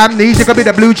could be the amnesia, it could be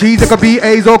the blue cheese, it could be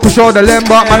A's or Kushaw the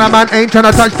Lemba. Man, a man ain't tryna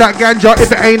touch that ganja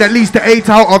if it ain't at least the 8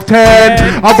 out of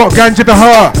 10. I got ganja for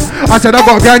her. I said I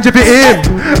got ganja for him.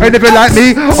 And if you like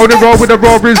me, on the road with the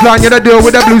robberies line, you the deal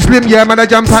with the blue slim. Yeah, man, I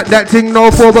jump at that thing,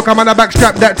 no forward, come on, I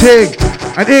backstrap that thing.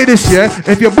 And hear this, yeah,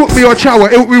 if you book me or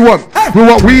chower, it we want. We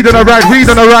want weed on a ride, weed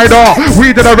on a ride,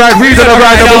 weed on a ride, weed on a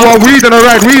ride, we want weed on a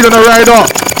ride, weed on a ride,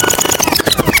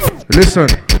 Listen,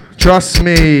 trust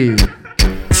me.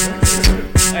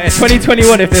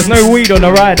 2021, if there's no weed on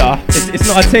the rider, it's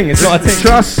not a thing, it's not a thing.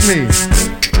 Trust me.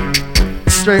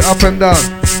 Straight up and down.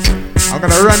 I'm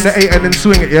gonna run the 8 and then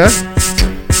swing it, yeah?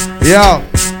 Yeah.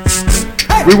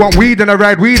 We want weed on a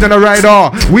ride, weed on a ride,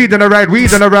 weed on a ride,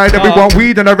 weed on a ride, we want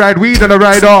weed on a ride, weed on a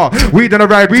ride, weed on a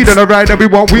ride, weed on a ride, we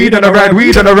want weed on a ride,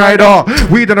 weed on a ride,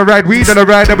 weed on a ride, weed on a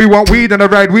ride, we want weed on a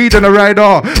ride, weed on a ride,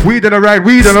 weed on a ride,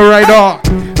 weed on a ride.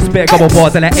 Spit a couple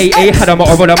bars and an AA. Had a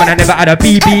Motorola man, I never had a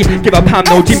BB. Give a Pam,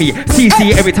 no Jimmy.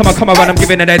 CC, every time I come around, I'm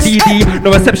giving it a DD.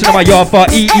 No reception on my yard for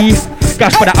EE.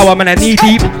 Gosh, for the hour, man, I knee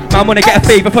deep. Man, wanna get a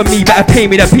favour from me, better pay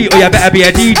me the P or you better be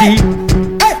a GG.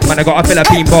 Man, I got a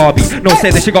Philippine Barbie. No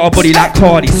say that she got a body like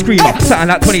Cardi. Screamer, something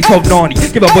like 2012 Nani.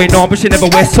 Give a boy none, but she never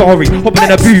wear sorry. Hopping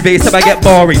in a bouvet, so I get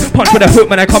barry. Punch with a hook,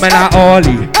 man, I coming like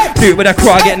Arlie. Do it with a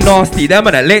crew, I get nasty. Them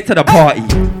man, I late to the party.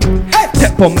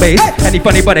 Step on bass, any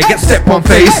funny buddy get step on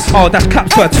face. Oh, that's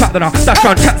claps to a trap, then I'll dash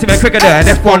round traps even quicker than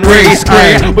an F1 race.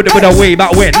 With a way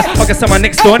back when I guess I'm my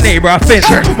next door neighbour, I think.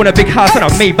 Want a big house and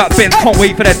I made back Benz. Can't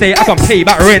wait for the day I can pay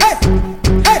back rent.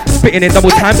 Spitting in double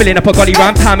time, billing up a golly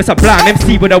rhyme time. It's a blam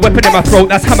MC with a weapon in my throat.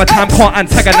 That's hammer time, can't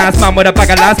antagonize man with a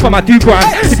bag of lies for my 2 grand.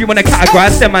 If you wanna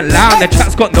categorize them man loud, the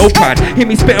track's got no pride. Hear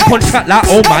me spitting punch track like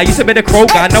oh my, used to be the crow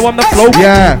guy, now I'm the flow.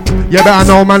 Yeah, you better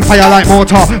know man, fire like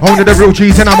mortar. Only the real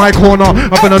cheese in my corner.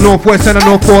 Up in the northwest and the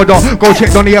north border. Go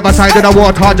check on the other side of the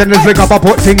water. Generals lick up, I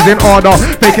put things in order.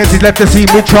 Vacancies left the scene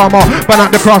with trauma. Burn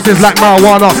out the crosses like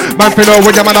marijuana. Man for know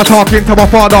when your man are talking to my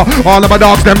father. All of my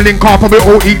dogs them link up and we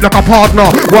all eat like a partner.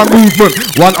 One movement,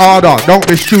 one order. Don't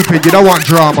be stupid, you don't want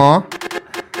drama.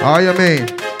 How you mean?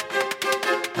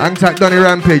 Hang tight Donny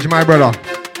Rampage, my brother.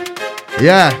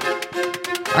 Yeah.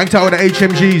 Hang tight with the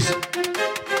HMGs.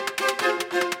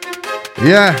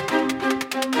 Yeah.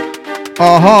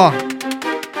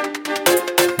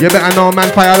 You better know,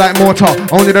 man, fire like mortar.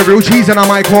 Only the real cheese in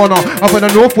my corner. Up in the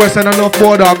northwest and the north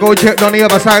border. Go check down the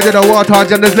other side of the water.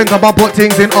 Genders link up and put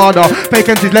things in order.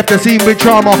 Vacancies left the scene with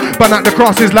trauma. Burn out the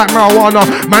crosses like marijuana.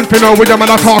 Man, finna with them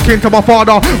and I'm talking to my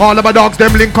father. All of my dogs,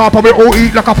 them link up and we all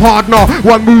eat like a partner.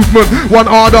 One movement, one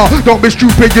order. Don't be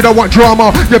stupid, you don't want drama.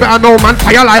 You better know, man,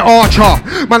 fire like Archer.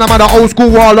 Man, I'm an old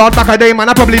school warlord. Back a day, man,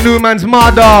 I probably knew man's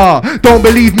mother. Don't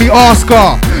believe me, ask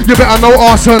her. You better know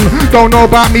arson. Don't know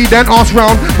about me, then ask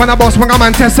round. When I boss, when I'm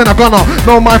man testing a gunner.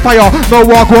 Know my fire, no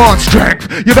walk on strength.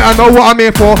 You better know what I'm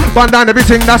here for. Burn down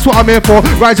everything, that's what I'm here for.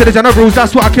 Rise to the generals,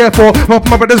 that's what I care for. Help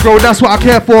my brothers grow, that's what I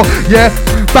care for. Yeah,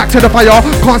 back to the fire.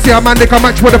 Can't see a man they can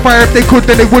match with the fire. If they could,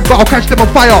 then they would, but I'll catch them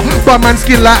on fire. Burn man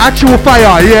skin like actual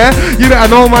fire, yeah. You better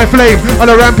know my flame. On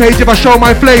a rampage, if I show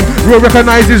my flame, real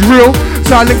recognize is real.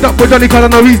 So I linked up with Johnny, cause I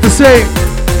know he's the same.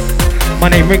 My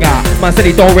name Ringer, man said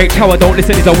he don't rate cower, don't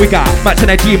listen, he's a wigger. Match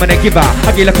and a G, man a giver. I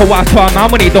get like a wife to a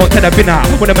man when he don't tell a binner.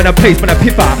 When I'm in a place, man a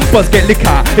piffer. Buzz get liquor,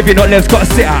 if you're not left, got a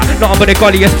sitter. Not under the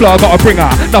golliest floor, got a bringer.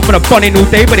 Nothing a bunning all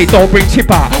day, but they don't bring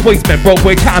chipper. Wasteman, broke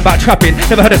boy, chatting about trapping.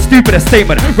 Never heard a stupidest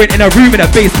statement. Renting a room in a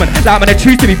basement. Like man I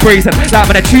choose to be brazen, like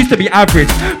man I choose to be average.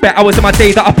 Bet hours in my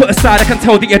day that I put aside, I can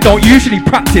tell that you don't usually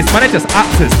practice. Man I just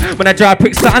actors, when I drive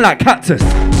pricks something like cactus.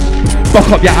 Fuck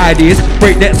up your ideas,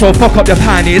 break that so fuck up your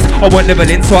pioneers. I want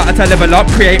leveling, so I had to level up,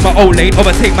 create my own lane,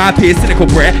 overtake my peers, cynical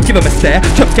breath, give them a stare,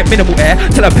 chops get minimal air,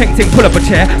 till a painting, pull up a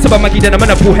chair, so by Maggie then I'm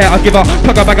gonna pull hair, I give her,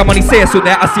 plug a bag of money, say a suit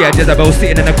there, I see a Jezebel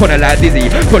sitting in the corner like Dizzy,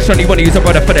 push on you wanna use a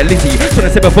brother for the Lizzie, trying to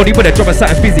save a body with a drop of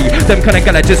something busy, them kinda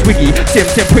gala just wiggy,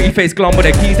 sim pretty face glum with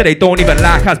the keys that they don't even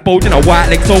like, has bulging a white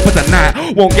legs open tonight,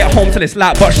 won't get home till it's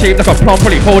light, but shaped like a plum,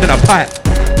 probably holding a pipe.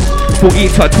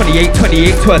 14 to a 28,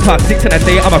 28 to a top 6 in a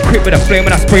day. I'm a crip with a flame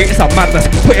when I spray, it's a madness.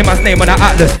 Putting man's name on the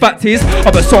atlas. Fact is,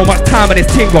 I put so much time on this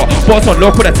tingle. Boss on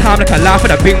local the time like a laugh with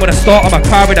a bing when I start. I'm a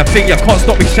car with a thing, you can't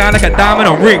stop me shine like a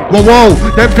diamond on ring. Whoa, whoa,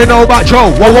 them fin know about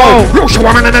Joe. Whoa, whoa, real show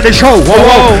man in the show. Whoa,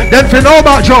 whoa, them fin know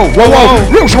about Joe. Whoa, whoa,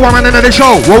 real show man in the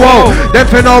show. Whoa, whoa, them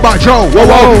fin know about Joe. Whoa,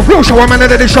 whoa, real show man in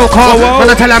the show. Call, man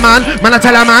I tell a man, man I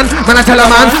tell a man, man I tell a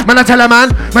man, man I tell a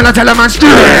man, man I tell a man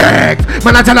strict,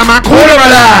 man I tell a man cool and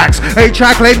relax. Hey,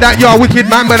 track like that. You're a wicked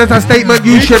man, but it's a statement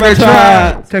you should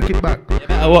retract. Take it back. You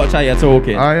better watch how you're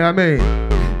talking. I mean,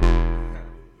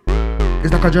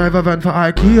 it's like a driver van for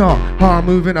IKEA. How I'm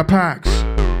moving the packs.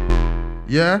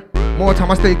 Yeah? More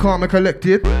time I stay calm and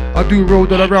collected. I do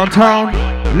road all around town.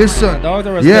 Listen.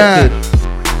 Yeah.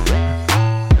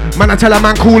 Man, I tell a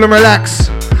man cool and relax.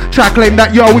 Try claim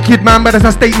that you're a wicked man, but it's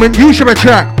a statement you should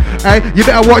retract. Hey, you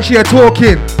better watch your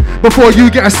talking before you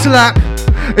get a slap.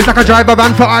 It's like a driver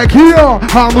van for IKEA.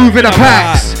 How I'm moving the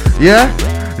packs. Yeah?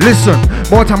 Listen,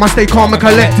 more time I stay calm and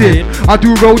collected. I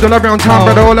do road all around town,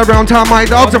 but all around town my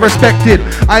dogs are respected.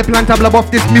 I plan to blab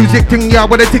off this music thing, yeah,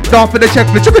 when they ticked off for the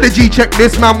checklist. Look at the G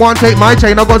checklist, man, want take my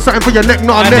chain. I got something for your neck,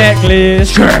 not a necklace.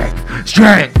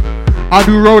 Strength. I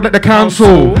do road at the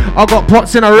council. I got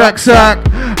pots in a rucksack.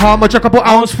 How much I can put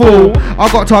ounce full? I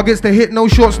got targets to hit, no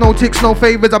shorts, no ticks, no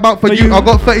favors. About for you. I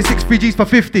got 36 3Gs for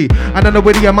 50. I don't know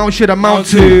where the amount should amount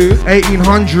to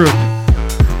 1800.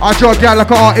 I draw gal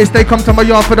like an artist. They come to my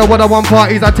yard for the 101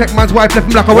 parties. I take man's wife, left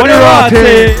him like a winner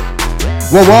artist.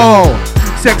 Whoa, whoa.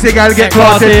 Sexy gal get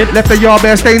clotted. Left the yard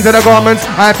bare stains in the garments.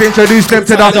 I have to introduce them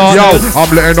to the yo. I'm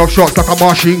letting off shots like a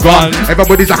machine gun.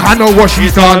 Everybody's like, I know what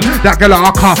she's done. That girl a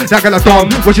car, that girl a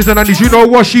dumb. When she's on these, you know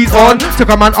what she's on.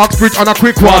 Took a man Oxbridge on a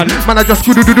quick one. Man, I just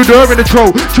scoo-doo-doo-doo-dur in the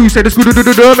throat. True say the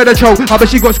scoo-doo-doo-doo-dur in the throat. I bet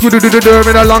she got scoo-doo-doo-doo-dur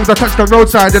in the lungs. I touched the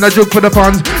roadside and I jug for the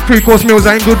funds. 3-course meals,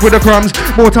 I ain't good with the crumbs.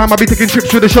 More time I be taking trips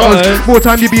with the shuttles. More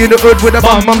time you be in the hood with the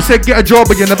bum. Mum said get a job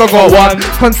but you never got one.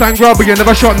 Consign grub but you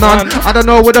never shot none. I don't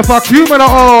know what the fuck you man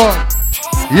are on.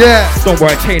 Yeah. Don't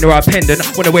wear a chain or a pendant.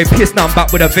 When I wear piss, now I'm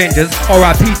back with a vengeance.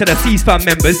 R.I.P. to the C-SPAN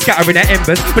members, scattering the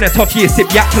embers. When a tough year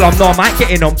sip yak till I'm Marmite,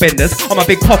 getting on benders. I'm a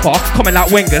big popper, coming like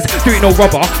Wengers. Doing no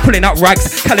rubber, pulling out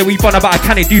rags. Calorie bun about I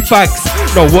can't do fags.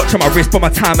 No watch on my wrist, but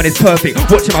my timing is perfect.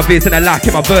 Watching my vids and I like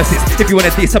in my verses. If you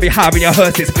wanna diss, I'll be high in your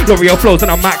hearses. L'Oreal flows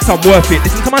and I'm max, I'm worth it.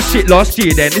 Listen to my shit last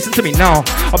year then, listen to me now.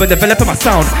 I've been developing my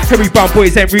sound. Harry Brown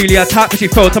boys ain't really a type, but she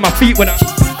fell to my feet when I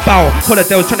bow.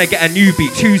 Holiday's trying to get a new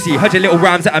beat. Choosy, heard your little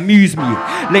rhymes that amuse me.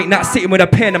 Late night sitting with a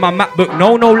pen and my MacBook.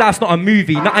 No, life's not a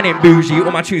movie. Nothing ain't bougie. All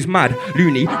my tunes mad.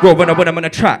 Loony, roll when I'm on a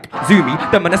track.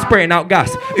 Zoomy, them man are spraying out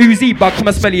gas. Uzi, bug, come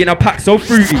and smelly in a pack, so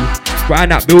fruity.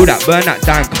 Grind that, build that, burn that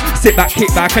dank. Sit back,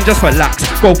 kick back and just relax.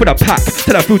 Go for the pack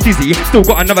till I feel dizzy. Still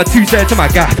got another 2 cents to my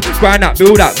gaff. Grind that,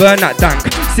 build that, burn that dank.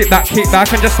 Sit back, kick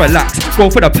back and just relax. Go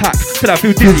for the pack till I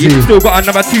feel dizzy. Still got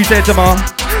another 2 cents to my.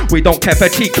 We don't care for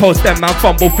cheat codes, them man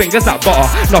fumble fingers like butter.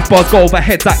 Enough bars go over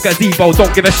heads like gazebo.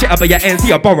 Don't give a shit about your ends,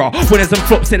 your borough. Winners and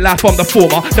flops in life, I'm the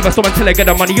former. Never saw until I get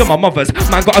the money on my mother's.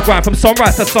 Man got a grind from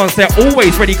sunrise to sunset.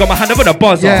 Always ready, got my hand over the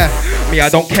buzzer. Me, I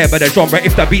don't care about the genre.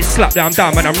 If the beat slap down,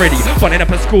 down when I'm ready. Running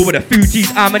up at school with a few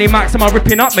G's. How many marks am I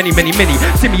ripping up? Many.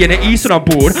 See me in the east when I'm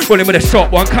bored. Rolling with a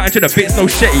shot one, cutting to the bits, no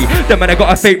shitty. The man I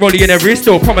got a fake rollie in a wrist,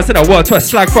 still promising a word to a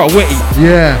slag for a witty.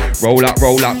 Yeah. Roll up,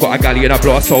 got a galley and I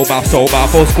blow a soul bath.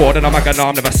 Full squad and I'm like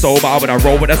I'm never sober. When I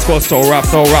roll with a squad, so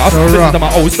rough. Listen to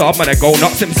my old stuff, man, I go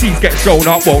nuts. MCs get shown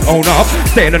up, won't own up.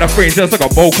 Staying in the fringe just like a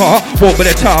bow car. Walk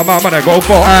with a charm, man, I go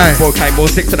far. Boy came more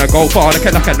six and I go far.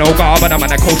 Looking like a no guard, but I'm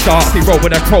in a co-star. See roll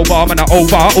with a crowbar, man, I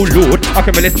over. Oh lord, I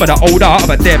can release for the older of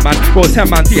a dead man. Roll 10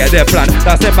 man to their plan.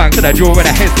 That's their bang to the jaw with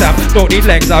a head stamp. Don't need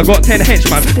legs, I got 10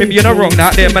 henchmen. Maybe you're not wrong,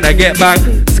 that there man, I get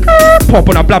bang. Pop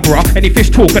on a blabberer, any fish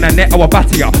talk on a net or a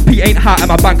batter ya. P ain't hot at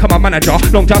my bank, I'm a manager.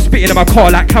 Long time spitting in my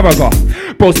car like Carragher.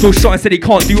 Bro still shot and said he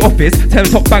can't do office. 10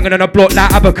 top banging on a block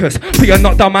like Abacus. P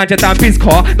not down mind your damn biz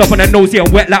car. Love on a nosy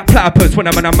and wet like platypus. When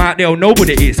I'm in a mouth, they'll know what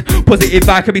it is. Positive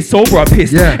I could be sober or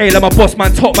pissed. Hey, like my boss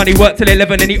man, top man, he worked till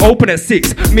 11 and he open at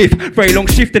 6. Myth, very long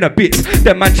shift in a bit.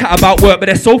 Them man chat about work, but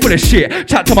they're so full of shit.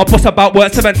 Chat to my boss about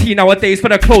work 17 nowadays for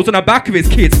the clothes on the back of his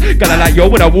kids. Gonna like yo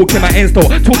when I walk in my end store.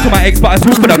 Talk to my ex, but I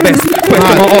talk for the best. Question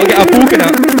my heart, get a fork in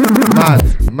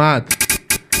it. Mad.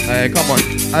 Hey, come on.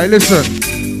 Hey, listen.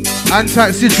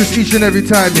 Anti-citrus each and every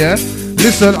time, yeah?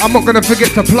 Listen, I'm not gonna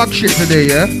forget to plug shit today,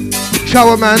 yeah?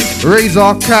 Shower Man,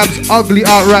 Razor, Cabs, Ugly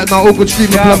out right now, all good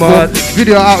streaming platform.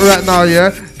 Video out right now, yeah?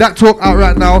 That Talk out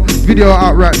right now, video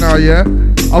out right now, yeah?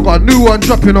 I've got a new one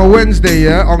dropping on Wednesday,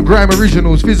 yeah? On Grime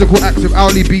Originals, Physical Acts with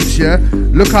Owly Beats, yeah?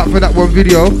 Look out for that one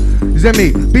video.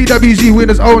 Zemi, BWZ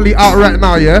winners only out right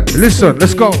now, yeah? Listen,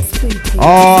 let's go.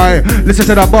 Alright, listen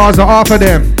to the bars of half of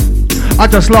them. I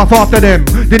just laugh after them.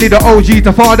 They need an OG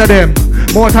to father them.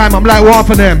 More time, I'm like one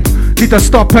for them. Need to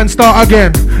stop and start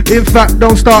again. In fact,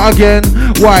 don't start again.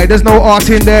 Why? There's no art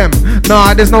in them.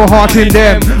 Nah, there's no heart in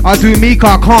them. I do me,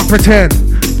 car, can't pretend.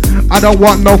 I don't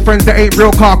want no friends that ain't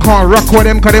real, car, can't rock with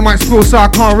them. Cause they might screw, so I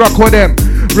can't rock with them.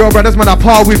 Real brothers, man, I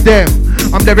par with them.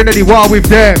 I'm there in the war with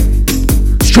them.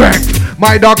 Strength.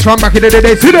 My dogs from back in the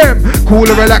day, see them. Cool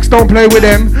and relax, don't play with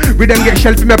them. Rhythm get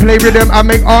shelf in the play rhythm. I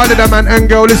make all of them man and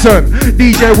girl listen.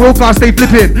 DJ Wilcar stay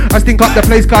flipping. I stink up the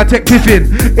place, car tech piffing.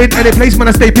 In any place, man,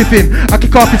 I stay piffing. I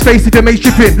kick off his face if he make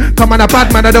tripping. Come on, a bad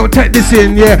man, I don't take this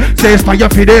in, yeah. Say it's fire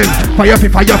for them. Fire for,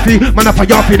 man, I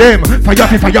fire for them. Fire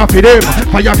for them.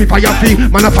 Fire for,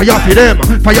 man, I fire for them.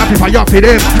 Fire for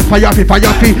them. Fire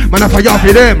for, man, I fire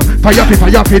for them. Fire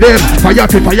for them. Fire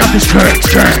for,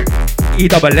 straight.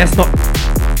 EWS not.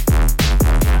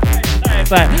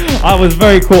 I was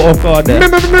very caught off guard there.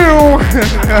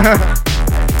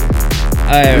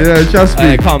 Yeah, just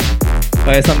me. Come.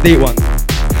 Some deep ones.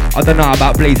 I don't know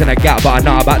about blazing a gap, but I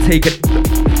know about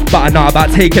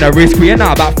taking a risk. We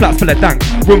know about flats full of dank,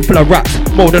 room full of rats,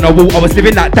 more than a wall. I was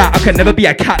living like that. I can never be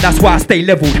a cat. That's why I stay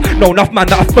levelled. Know enough man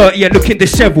that are 30 and looking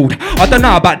dishevelled. I don't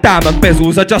know about diamond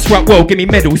bezels. I just rap well, give me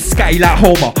medals. Scatty like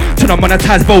Homer. To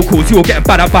non-monetized vocals, you'll get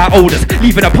bad by olders.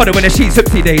 Leaving a puddle in the sheets,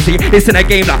 oopsie daisy. It's in a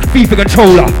game like FIFA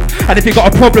controller. And if you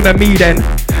got a problem with me, then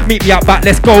meet me out back.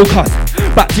 Let's go, cuss.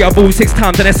 Back to your ball 6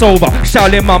 times and it's over.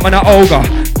 Shaolin mum and an ogre.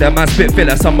 Them man spit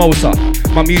filler, samosa.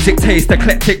 My music taste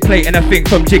eclectic, plate and a thing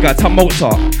from Jigger to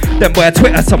Mozart. Them boy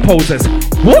Twitter supposers.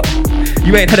 What?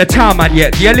 You ain't had a chow man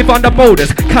yet. Do you live under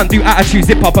boulders? Can't do attitude,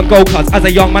 zip up and go cards. As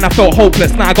a young man I felt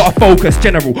hopeless. Now I got a focus.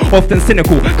 General, often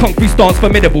cynical. Concrete stance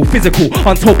formidable. Physical,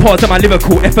 untold parts of my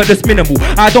lyrical. Effortless minimal.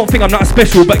 I don't think I'm not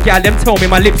special, but yeah, them tell me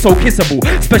my lips so kissable.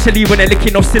 Especially when they're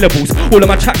licking off syllables. All of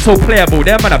my tracks so playable.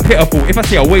 Them man are pitiful. If I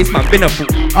see a waste man, been a fool.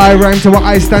 I rhyme to what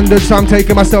I standard, so I'm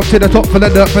taking myself to the top. For the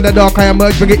dirt, for the dark I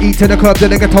emerge. Bring it eat to the curb, then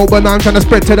they get told. But now I'm trying to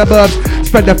spread to the burbs.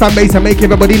 Spread the fan base and make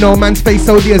everybody know man's face.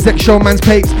 So the exec show man's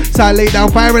papes. So I lay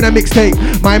down fire in a mixtape.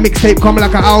 My mixtape come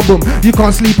like an album. You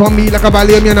can't sleep on me like a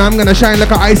Valium. You know I'm gonna shine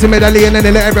like an icy medallion. And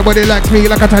then let everybody likes me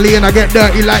like Italian. I get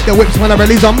dirty like the whips when I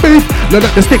release on beef. Load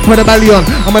up the stick for the ballion.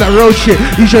 I'm on that road shit.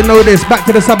 You should know this. Back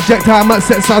to the subject. I'm at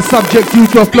sets. I'll subject you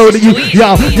to a flow that you.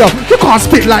 Yo, you can't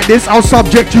spit like this. I'll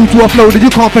subject you to a flow that you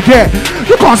can't forget.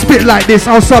 You can't spit like this.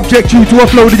 I'll subject you to a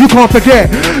flow that you can't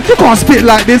forget. You can't spit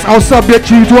like this. I'll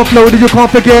subject you to a flow that you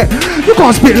can't forget. You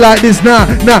can't spit like this. Nah.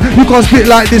 You can't spit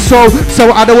like this.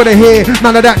 So I don't wanna hear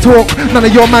none of that talk. None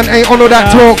of your man ain't on all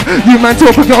that talk. You man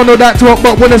talk, look at on all that talk.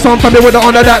 But when it's on family with the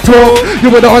honor that talk.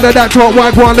 You with the honor that talk.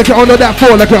 Why go on look at honor that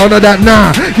 4? Look at honor that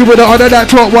nah. You with the honor that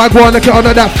talk. Why go on look at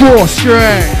honor that 4?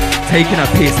 Straight. taking a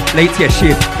piss, late to your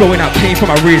shift, blowing out pain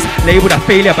from my wrist. Labeled a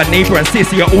failure by neighbor and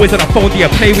sis, you're always on the phone, do you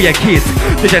play with your kids?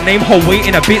 Did your name hold weight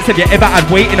in a bits? Have you ever had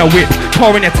weight in a whip?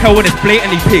 Car in your tail when it's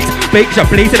blatantly pigs. Bakes your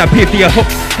blazing a pip, do you hook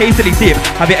hastily dip?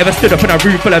 Have you ever stood up in a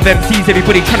room full of MCs,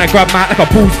 everybody trying to grab Matt like a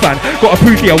Bulls fan? Gotta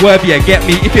prove you're worthy, you get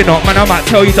me? If you're not, man, I might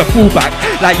tell you to fall back.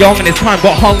 Like young in his time,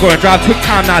 got hunger and drive, took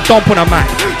time, now dump on a Mac.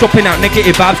 Dropping out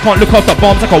negative vibes, can't look off the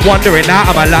bombs like I'm wondering now.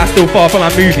 Am I last still far from a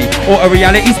movie? Or a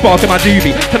reality spark in my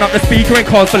doobie? Turn up the speaker and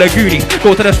cars full of goonies.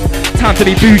 Go to the time to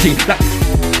be bougie. Like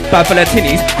bad full of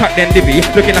tinnies, crack then divvy.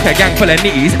 Looking like a gang full of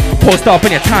nitties. Post up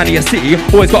in your tiniest city.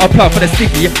 Always got a plug for the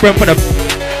sticky. Run for the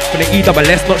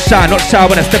EWS, not shy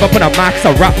when I step up on a max.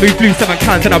 I rap, move blue, 7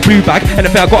 cans and a blue bag.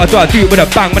 Anything I gotta do, I do it with a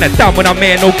bang. When I'm down, when I'm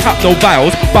here, no cap, no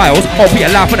vials. I'll be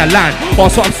alive when I land.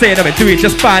 Also I'm saying I've been doing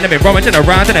just fine. I've been rummaging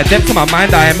around in the depths of my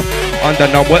mind. I am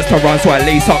under no words to run, so I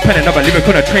lace up, pen another lyric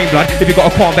on a train blood. If you got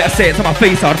a qualm, better say it to my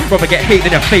face. I'd rather get hate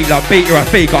than a fake like bait, you're a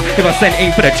faker. If I send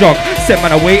aim for the jog, send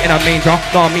man away in a manger.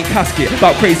 Nah, I mean casket,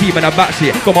 about crazy man I back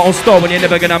shit. Got my own style when you're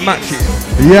never gonna match it.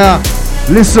 Yeah,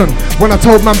 listen, when I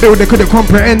told man Bill they couldn't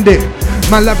comprehend it.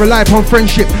 Man like rely upon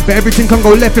friendship, but everything can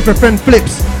go left if a friend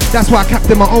flips. That's why I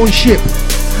captain my own ship.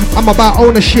 I'm about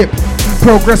ownership.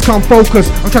 Progress can't focus.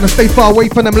 I'm trying to stay far away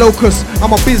from them locusts.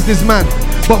 I'm a businessman,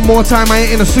 but more time I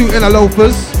ain't in a suit and a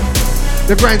loafers.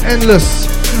 The grind's endless.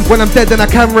 When I'm dead then I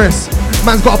can rest.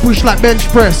 Man's gotta push like bench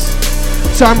press.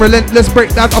 So I'm relentless,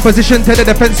 break down opposition, tell the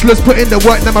defenseless. Put in the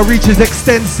work, now my reach is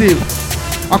extensive.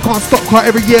 I can't stop cause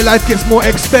every year life gets more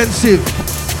expensive.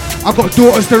 I got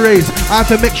daughters to raise, I have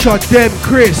to make sure them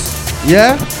Chris,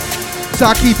 yeah? So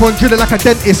I keep on drilling like a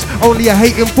dentist. Only a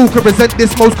hating fool could resent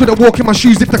this. Most couldn't walk in my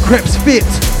shoes if the crepes fit.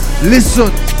 Listen,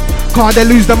 cause they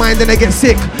lose their mind and they get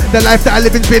sick. The life that I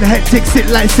live in's been hectic, sit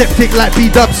like septic like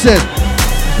B-Dub said.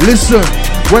 Listen,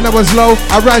 when I was low,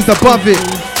 I rise above it.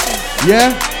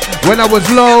 Yeah? When I was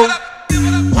low,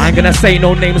 I ain't gonna say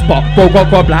no names, but bro got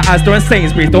gob like Asda and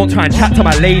Sainsbury's. Don't try and chat to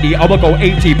my lady. I will go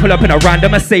AG, pull up in a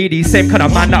random Mercedes. Same kind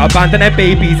of man that abandon their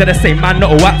babies, and the same man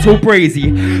that'll act all brazy.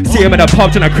 See him in a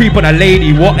pub trying to creep on a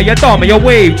lady. What are you dumb? Are you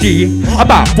wave, G?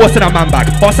 About what's in a man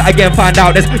bag? Boss it again, find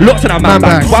out there's lots in a man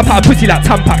bag. Wipe out a pussy like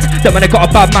Tampax. Them man they got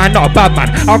a bad man, not a bad man.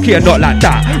 How can you not like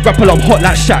that? Rap along hot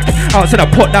like Shaq. Out in a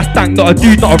pot that's dank, not a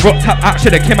dude, not a rock tap.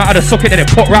 Action that came out of the socket and it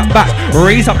put right back.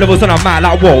 Raise up levels on a mat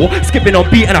like whoa. Skipping on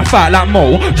beat and I fight like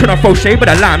Mo. Tryna throw shade with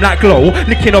a lime like glow.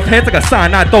 Licking off heads like a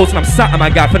sign like those. And I'm sat on my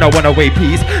gap and I want away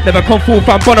peace. Never come full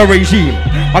from Bono regime.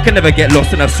 I can never get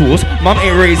lost in a sauce. Mum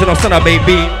ain't raising us on a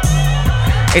baby.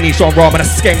 Any genre, man, a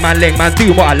skeng man, leg man,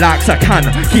 doing what I like, so I can.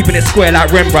 Keeping it square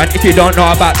like Rembrandt. If you don't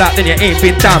know about that, then you ain't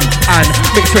been damn. And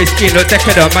mixed race skin look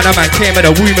decadent, man, a man came with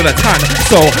a womb of a tan.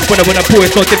 So when I pull,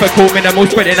 it's not difficult, minimal,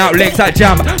 spreading out legs like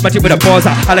jam. Magic with a bars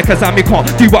like Alakazam, you can't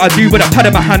do what I do with a pad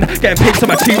in my hand. Getting pigs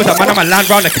on my tree with a man on my land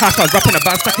round the cash. I was rapping a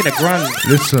band, stacking a grand.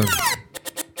 listen,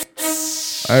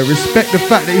 I respect the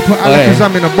fact that he put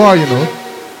Alakazam in a bar, you know.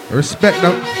 Respect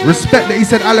that he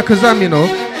said Alakazam, you know.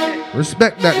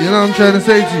 Respect that, you know what I'm trying to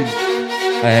say to you?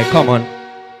 Hey, come on.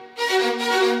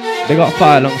 They got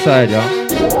fire alongside, y'all.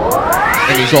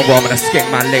 Any genre, I'm a skeng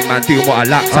man, leg man, doing what I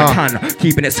like, so I can.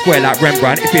 Keeping it square like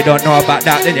Rembrandt. If you don't know about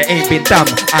that, then you ain't been damn.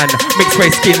 And mixed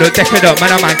race skin look decadent,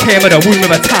 man, a man came with a womb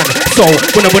of a tan. So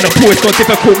when I pull, it's not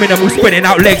difficult, minimal, spreading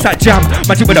out legs like jam.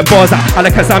 Magic with the bars like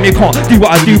Alakazam, you can't do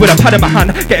what I do with a pad in my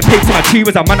hand. Getting paid to my tree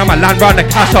with a man on my land round the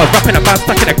cash. I was rapping a band,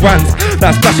 stacking the grands.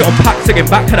 Now I splash it on pack, singing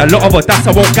back, and a lot of it, that's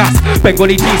I won't gas.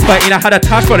 Bengali G's fighting, I had a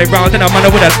tash rolling round, and a man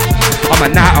with a... I'm a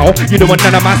night owl, you don't want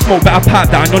none of my smoke, better pipe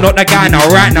down. You're not the guy now,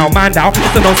 right now, man down.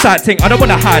 It's an on-site thing, I don't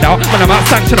wanna hide out. When I'm out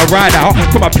sanction, I ride out.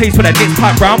 From a place where the nits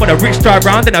pipe round, when the rich drive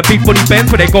round, and a big body Benz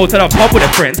where they go to the pub with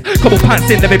their friends. Couple pants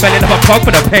in, let me belly up a plug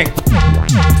for the pen.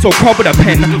 So crop with a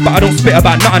pen, but I don't spit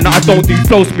about nothing that I don't do.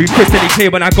 Flow smooth, crystally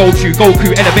clear when I go to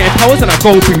Goku, elevated powers and I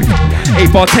go to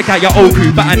 8 bar, take out your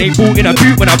Oku, but I ain't bought in a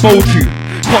boot when I bowl you.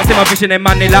 Can't see my vision, them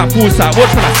man, they like full sight.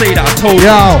 Watch when I say that I told you.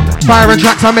 Yo, firing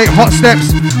tracks, I make hot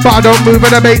steps, but I don't move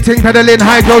when I'm 18, pedaling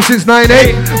hydro since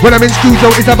 9-8. When I'm in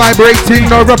studio, it's a vibrating.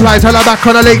 No replies, hella back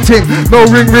on a late ting. No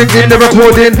ring in the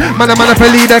recording. Man, a for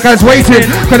leader, guys waiting.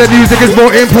 Cause the music is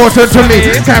more important to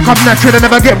me. Can't come natural and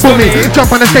never get bully.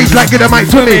 Jump on the stage like get a mic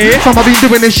to me. Some have been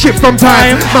doing this shit from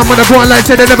time. Man, when I go online,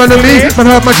 said they never knew me. Man,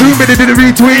 heard my tune, but they didn't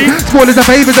retweet. Small is a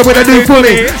favour, that what I do for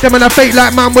me. Them when I fake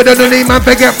like man with a name, man,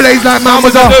 forget blaze like man man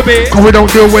was a. Cause we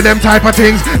don't deal with them type of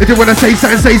things. If you wanna say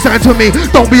something to me.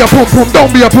 Don't be a pum,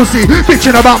 don't be a pussy.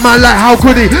 Bitching about man like how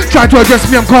could he? Try to address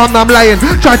me, I'm calm, I'm lying.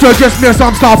 Try to address me, so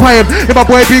I'm start playing. If my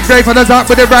boy big brave and does up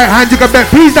with the right hand, you can bet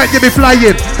peas that you be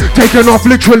flying. Taking off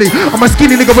literally. I'm a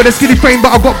skinny nigga with a skinny frame,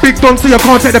 but I've got big dons, so you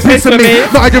can't take the piss of me.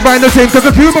 Not I divine the same, cause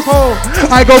a cubicle.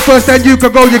 I go first, then you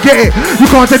can go, you get it. You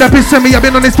can't take the piss of me. I've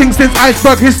been on this thing since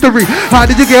iceberg history. How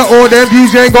did you get all them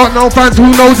views? You ain't got no fans,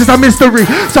 who knows? It's a mystery.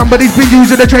 Somebody's been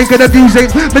using the train, cause the views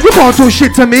ain't. But you can't talk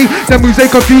shit to me. Them moves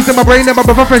ain't confusing my brain, them I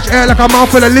breath fresh air like a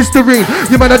mouth full of Listerine.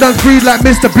 You man have done breathe like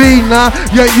Mr. Bean, nah.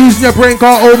 You ain't using your brain,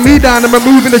 can't hold me down, I'm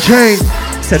removing the chain.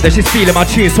 Said that she's feeling my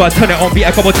tune, so I turn it on beat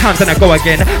a couple times and I go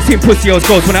again. Seen pussy hoes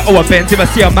goes when I owe a bends. If I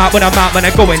see a mouth when I'm out, when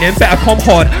I'm going in. Better come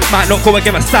hard, might not go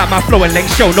again. I start my flow and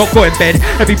length show, not go in bed.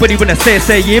 Everybody wanna say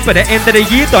yeah, but the end of the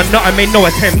year done not, I made no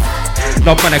attempt.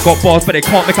 Love man, I got bars, but they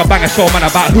can't make a banger show, man,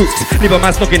 about hooks. Leave a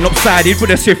man snogging lopsided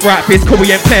with a swift right fist, cause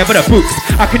we ain't playing for the books.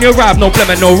 I can arrive, no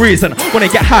blame and no reason. When I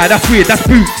get high, that's weird, that's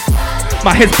boots.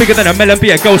 My head's bigger than a melon,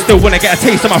 be a girl still wanna get a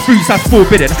taste of my fruits, that's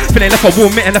forbidden. Feeling like a warm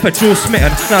mitten, like a jaw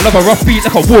smitten. And I love a rough beat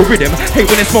like a war rhythm. Hate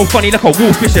when it's more funny like a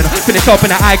wolf fishing. Finish up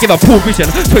in the eye, give a poor vision.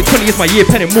 2020 is my year,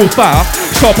 penning more fire.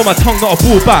 Sharp on my tongue, not a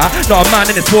bull bar. Not a man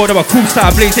in this world or a cool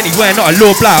star blaze anywhere, not a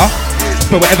low blower.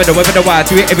 But whatever the weather, the why I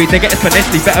do it every day, get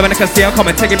exponentially better. When I can see I'm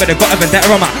coming, take it, but I got a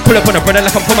vendetta. I'm pull up on a brother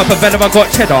like I'm from a favela. I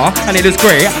got cheddar, and it looks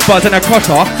great. Bars in a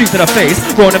crusher, suit to the face,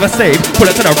 roll never save.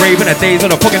 Pull up to the rave in the days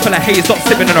on a pocket full of haze. Stop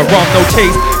sipping on a rum, no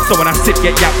chase. So when I sip,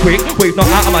 get yap quick. Wave not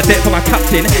out of my debt for my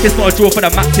captain. It's not a draw for the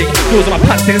matching. Draws on my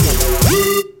patins.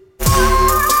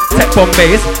 Step on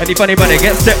base, any funny money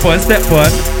get step one.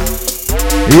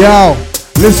 Yo,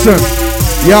 listen,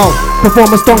 yo.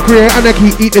 Performers don't create anarchy,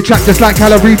 eat the track just like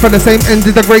calorie. From the same end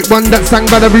is the great one that sang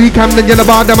Valerie. Camden, you know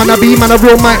about them and I be man, a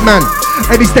real mic man.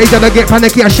 Any stage that I get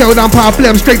panicky, I shell down power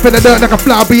flame straight for the dirt like a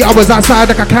flower beat. I was outside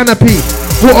like a canopy.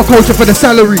 Water culture for the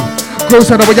celery.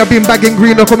 Closer the way I've been bagging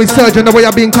green, or call me surgeon. The way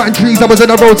I've been cutting trees, I was on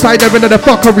the roadside, there into the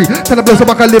fuckery. Tell the blows so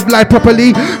I can live life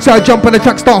properly. So I jump on the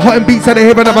track, start hotting beats, and they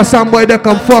hear another sound boy that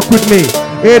can fuck with me.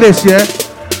 Hear this, yeah?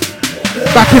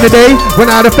 Back in the day, when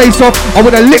I had a face off, I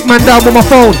would have licked man down with my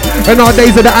phone. And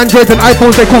nowadays of the Androids and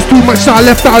iPhones, they cost too much, so I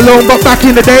left that alone. But back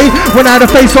in the day, when I had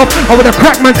a face off, I would have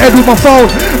cracked man's head with my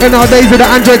phone. And nowadays of the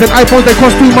Androids and iPhones, they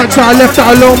cost too much, so I left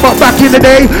that alone. But back in the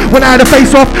day, when I had a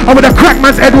face off, I would have cracked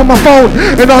man's head with my phone.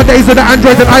 And nowadays of the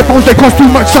Androids and iPhones, they cost too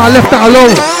much, so I left that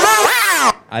alone.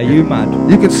 Are you mad?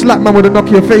 You can slap man with a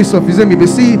Nokia face off, you see me?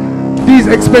 But see, these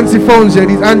expensive phones, yeah,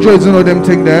 these Androids and all them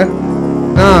thing there.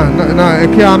 Nah, I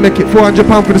can't make it.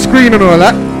 £400 for the screen and all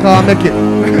that. Can't make it.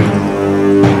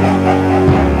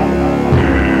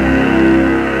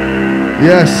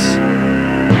 Yes.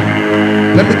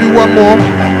 Let me do one more,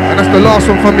 and that's the last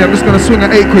one from me. I'm just gonna swing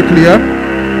at 8 quickly, yeah?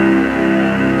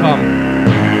 Come.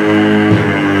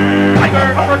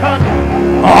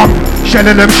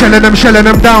 Shelling them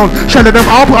down. Shelling them,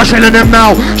 I'll put a shelling them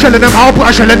now. Shelling them, I'll put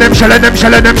a shelling them. Shook.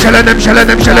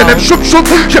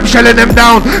 Shelling them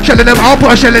down. Shelling them, I'll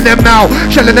put a shelling them now.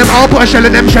 Shelling them, I'll put a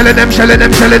shelling them down.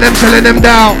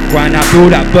 Grind that,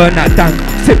 build that, burn that dank.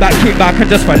 Sit back, kick back and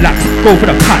just relax. Go for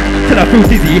the pack, till I feel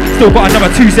dizzy. Still got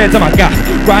another 2 Z's on my gas.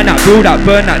 Grind that, build that,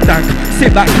 burn that dank.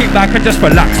 Sit back, kick back and just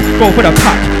relax. Go for the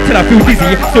pack, till I feel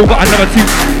dizzy. Still got another 2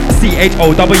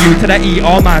 CHOW to the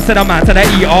ER man, said a man to the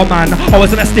ER man. I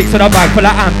was in a sticks with a bag full of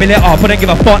amp, fill it up, I don't give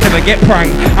a fuck, never get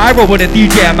pranked. I roll with a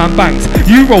DJ and man bangs,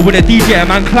 you roll with a DJ and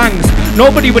man clangs.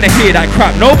 Nobody wanna hear that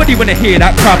crap, nobody wanna hear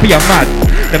that crap, you're mad.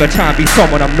 Never try and be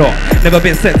someone I'm not, never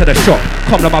been sent to the shop.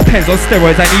 Come like my pens on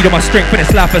steroids, I need all my strength when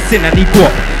it's life a sin, I need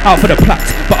guap. Out for the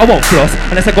plaques, but I won't floss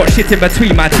unless I got shit in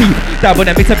between my teeth. That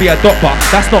wouldn't mean to be a dot, but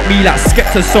that's not me, like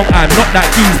Skepta's song, I'm not that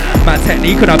geese. My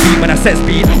technique when I beat when I set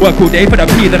speed, work all day for the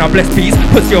P, then I bless peace.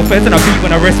 Pussy your face and I beat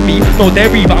when I rest me. No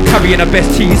dairy, but I'm carrying the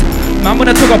best cheese. Man, when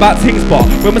I talk about things, but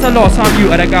when was the last time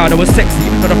you had a guy that was sexy,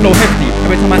 not a flow hefty?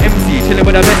 Every time I MC, chilling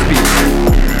with a best beat.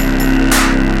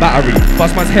 Battery,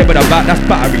 bust man's head with a bat, that's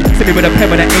battery. See me with a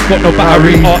pen when I ain't got no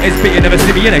battery. Artist spitting, never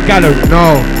see me in a gallery.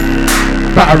 No.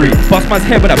 Battery, bust man's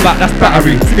head with a bat, that's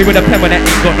battery. See me with a pen when I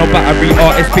ain't got no battery.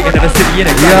 Artist spitting, never see me in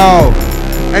a gallery.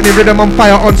 Yo, any rhythm on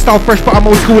fire, on style fresh, but I'm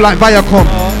old school like Viacom.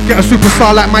 Get a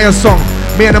superstar like Maya's song.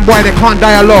 Me and them boy, they can't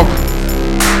dialogue.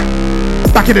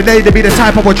 Back in the day, they be the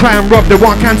type I would try and rob. They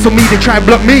won't cancel me, they try and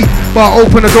block me, but I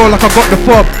open the door like I got the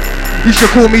fob. You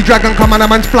should call me Dragon, come on a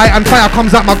man's fly and fire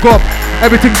comes out my gob.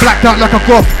 Everything blacked out like a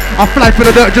goth. I fly for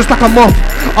the dirt just like a moth.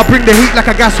 I bring the heat like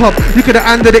a gas hop. You could have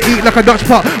handled the heat like a Dutch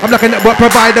pot. I'm like a network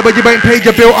provider, but you ain't paid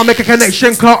your bill. I make a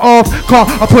connection, cut off. Car,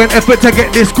 I put an effort to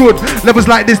get this good. Levels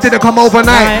like this didn't come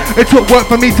overnight. It took work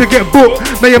for me to get booked.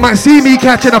 Now you might see me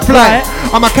catching a flight.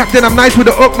 I'm a captain, I'm nice with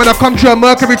the hook. When I come through, I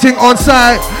murk everything on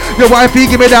site. Your wifey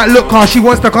give me that look, car. She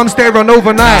wants to come stay on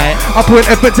overnight. I put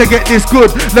an effort to get this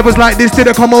good. Levels like this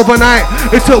didn't come overnight.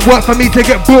 It took work for me to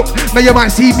get booked. Now you might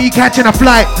see me catching a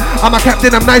flight. I'm a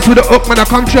captain, I'm nice with the hook. When I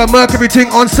come through, I murk everything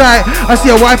on site. I see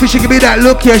a wifey, she give me that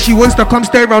look. Yeah, she wants to come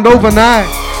stay around overnight.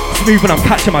 Smooth when I'm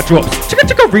catching my drops. Chicka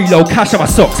chicka reload, cash on my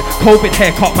socks. COVID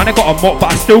haircut, man, I got a mop,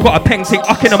 but I still got a peng ting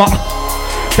ucking them up.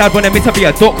 Dad wanted me to be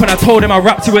a duck when I told him I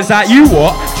rapped. He was like, you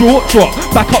what? Drop.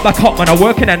 Back up, man, I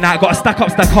work in the night, gotta stack up.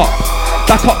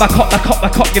 Back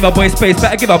up, give a boy space,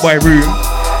 better give a boy room.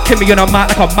 Hit me on a mat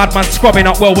like a madman scrubbing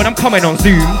up well when I'm coming on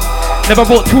Zoom. Never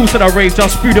brought tools to the rave,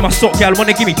 just food in my sock, y'all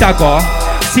wanna give me dagger.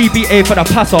 CBA for the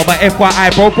passer, but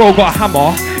FYI, bro got a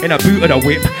hammer in a boot of the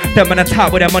whip. Them man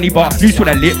attack with their money, but loose with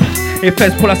a lip. If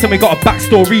Fez pull us and we got a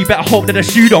backstory, better hope that the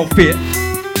shoe don't fit.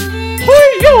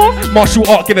 Hi-ya! Martial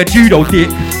art, give a judo dick.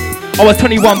 I was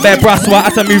 21 bare brass, so I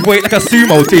had to move weight like a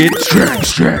sumo did.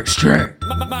 Strength.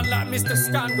 Man like Mr.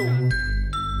 Scandal.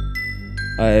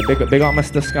 Big up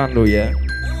Mr. Scandal, yeah.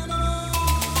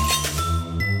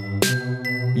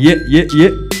 Yeah.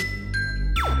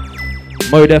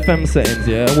 Mode FM settings,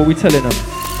 yeah. What we telling them?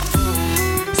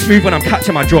 Smooth when I'm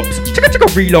catching my drops.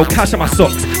 Chicka reload, cash on my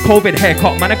socks. COVID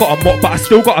haircut, man, I got a mop, but I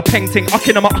still got a peng ting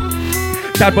ucking them up.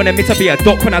 Dad wanted me to be a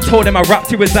duck when I told him I rapped.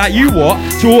 He was like, you what?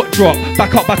 Drop.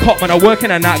 Back up, man, I work in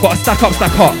the night, gotta stack up.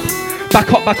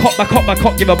 Back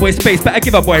up, give a boy space, better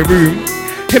give a boy room.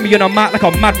 Hit me on a mat like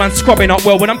a madman scrubbing up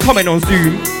well when I'm coming on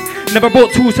Zoom. Never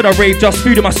brought tools to the rave, just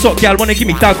food in my sock, y'all wanna give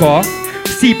me dagger.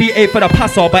 CBA for the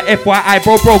passer, but FYI,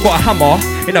 bro got a hammer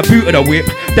in a boot of the whip.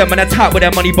 Them man attack with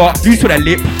their money, but loose with a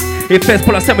lip. If Fez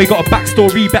pull us and we got a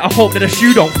backstory, better hope that the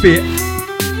shoe don't fit.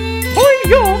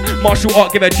 Hi-ya! Martial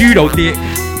art, give a judo dick.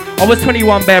 I was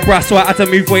 21 bare brass, so I had to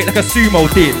move weight like a sumo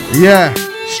did. Yeah,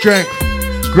 strength.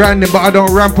 Grinding, but I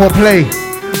don't ramp or play.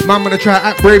 Man, when I try to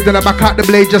act brave, then I back out the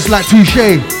blade just like Touche.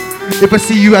 If I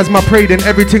see you as my prey, then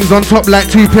everything's on top like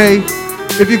toupee.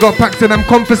 If you got packs and I'm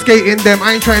confiscating them,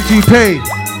 I ain't trying to pay.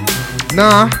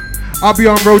 Nah, I'll be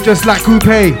on road just like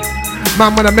Coupe.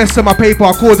 Man, when I mess up my paper,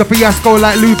 I cause a fiasco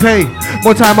like Lupe.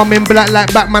 More time I'm in black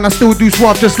like Batman, I still do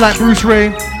swap just like Bruce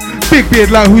Wayne. Big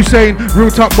beard like Hussein, real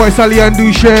top boy Sully and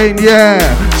Duchesne, yeah,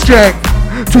 strength.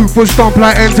 2 foot stomp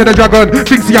like Enter the Dragon.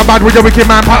 Thinks you're bad with your wicked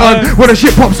man pattern. When the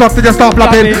shit pops off, they just start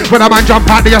flapping. When a man jump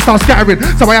out, they just start scattering.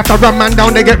 So I have to run man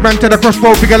down, they get ran to the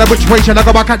crossroad. Figure out which way should I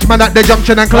go back, catch man at the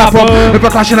junction and clap them. If I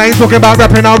clashing, I ain't talking about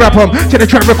rapping, I'll rap them. To the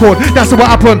track record, that's what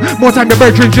happened. More time the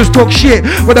brethren just talk shit.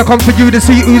 When I come for you to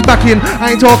see who's backing.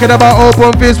 I ain't talking about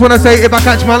open fist. When I say if I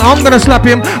catch man, I'm gonna slap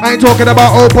him. I ain't talking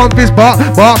about open fist, but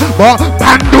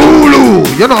Bandulu.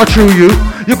 You're not a true you.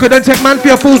 You couldn't take man for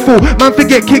a fool. Man for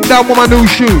get kicked down with my new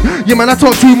shoe. Yeah man, I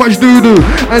talk too much doo-doo.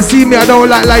 And see me, I don't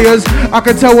like liars. I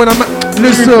can tell when I'm...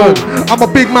 Listen, I'm a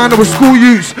big man of a school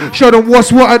youths. Show them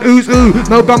what's what and who's who.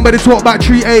 No gun but they talk about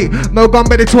 3-8. No gun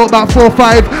but they talk about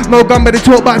 4-5. No gun but they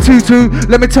talk about 2-2.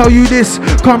 Let me tell you this.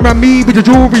 Come round me with your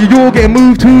jewelry, you're getting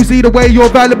moved to. See the way your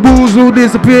valuables will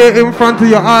disappear in front of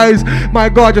your eyes. My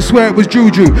God, I swear it was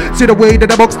juju. See the way that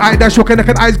the box eye that shook and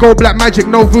the eyes go black magic,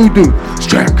 no voodoo.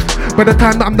 Strength. By the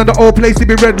time that I'm done, the whole place to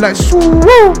be red like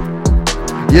swoo.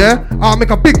 Yeah, I'll make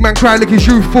a big man cry like his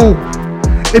shoe full.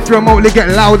 If you remotely get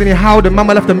loud and you howl, then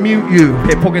mama left to mute you.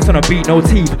 Hit pockets on a beat, no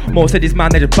teeth. Most of this man,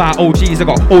 they just buy OGs. I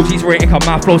got OGs rating, her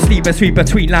mouth flow, sleep and sweep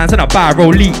between lines and a barrel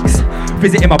leaks.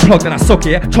 Visiting my plug, then I suck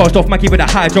it. Charged off Maggie with a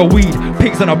hydro weed.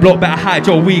 Pigs on a block, better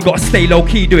hydro weed. Gotta stay low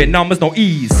key, doing numbers, no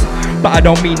ease. But I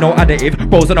don't mean no additive.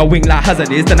 Bros on a wing like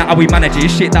hazard is. Then how we manage it.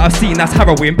 Shit that I've seen, that's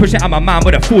harrowing. Push it at my man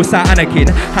with a full sight Anakin.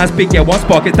 Hands big, yeah, one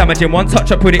spark is damaging. One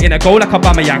touch, I put it in a goal like a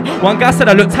Aubameyang. One guy said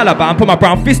I look Taliban. Put my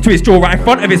brown fist to his jaw right in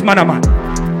front of his man.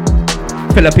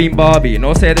 Philippine Barbie,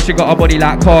 no say that she got a body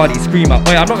like Cardi. Screamer.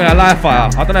 Oh yeah, I'm not gonna lie, fire.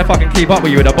 I don't know if I can keep up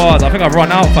with you with the bars. I think I've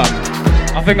run out, fam.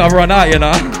 I think I've run out, you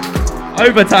know.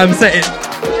 Overtime setting.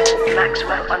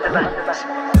 Maxwell on the bus.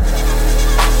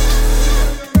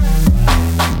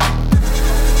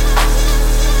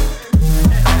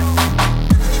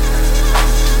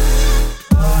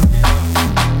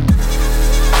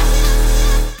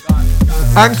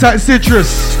 Antac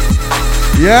Citrus.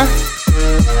 Yeah?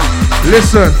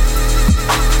 Listen.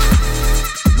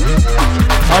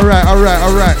 Alright.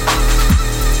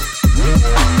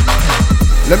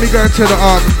 Let me go into the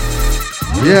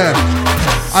yeah.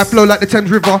 I flow like the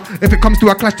Thames River. If it comes to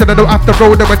a clash, then I don't have to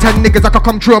roll. There were 10 niggas, I could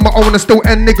come true on my own and still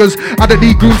end niggas. I don't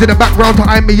need goons in the background to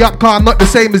eye me up, cause I'm not the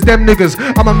same as them niggas.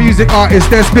 I'm a music artist,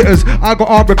 they're spitters. I got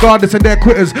art regardless and they're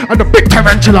quitters. I'm the big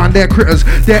tarantula and they're critters.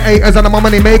 They're haters and I'm a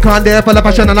money maker and they're full of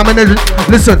passion and I'm in a...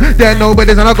 Listen, they're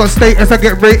nobodies and I got status. I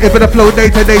get rated for the flow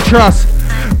day-to-day trust.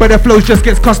 But the flows just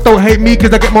gets cussed, don't hate me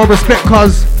cause I get more respect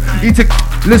cause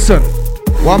listen,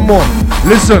 one more,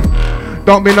 listen.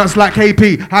 Don't be nuts like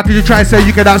KP. How could you try to say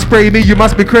you can outspray me? You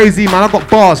must be crazy, man. I got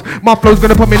bars. My flow's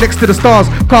gonna put me next to the stars.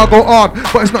 Can't go hard,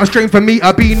 but it's not a strain for me.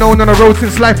 I've been known on the road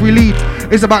since life we lead.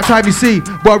 It's about time you see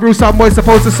what a real sound boy's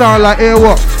supposed to sound like. Hear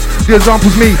what? The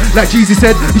example's me. Like Jeezy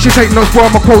said, you should take notes for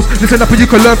my quotes. Listen up and you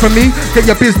can learn from me. Get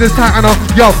your business tight and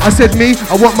yo, I said me.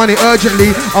 I want money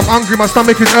urgently. I'm hungry, my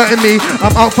stomach is hurting me.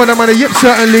 I'm out for the money, yep,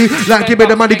 certainly. Like give me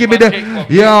the money, give me the...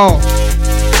 Yo.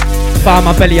 Found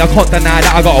my belly, I can't deny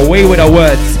that I got away with the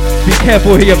words. Be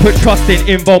careful who you put trust in,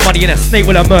 involve money in a snake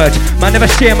will emerge. Man, never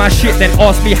share my shit, then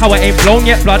ask me how I ain't blown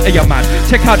yet, blood of your man.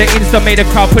 Check out the Insta, made a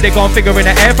crowd, put it on, figure in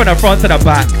the air from the front to the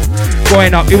back.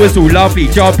 Growing up, it was all lovely,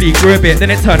 jubbly, grew a bit, then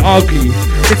it turned ugly.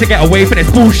 Need to get away from this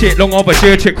bullshit, long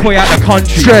overdue trick, koi out the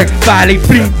country. Valley,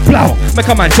 bling, blow, make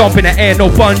a man jump in the air, no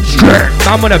bungee.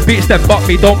 Man, when a bitch then buck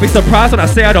me, don't be surprised when I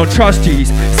say I don't trust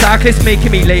G's. Cyclists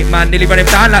making me late, man, nearly running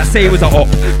down like say it was a op.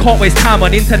 Can't waste time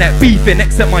on internet beefing,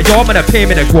 next at my yard, man, I pay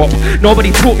me the guap.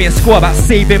 Nobody taught me in school about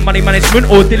saving, money management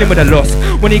or dealing with a loss.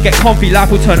 When you get comfy, life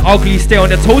will turn ugly. Stay on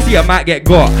the toes, you might get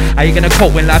got. How you gonna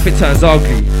cope when life it turns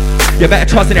ugly? You better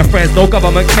trust in your friends, no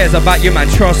government cares about you, man,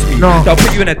 trust me. No. They'll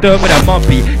put you in the dirt with a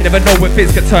mumpy. You never know when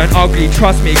things can turn ugly,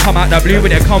 trust me. Come out the blue when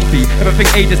you're comfy. Everything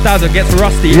ages, styles, or gets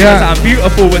rusty. Yeah. I'm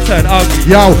beautiful will turn ugly.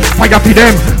 Yo, fire for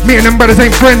them. Me and them brothers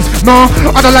ain't friends. No,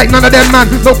 I don't like none of them, man.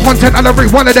 No content, I'll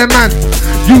every one of them, man.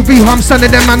 UV, I'm son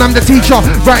of them, man, I'm the teacher.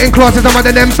 Writing classes, I'm one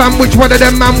of them, fam. Which one of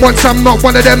them, man, once I'm not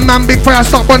one of them, man. Big fire,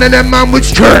 stop one of them, man,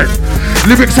 which turn.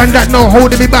 Lyrics and that, no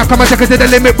holding me back. I'ma take it to the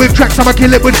limit with tracks. I'ma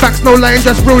kill it with facts, no lying,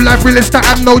 just real life realist. I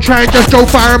have no trying, just Joe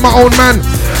Fire, my own man.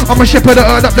 I'm a shepherd that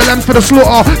earned up the lambs for the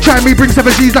slaughter. Try me bring 7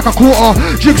 G's like a quarter.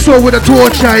 Jigsaw with a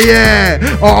torture, yeah.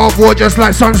 Art of war just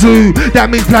like Sun Tzu. That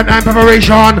means plan and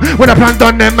preparation. When the plan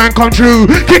done, then man come true.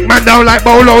 Kick man down like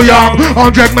Bolo Young.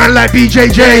 On drag man like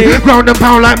BJJ. Ground and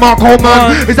pound like Mark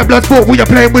Holman. It's a blood sport when you're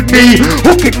playing with me.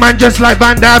 Hook kick man just like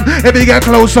Van Damme. If you get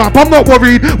close up, I'm not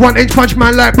worried. 1-inch punch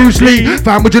man like Bruce Lee.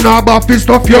 Fam with your knob fist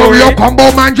of fury. Or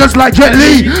combo man just like Jet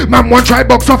Li. Man one try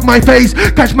box off my face.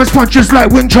 Catch man's punch just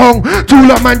like Wing Chong.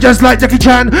 Tool up man just like Jackie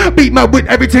Chan. Beat man with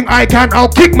everything I can. I'll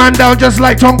kick man down just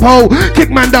like Tong Po. Kick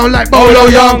man down like Bolo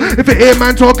Young. If you hear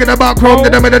man talking about chrome,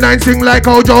 then I'm in the 9 sing like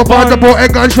Ojo. Bars about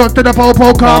a gunshot to the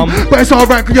po-po come. But it's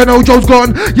alright cause you know Joe's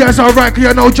gone. Yeah, it's alright cause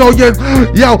you know Joe, yeah.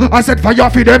 Yo, I said fire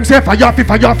for them. Say fire for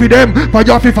them.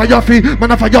 Fire for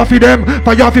man, I fire for them.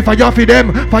 Fire for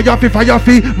them. Fire for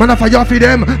man, I fire for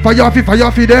them. Fire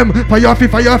for them.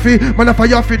 Fire for man, I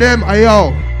fire for them.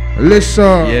 Ayo,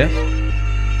 listen. Yeah.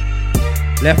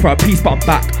 Left for a piece, but I'm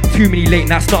back. Too many late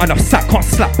nights, not enough sack. Can't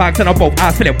slap bags and I'm both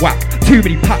eyes feeling whack. Too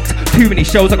many packs, too many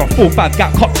shells. I got 4-5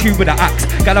 gap, cop tube with an axe.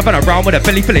 Gallivant around with a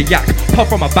belly full of yak. Pop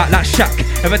from my back like Shaq.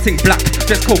 Everything black,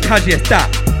 just cold casual as that.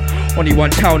 Only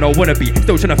one child, no wannabe.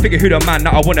 Still trying to figure who the man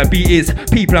that I wanna be is.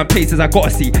 People and places I gotta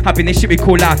see. Having this shit we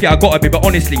call life, yeah I gotta be. But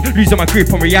honestly, losing my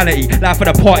grip on reality. Life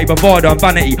of the party, bravado and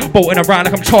vanity. Bolting around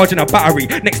like I'm charging a battery.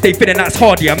 Next day feeling that's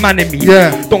hardy, a man in me.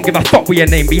 Yeah. Don't give a fuck what your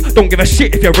name be. Don't give a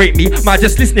shit if you rate me. Might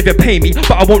just listen if you pay me.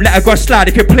 But I won't let a girl slide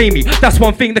if you play me. That's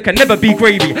one thing that can never be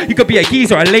gravy. You could be a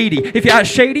geezer or a lady. If you're out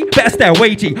shady, better stay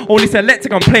away G. Only select to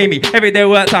come play me. Every day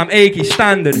works I'm achy,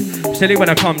 standard. Shelly when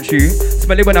I come true.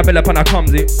 Smelly when I build up and I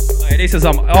comes it. This is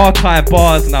some archive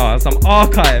bars now, some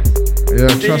archive. Yeah,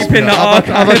 trust me. I've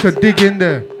had to dig in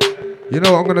there. You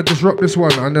know, I'm gonna disrupt this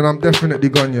one and then I'm definitely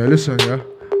gone, yeah. Listen, yeah.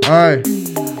 Alright.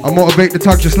 I motivate the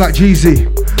tug just like Jeezy.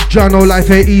 John, no life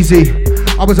ain't easy.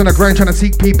 I was on a grind trying to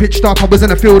seek P, pitched up, I was in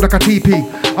the field like a TP.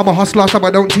 I'm a hustler, so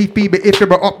I don't TP, but if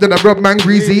you're up, then I rub man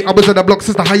greasy. I was on the block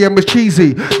since the high end was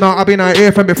cheesy. Now I've been out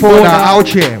here from before that, out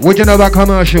here. What you know about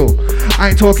commercial? I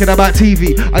ain't talking about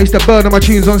TV. I used to burn all my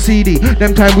tunes on CD.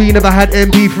 Them time we never had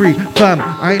MP3. Fam,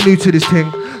 I ain't new to this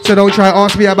thing. So don't try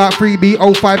ask me about freebie.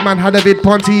 05 man had a vid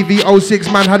pon TV.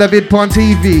 06 man had a vid pon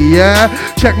TV, yeah?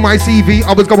 Check my CV.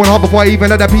 I was going hard before I even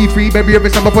had a P3. Baby,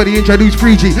 every time before they introduced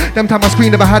 3G. Them time my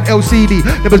screen never had LCD.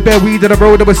 There was bare weed on the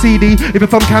road, there was CD. If you're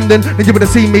from Camden, then you would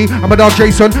have seen me. I'm a dog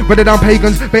Jason, running down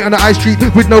pagans, bait on the high street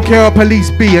with no care of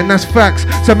police B, and that's facts.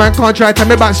 So man can't try to tell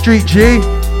me about street G.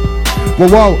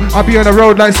 Whoa, I be on the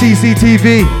road like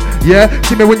CCTV. Yeah,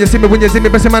 see me when you see me, when you see me.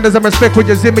 Best man, there's some respect when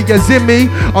you zimmy, you zimmy.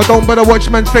 I don't bother watch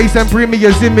man's face and bring me, you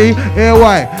zimmy. Yeah,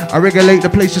 why? I regulate the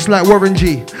place just like Warren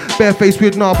G. Bare face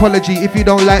with no apology. If you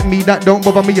don't like me, that don't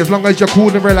bother me. As long as you're cool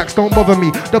and relaxed, don't bother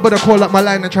me. Double the call up my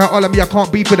line and try all of me. I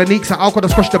can't beef with the neeks. I'll could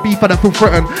have squashed the beef and I feel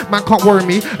threatened. Man can't worry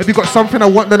me. If you got something I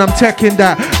want, then I'm taking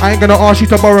that. I ain't gonna ask you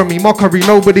to borrow me. Mockery,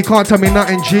 nobody can't tell me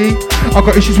nothing, G. I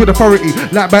got issues with authority.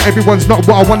 Like, but everyone's not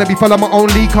what I wanna be. Follow my own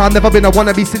league. I've never been a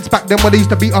wannabe since back then when I used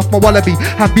to beat off my wallaby.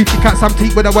 Have beefy cats, I'm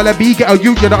teeth with a wallaby. Get a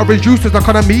youth, you're the orange juice. There's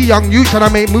kind of me, young youth, trying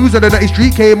to make moves. And the dirty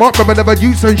street came up from another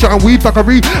juice and shot and weed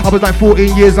fuckery. I was like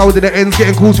 14 years old at the ends,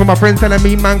 getting calls from my friends telling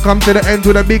me, man, come to the end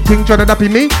with a big thing trying to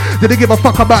nappy me. Did they give a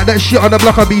fuck about that shit on the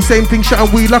block? I be same thing, shot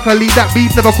and weed. Luckily, that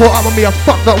beef never caught up with me. I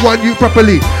fucked that one you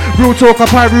properly. Real talk,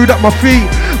 I rude at my feet.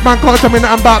 Man can't tell me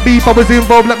nothing about beef. I was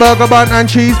involved like burger bun and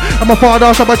cheese. I'm a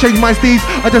father, so I change my steeds.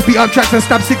 I just beat up tracks and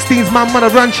stab 16s. Man, man, I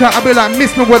run chat. I be like,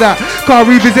 miss me with that. Can't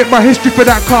revisit my history for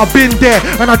that car. Been there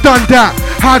and I done that.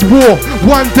 Had war,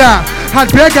 won that. Had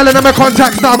bare gal in my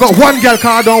contacts. Now I got one gal,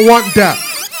 cause I don't want that.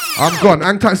 I'm gone.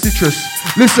 Angtac Citrus.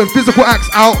 Listen, Physical Acts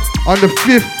out on the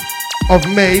 5th of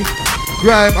May.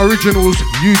 Grime Originals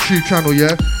YouTube channel,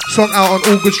 yeah. Song out on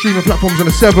all good streaming platforms on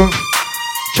the 7th.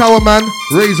 Chowerman,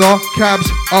 Razor, Cabs,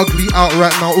 Ugly out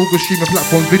right now. All good streaming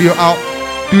platforms, video out.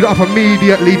 Do that up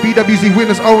immediately. BWZ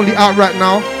winners only out right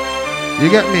now. You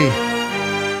get me?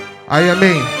 I am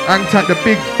Angtac, the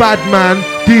big bad man,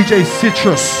 DJ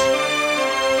Citrus.